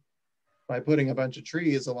neighbor by putting a bunch of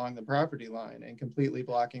trees along the property line and completely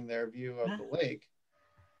blocking their view of the lake.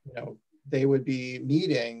 You know, they would be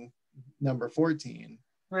meeting number 14,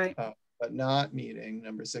 right? But not meeting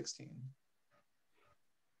number 16.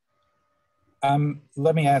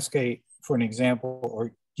 Let me ask for an example,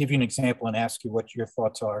 or give you an example and ask you what your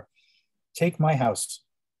thoughts are. Take my house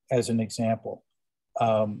as an example.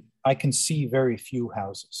 I can see very few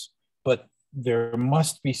houses, but there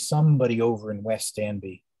must be somebody over in West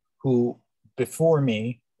Danby who before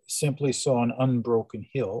me simply saw an unbroken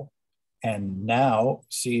hill and now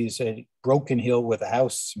sees a broken hill with a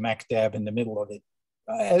house smack dab in the middle of it,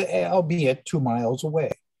 albeit 2 miles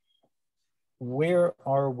away. Where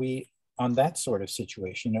are we on that sort of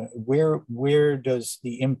situation? Where does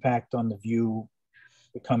the impact on the view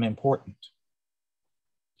become important?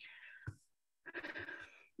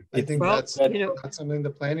 I think that's something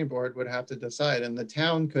the planning board would have to decide, and the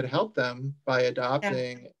town could help them by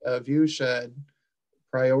adopting a view shed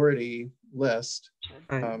priority list.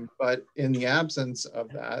 But in the absence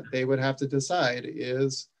of that, they would have to decide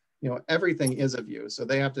everything is a view. So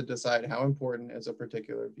they have to decide how important is a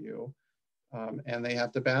particular view, and they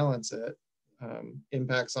have to balance it,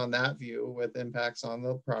 impacts on that view with impacts on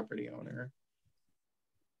the property owner.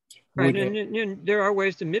 Right, and there are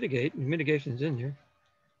ways to mitigate, and mitigation's in there.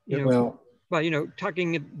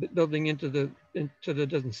 Tucking the building into the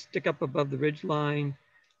doesn't stick up above the ridge line,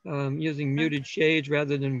 using muted shades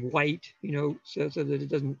rather than white, so that it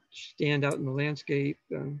doesn't stand out in the landscape.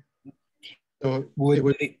 So it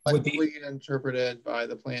would be likely interpreted by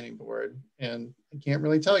the planning board, and I can't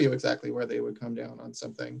really tell you exactly where they would come down on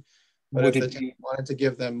something. But if the town wanted to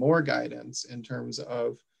give them more guidance in terms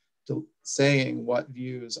of saying what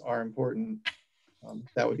views are important,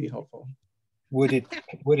 that would be helpful. Would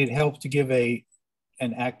it help to give an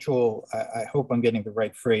actual, I hope I'm getting the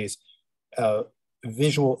right phrase,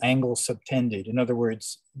 visual angle subtended? In other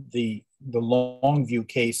words, the Longview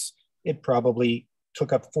case, it probably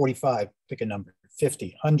took up 45, pick a number,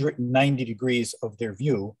 50, 190 degrees of their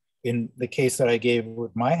view. In the case that I gave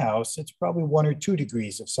with my house, it's probably 1 or 2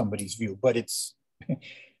 degrees of somebody's view, but it's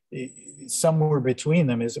somewhere between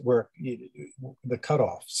them is where the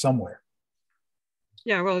cutoff somewhere.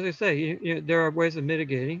 Yeah, well, as I say, there are ways of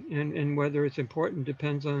mitigating, and whether it's important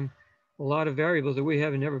depends on a lot of variables that we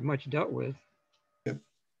haven't ever much dealt with. Yep.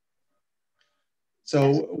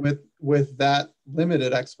 So with that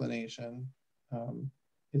limited explanation,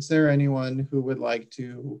 is there anyone who would like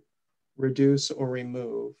to reduce or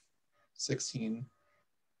remove 16?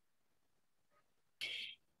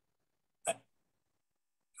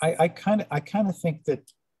 I kind of think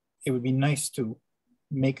that it would be nice to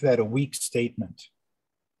make that a weak statement,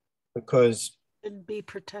 because it'd be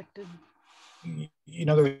protected. In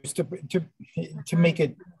other words, to make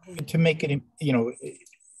it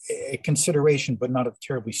a consideration, but not a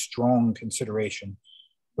terribly strong consideration,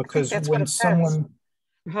 because when someone,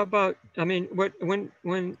 how about, I mean,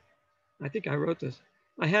 when I think I wrote this,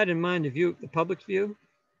 I had in mind the public view.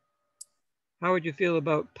 How would you feel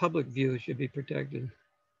about public view should be protected?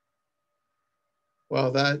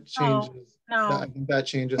 Well, that changes. I think that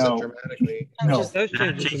changes it dramatically. No, that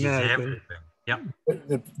changes dramatically. Yep.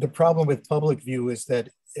 The problem with public view is that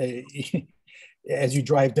as you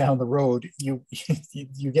drive down the road, you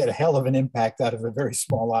get a hell of an impact out of a very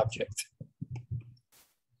small object.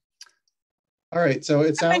 All right, so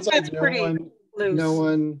it sounds like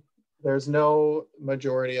there's no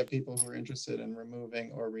majority of people who are interested in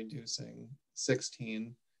removing or reducing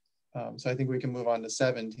 16. So I think we can move on to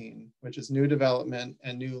 17, which is new development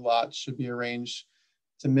and new lots should be arranged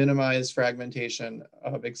to minimize fragmentation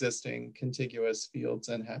of existing contiguous fields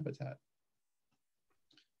and habitat.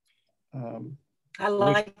 I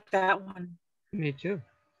like that one. Me too.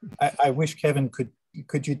 I wish, Kevin,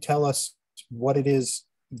 could you tell us what it is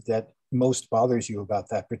that most bothers you about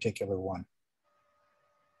that particular one?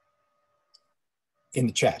 In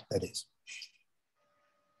the chat, that is.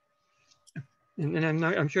 And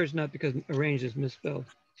I'm sure it's not because arrange is misspelled.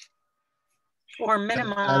 Or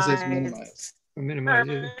minimize. As is minimized. Or minimize.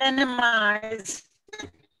 Or minimize.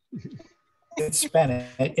 It's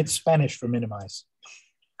Spanish for minimize.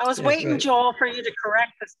 I was waiting, right, Joel, for you to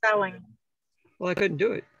correct the spelling. Well, I couldn't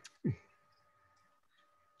do it.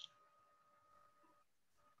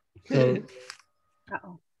 So,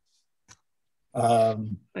 I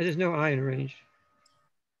just know I in arrange.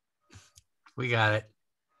 We got it.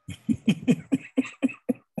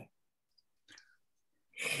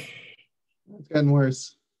 It's getting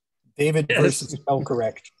worse. David versus spell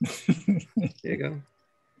correct. There you go.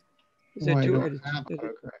 Is that two R's?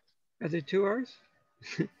 Are there two R's?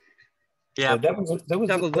 Yeah, that was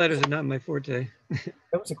double letters are not my forte. That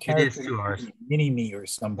was a character, Mini Me or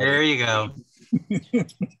somebody. There you go.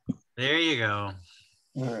 There you go.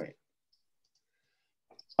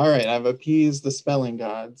 All right, I've appeased the spelling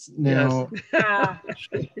gods. Now,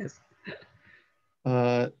 yes.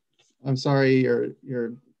 I'm sorry,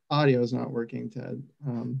 your audio is not working, Ted,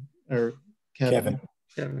 or Kevin.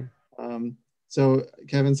 So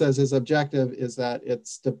Kevin says his objective is that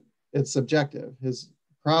it's subjective. His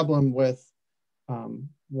problem with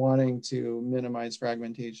wanting to minimize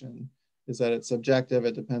fragmentation is that it's subjective.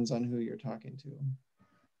 It depends on who you're talking to.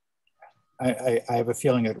 I have a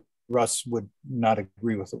feeling that Russ would not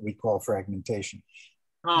agree with what we call fragmentation.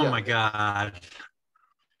 Oh my God.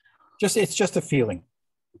 It's just a feeling.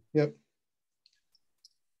 Yep.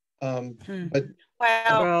 But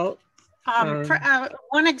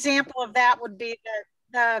one example of that would be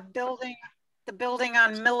the building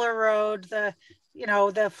on Miller Road, the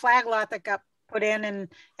flag lot that got put in,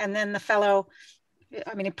 and then the fellow,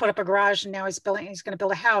 I mean, he put up a garage and now he's going to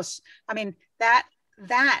build a house. I mean, that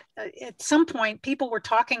at some point people were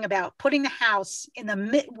talking about putting the house in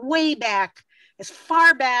the way back, as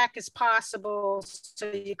far back as possible, so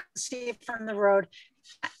you can see it from the road.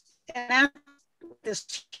 And that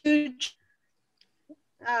this huge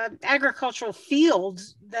agricultural field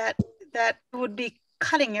that would be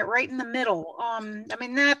cutting it right in the middle. I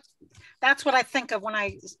mean, that's what I think of when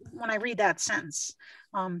I read that sentence.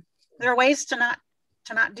 There are ways to not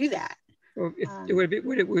do that. Well, would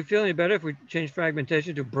it feel any better if we change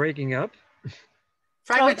fragmentation to breaking up?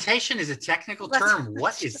 Fragmentation is a technical term.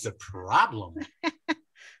 What is the problem?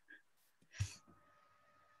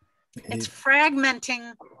 It's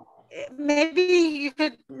fragmenting. Maybe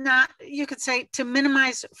you could say to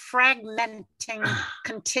minimize fragmenting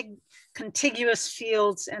contiguous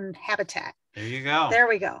fields and habitat. There you go. There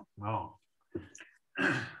we go. Oh.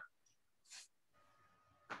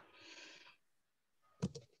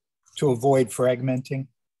 To avoid fragmenting,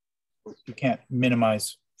 you can't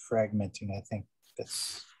minimize fragmenting. I think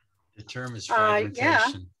that's the term is fragmentation.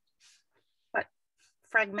 Yeah, but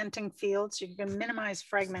fragmenting fields, you can minimize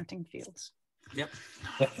fragmenting fields. Yep.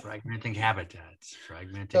 Fragmenting habitats.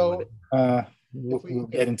 Fragmenting. So, we'll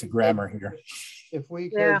get into grammar here. If we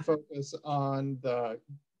could focus on the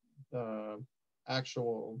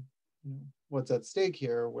actual, what's at stake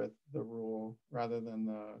here with the rule rather than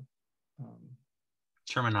the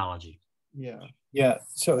terminology. Yeah.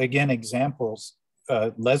 So again, examples.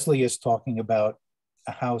 Leslie is talking about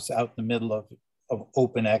a house out in the middle of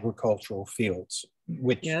open agricultural fields,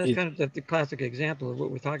 which that's kind of the classic example of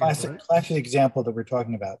what we're talking about. Classic example that we're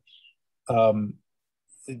talking about.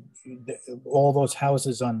 All those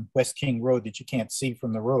houses on West King Road that you can't see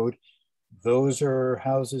from the road, those are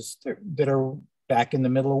houses that are back in the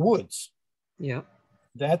middle of woods. Yeah.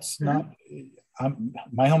 That's not,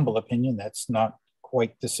 my humble opinion, that's not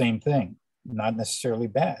quite the same thing. Not necessarily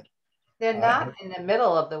bad. They're not in the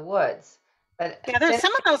middle of the woods. But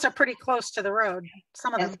some of those are pretty close to the road.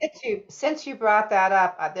 Some of them. Since you brought that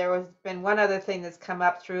up, there has been one other thing that's come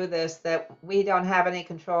up through this that we don't have any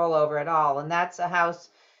control over at all, and that's a house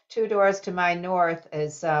 2 doors to my north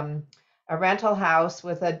is a rental house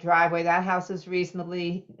with a driveway. That house is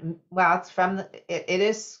reasonably well. It's it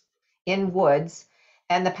is in woods,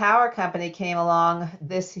 and the power company came along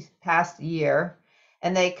this past year,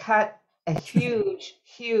 and they cut a huge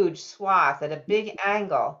swath at a big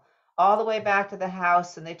angle all the way back to the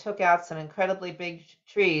house, and they took out some incredibly big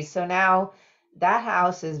trees. So now that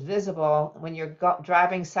house is visible when you're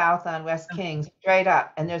driving south on West King straight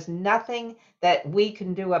up, and there's nothing that we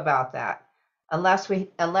can do about that unless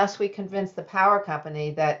we convince the power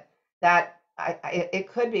company that it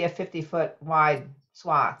could be a 50-foot wide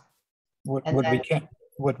swath.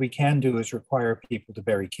 What we can do is require people to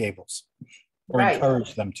bury cables or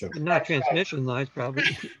encourage them to. Not transmission lines,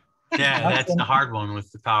 probably. Yeah, that's the hard one with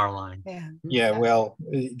the power line. Yeah. Well,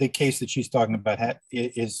 the case that she's talking about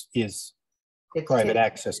is private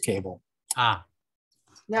access cable.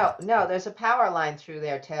 No, there's a power line through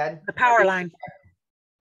there, Ted. The power line.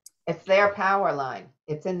 It's their power line.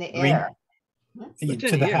 It's in the air.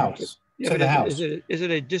 To the house. To the house. Is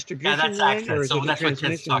it a distribution line? Yeah, that's access. So that's what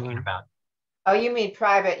Ted's talking about. Oh, you mean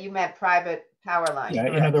private? You meant private power line. Yeah.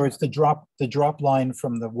 In other words, the drop line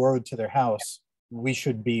from the road to their house, we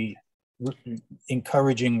should be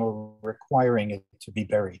encouraging or requiring it to be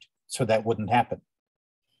buried, so that wouldn't happen.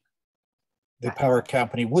 The power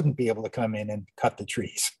company wouldn't be able to come in and cut the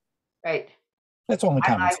trees. Right. That's only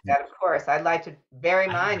common sense. That, of course. I'd like to bury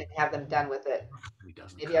mine and have them done with it.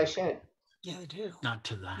 Maybe I should. Yeah, they do. Not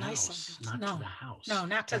to the house. Not to the house. No,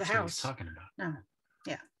 not to the house. That's what he's talking about. No.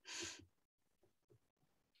 Yeah.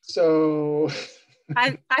 So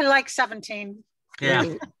I like 17.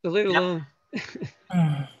 Yeah. A little alone.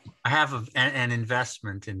 I have an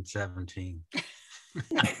investment in 17.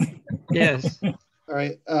 Yes. All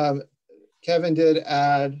right. Kevin did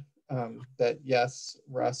add that yes,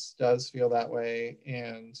 Russ does feel that way,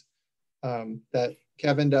 and that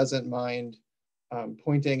Kevin doesn't mind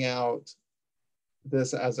pointing out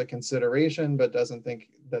this as a consideration, but doesn't think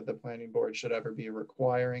that the planning board should ever be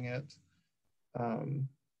requiring it.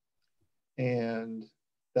 And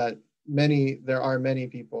that there are many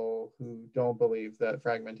people who don't believe that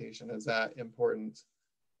fragmentation is that important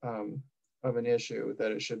of an issue,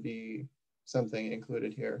 that it should be something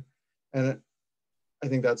included here. And I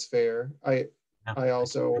think that's fair. I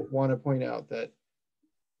also want to point out that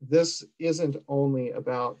this isn't only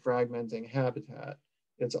about fragmenting habitat.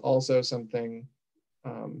 It's also something,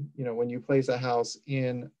 when you place a house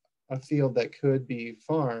in a field that could be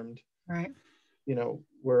farmed, right?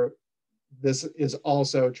 where this is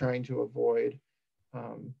also trying to avoid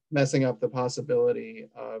messing up the possibility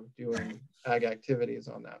of doing ag activities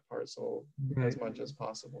on that parcel as much as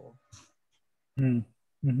possible.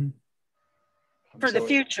 Mm-hmm. For the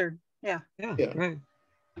future, yeah. Right.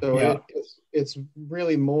 So it's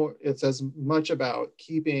really more, it's as much about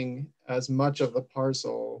keeping as much of the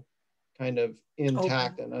parcel kind of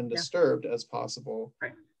intact and undisturbed as possible.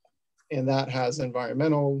 Right. And that has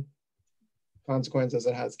environmental consequences,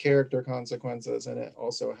 it has character consequences, and it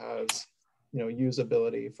also has,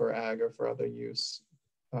 usability for ag or for other use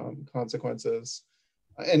consequences.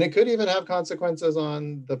 And it could even have consequences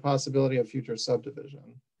on the possibility of future subdivision.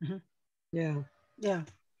 Mm-hmm. Yeah.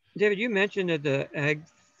 David, you mentioned that the ag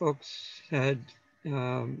folks had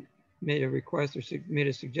made a request or made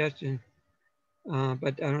a suggestion,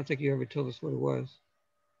 but I don't think you ever told us what it was.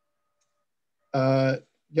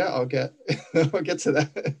 Yeah, I'll get to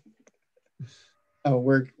that. Oh,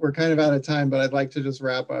 we're kind of out of time, but I'd like to just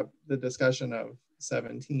wrap up the discussion of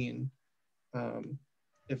 17.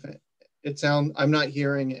 If it sounds, I'm not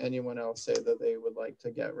hearing anyone else say that they would like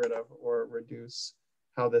to get rid of or reduce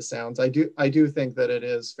how this sounds. I do think that it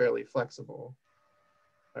is fairly flexible.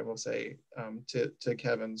 I will say, to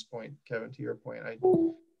Kevin's point, Kevin, to your point,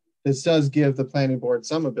 this does give the planning board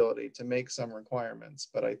some ability to make some requirements,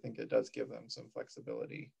 but I think it does give them some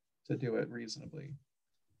flexibility to do it reasonably.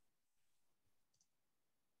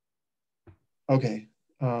 Okay,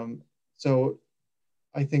 so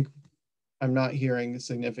I think I'm not hearing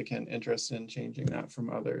significant interest in changing that from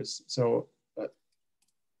others. So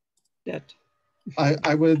that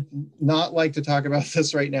I would not like to talk about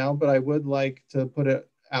this right now, but I would like to put it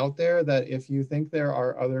out there that if you think there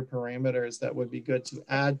are other parameters that would be good to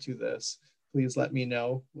add to this, please let me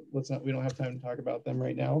know. We don't have time to talk about them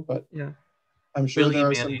right now, but yeah, I'm sure there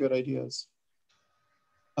are some good ideas.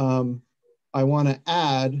 I want to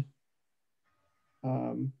add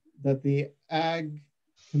that the Ag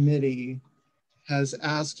Committee has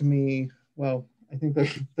asked me, well, I think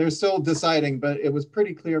they're still deciding, but it was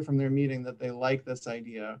pretty clear from their meeting that they like this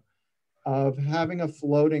idea of having a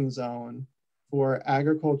floating zone for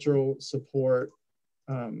agricultural support.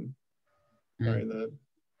 Sorry,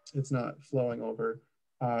 it's not flowing over.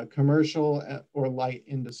 Commercial or light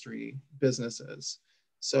industry businesses.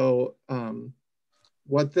 So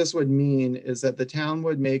what this would mean is that the town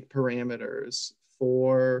would make parameters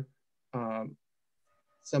for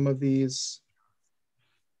some of these.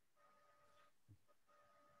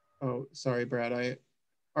 Oh, sorry, Brad. I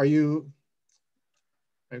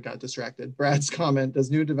got distracted. Brad's comment,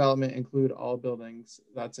 does new development include all buildings?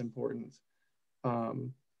 That's important.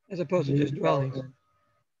 As opposed to just dwellings.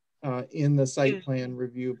 In the site plan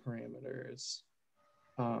review parameters.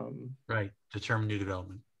 Right, determine new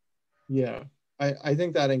development. Yeah, I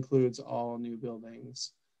think that includes all new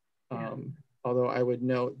buildings. Although I would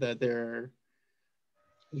note that there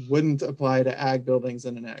wouldn't apply to ag buildings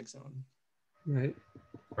in an ag zone. Right.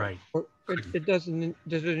 Right. Or it doesn't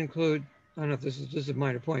include, I don't know if this is a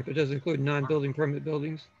minor point, but it does include non-building permit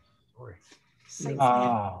buildings. Sheds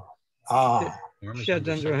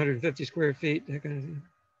under 150 square feet, that kind of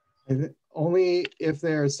thing. Only if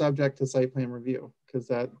they're subject to site plan review, because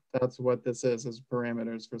that's what this is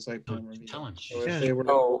parameters for site plan review.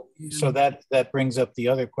 So that brings up the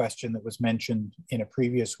other question that was mentioned in a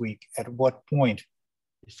previous week. At what point,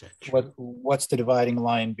 what's the dividing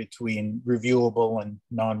line between reviewable and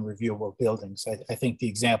non-reviewable buildings? I think the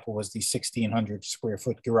example was the 1,600 square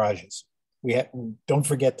foot garages. Don't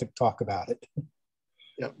forget to talk about it.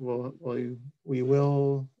 Yeah, well, we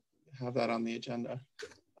will have that on the agenda.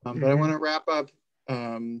 But I want to wrap up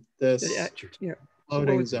this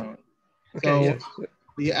floating zone. Okay, so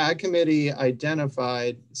the Ag Committee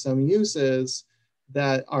identified some uses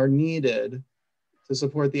that are needed to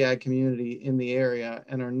support the ag community in the area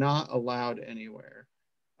and are not allowed anywhere.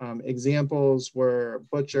 Examples were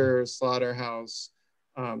butcher, slaughterhouse,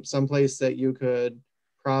 someplace that you could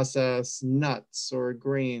process nuts or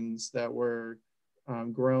grains that were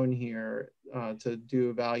grown here to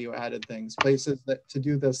do value added things, places to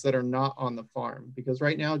do this that are not on the farm, because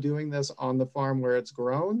right now doing this on the farm where it's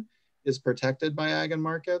grown is protected by ag and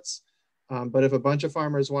markets. But if a bunch of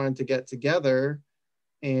farmers wanted to get together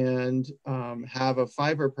and have a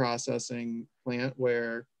fiber processing plant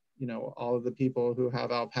where, you know, all of the people who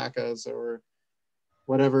have alpacas or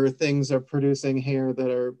whatever things are producing hair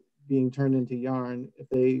that are being turned into yarn, if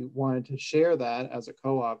they wanted to share that as a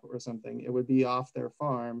co-op or something, it would be off their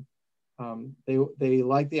farm. They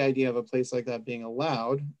like the idea of a place like that being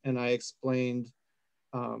allowed, and I explained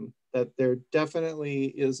that there definitely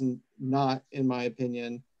is not, in my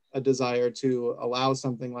opinion, a desire to allow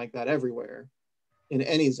something like that everywhere in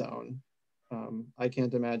any zone. I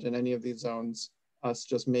can't imagine any of these zones us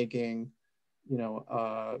just making, you know,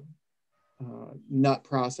 a nut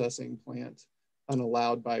processing plant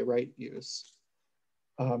unallowed by right use.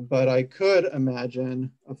 But I could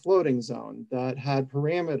imagine a floating zone that had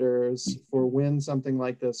parameters for when something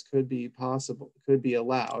like this could be possible, could be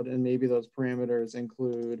allowed. And maybe those parameters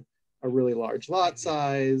include a really large lot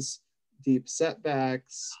size, deep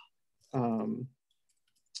setbacks,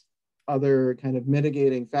 other kind of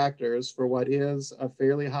mitigating factors for what is a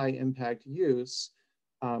fairly high impact use.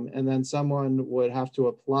 And then someone would have to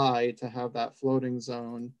apply to have that floating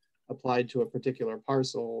zone applied to a particular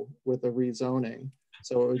parcel with a rezoning.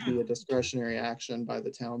 So it would be a discretionary action by the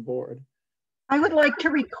town board. I would like to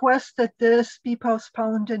request that this be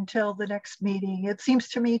postponed until the next meeting. It seems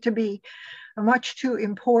to me to be a much too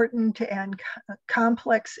important and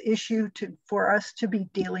complex issue for us to be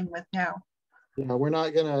dealing with now. Yeah, we're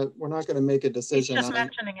not gonna make a decision. He's just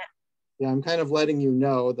mentioning it. Yeah, I'm kind of letting you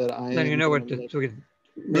know that I. Letting you know what so we can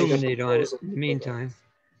ruminate on it in the meantime.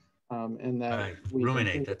 And that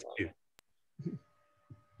ruminate. That's cute.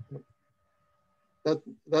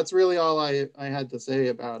 That's really all I had to say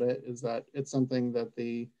about it, is that it's something that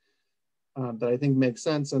that I think makes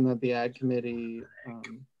sense and that the Ag Committee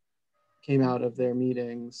came out of their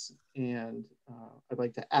meetings, and I'd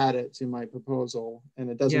like to add it to my proposal, and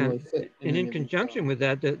it doesn't really fit. And in conjunction with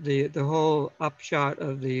that, the whole upshot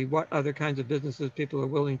of what other kinds of businesses people are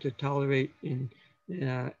willing to tolerate in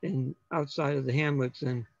outside of the hamlets,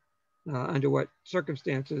 and under what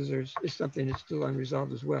circumstances, is something that's still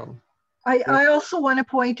unresolved as well. I also want to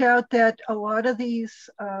point out that a lot of these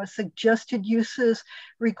suggested uses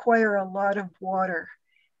require a lot of water,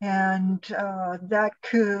 and that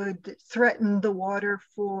could threaten the water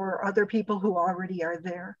for other people who already are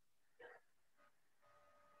there.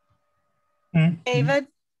 David,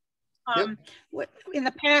 Yep. In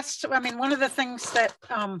the past, I mean, one of the things that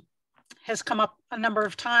has come up a number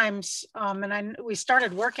of times, and we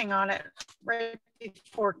started working on it right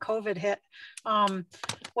before COVID hit.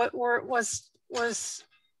 What was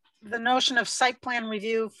the notion of site plan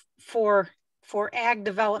review for ag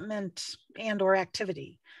development and or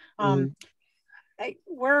activity? Is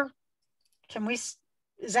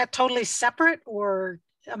that totally separate, or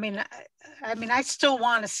I mean, I still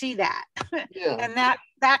want to see that, Yeah. and that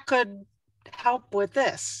could help with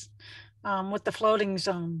this. With the floating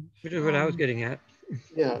zone, which is what I was getting at.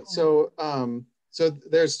 Yeah. So so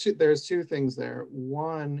there's two things there.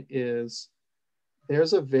 One is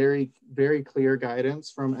there's a very, very clear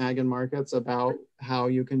guidance from Ag and Markets about how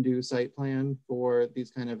you can do site plan for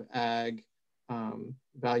these kind of ag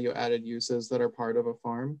value added uses that are part of a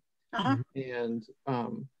farm. And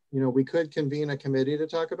you know, we could convene a committee to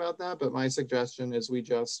talk about that, but my suggestion is we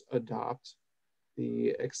just adopt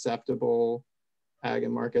the acceptable Ag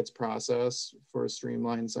and Markets process for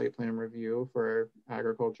streamlined site plan review for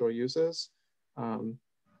agricultural uses.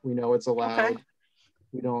 We know it's allowed. Okay.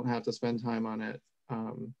 We don't have to spend time on it.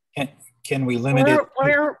 Can we limit it?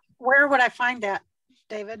 Where would I find that,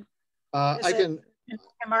 David? I can. In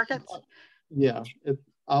Markets? Yeah,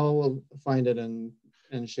 I'll find it and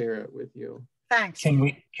share it with you. Thanks.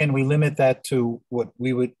 Can we limit that to what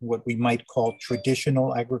we might call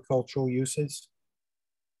traditional agricultural uses?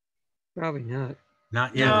 Probably not.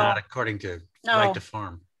 Not yet, not according to Right to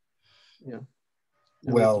Farm. Yeah.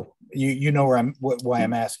 Well, you know why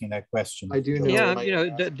I'm asking that question. I do know. Yeah, you know,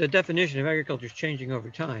 the definition of agriculture is changing over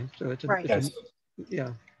time. So it's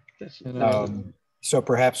yeah. So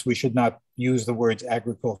perhaps we should not use the words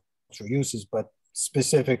agricultural uses, but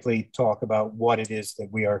specifically talk about what it is that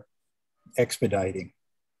we are expediting.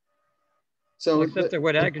 So except that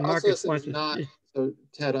what Ag and Markets wants is so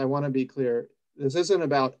Ted, I want to be clear. This isn't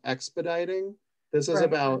about expediting. This is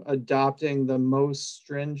about adopting the most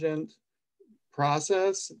stringent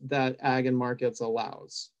process that Ag and Markets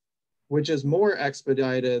allows, which is more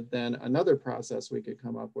expedited than another process we could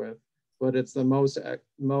come up with, but it's the most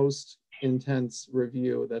intense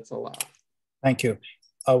review that's allowed. Thank you.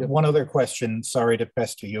 One other question, sorry to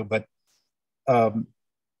pester you, but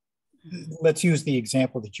let's use the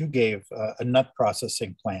example that you gave, a nut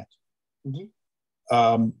processing plant.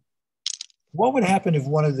 What would happen if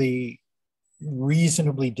one of the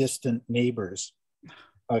reasonably distant neighbors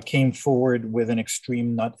came forward with an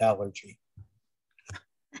extreme nut allergy?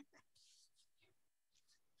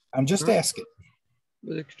 I'm just asking.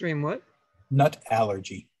 With extreme what? Nut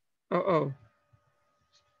allergy.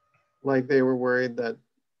 Like they were worried that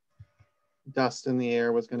dust in the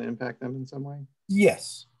air was going to impact them in some way?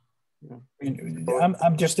 Yes. Yeah.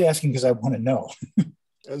 I'm just asking because I want to know.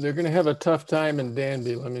 They're going to have a tough time in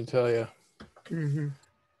Danby, let me tell you.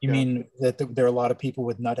 You mean that there are a lot of people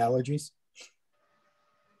with nut allergies?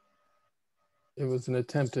 It was an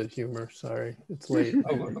attempt at humor. Sorry, it's late.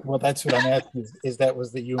 Well, that's what I'm asking. Is that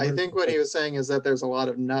was the humor? I think what he was saying is that there's a lot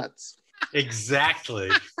of nuts. Exactly.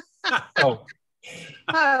 A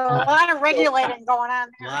lot of regulating going on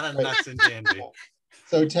there. A lot of nuts in Danby.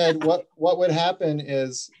 So Ted, what would happen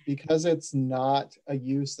is, because it's not a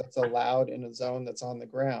use that's allowed in a zone that's on the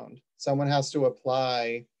ground, someone has to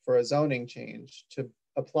apply for a zoning change to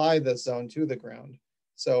apply this zone to the ground.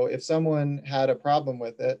 So if someone had a problem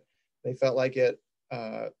with it, they felt like it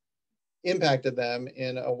impacted them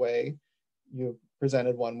in a way, you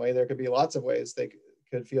presented one way, there could be lots of ways they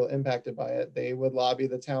could feel impacted by it. They would lobby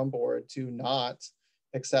the town board to not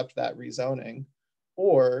accept that rezoning,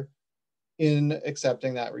 or in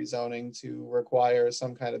accepting that rezoning to require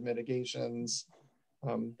some kind of mitigations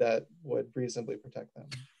that would reasonably protect them.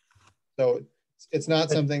 So it's not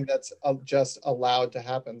something that's just allowed to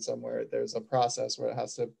happen somewhere. There's a process where it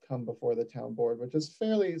has to come before the town board, which is a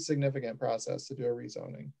fairly significant process to do a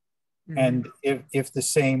rezoning. And if the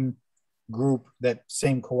same group, that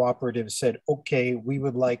same cooperative said, okay, we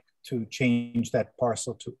would like to change that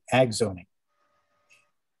parcel to ag zoning.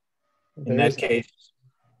 In that case,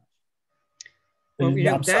 well, you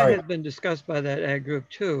know, that has been discussed by that ag group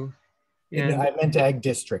too. And I meant ag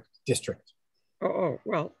district. Oh,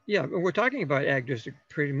 well, yeah, we're talking about ag district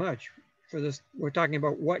pretty much for this. We're talking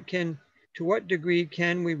about to what degree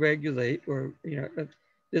can we regulate or,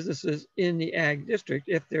 businesses in the ag district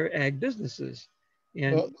if they're ag businesses.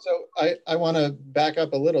 And well, so I want to back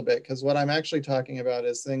up a little bit, because what I'm actually talking about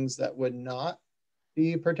is things that would not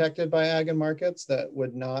be protected by ag and markets, that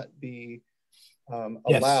would not be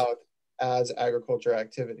allowed as agriculture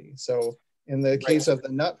activity. So in the case of the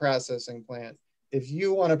nut processing plant, if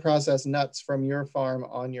you want to process nuts from your farm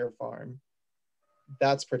on your farm,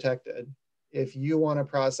 that's protected. If you want to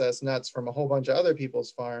process nuts from a whole bunch of other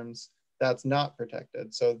people's farms, that's not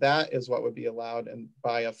protected. So that is what would be allowed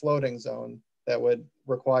by a floating zone that would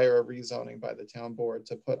require a rezoning by the town board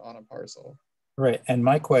to put on a parcel. Right, and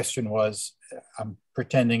my question was, I'm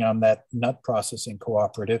pretending I'm that nut processing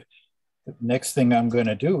cooperative. The next thing I'm going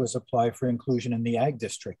to do is apply for inclusion in the ag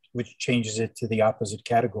district, which changes it to the opposite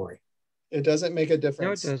category. It doesn't make a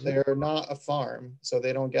difference. No, it doesn't. They're not a farm, so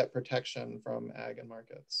they don't get protection from ag and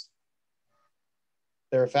markets.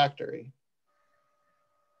 They're a factory.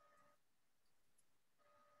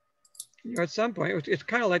 At some point, it's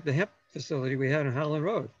kind of like the hemp facility we had on Howland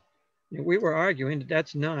Road. We were arguing that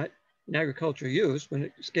that's not an agricultural use when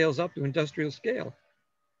it scales up to industrial scale.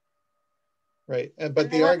 Right,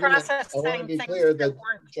 but the argument, I want to be clear that,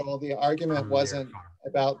 Joel, the argument wasn't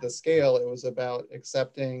about the scale, it was about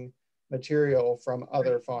accepting material from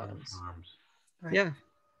other farms. Right. Yeah.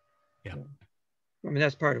 I mean,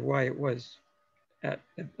 that's part of why it was at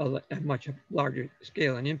a much larger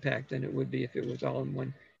scale and impact than it would be if it was all in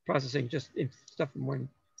one processing, just stuff from one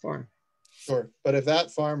farm. Sure, but if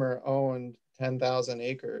that farmer owned 10,000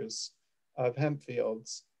 acres of hemp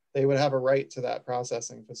fields, they would have a right to that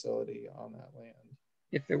processing facility on that land.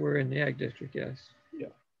 If it were in the ag district, yes. Yeah.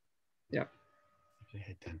 If they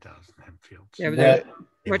had 10,000 hemp fields. Yeah, but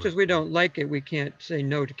much as we don't like it, we can't say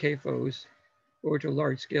no to CAFOs or to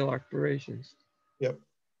large scale operations. Yep.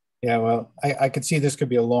 Yeah, well, I could see this could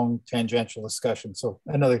be a long tangential discussion, so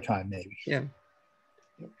another time maybe. Yeah.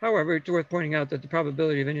 However, it's worth pointing out that the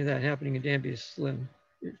probability of any of that happening in Danby is slim.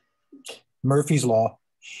 Murphy's Law.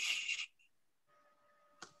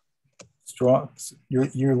 Strong.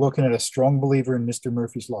 You're looking at a strong believer in Mr.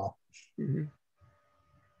 Murphy's Law. Mm-hmm.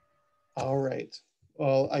 All right.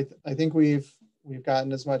 Well, I think we've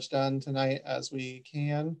gotten as much done tonight as we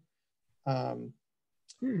can. I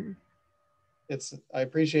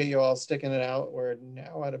appreciate you all sticking it out. We're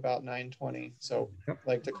now at about 9:20, so I'd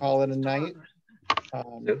like to call it a night.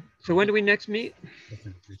 So when do we next meet?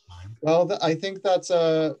 Well, I think that's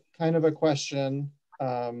a kind of a question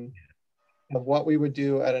of what we would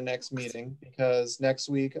do at a next meeting, because next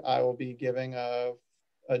week I will be giving a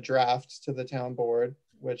draft to the town board,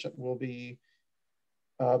 which will be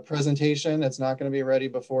a presentation. It's not going to be ready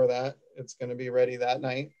before that. It's going to be ready that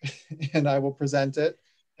night and I will present it,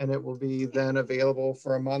 and it will be then available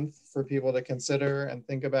for a month for people to consider and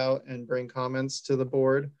think about and bring comments to the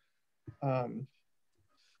board.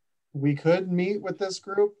 We could meet with this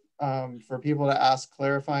group for people to ask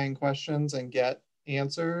clarifying questions and get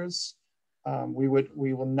answers. We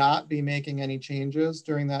will not be making any changes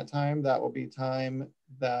during that time. That will be time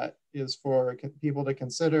that is for people to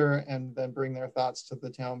consider and then bring their thoughts to the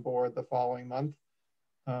town board the following month.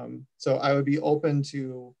 So I would be open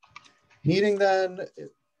to meeting then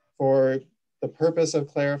for the purpose of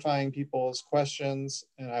clarifying people's questions.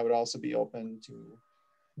 And I would also be open to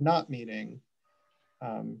not meeting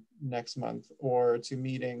next month, or to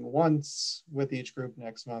meeting once with each group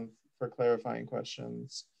next month for clarifying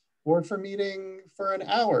questions, or for meeting for an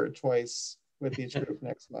hour twice with each group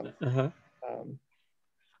next month.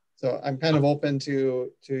 So I'm kind of open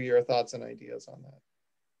to your thoughts and ideas on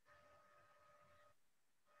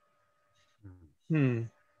that.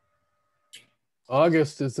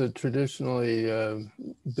 August is a traditionally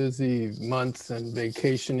busy month and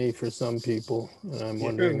vacation-y for some people. And I'm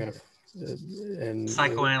wondering if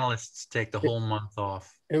psychoanalysts take the whole month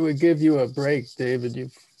off. It would give you a break, David.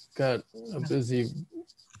 You've got a busy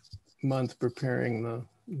month preparing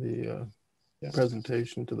the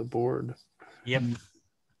presentation to the board. Yep.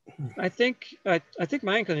 I think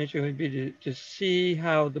my inclination would be to see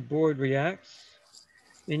how the board reacts.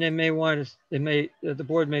 I mean, the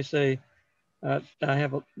board may say,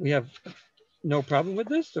 we have no problem with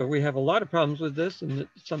this, or we have a lot of problems with this, and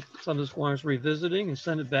some of this warrants revisiting and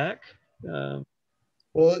send it back.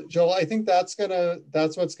 Well, Joel, I think that's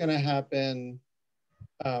what's gonna happen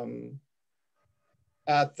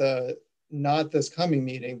at not this coming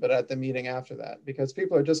meeting, but at the meeting after that, because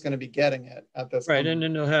people are just going to be getting it at this. Right, and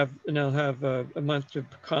then they'll have a month to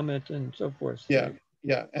comment and so forth. Yeah,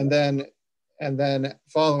 and then And then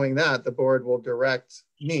following that, the board will direct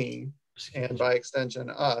me, and by extension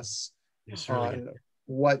us, on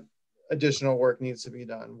what additional work needs to be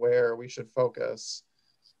done, where we should focus,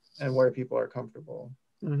 and where people are comfortable.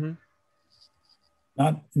 Mm-hmm.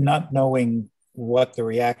 Not knowing what the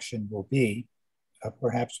reaction will be,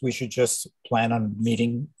 perhaps we should just plan on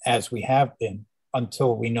meeting as we have been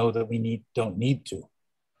until we know that we don't need to.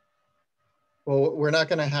 Well, we're not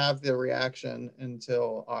going to have the reaction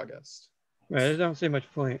until August. Right, I don't see much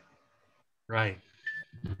point. Right.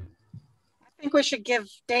 I think we should give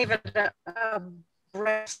David a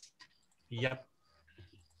rest. Yep.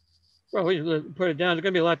 Well, we should put it down. There's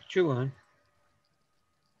going to be a lot to chew on.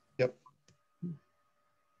 Yep.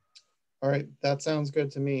 All right, that sounds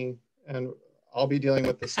good to me. And I'll be dealing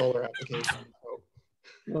with the solar application. So.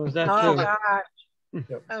 Well, is that oh, too? God.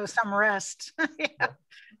 Yep. Oh, some rest. Yeah.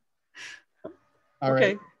 All okay.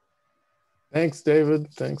 right. Thanks,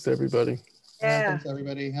 David. Thanks, everybody. Yeah. Thanks,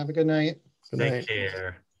 everybody. Have a good night. Good Take night.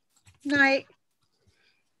 care. Night.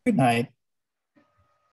 Good night.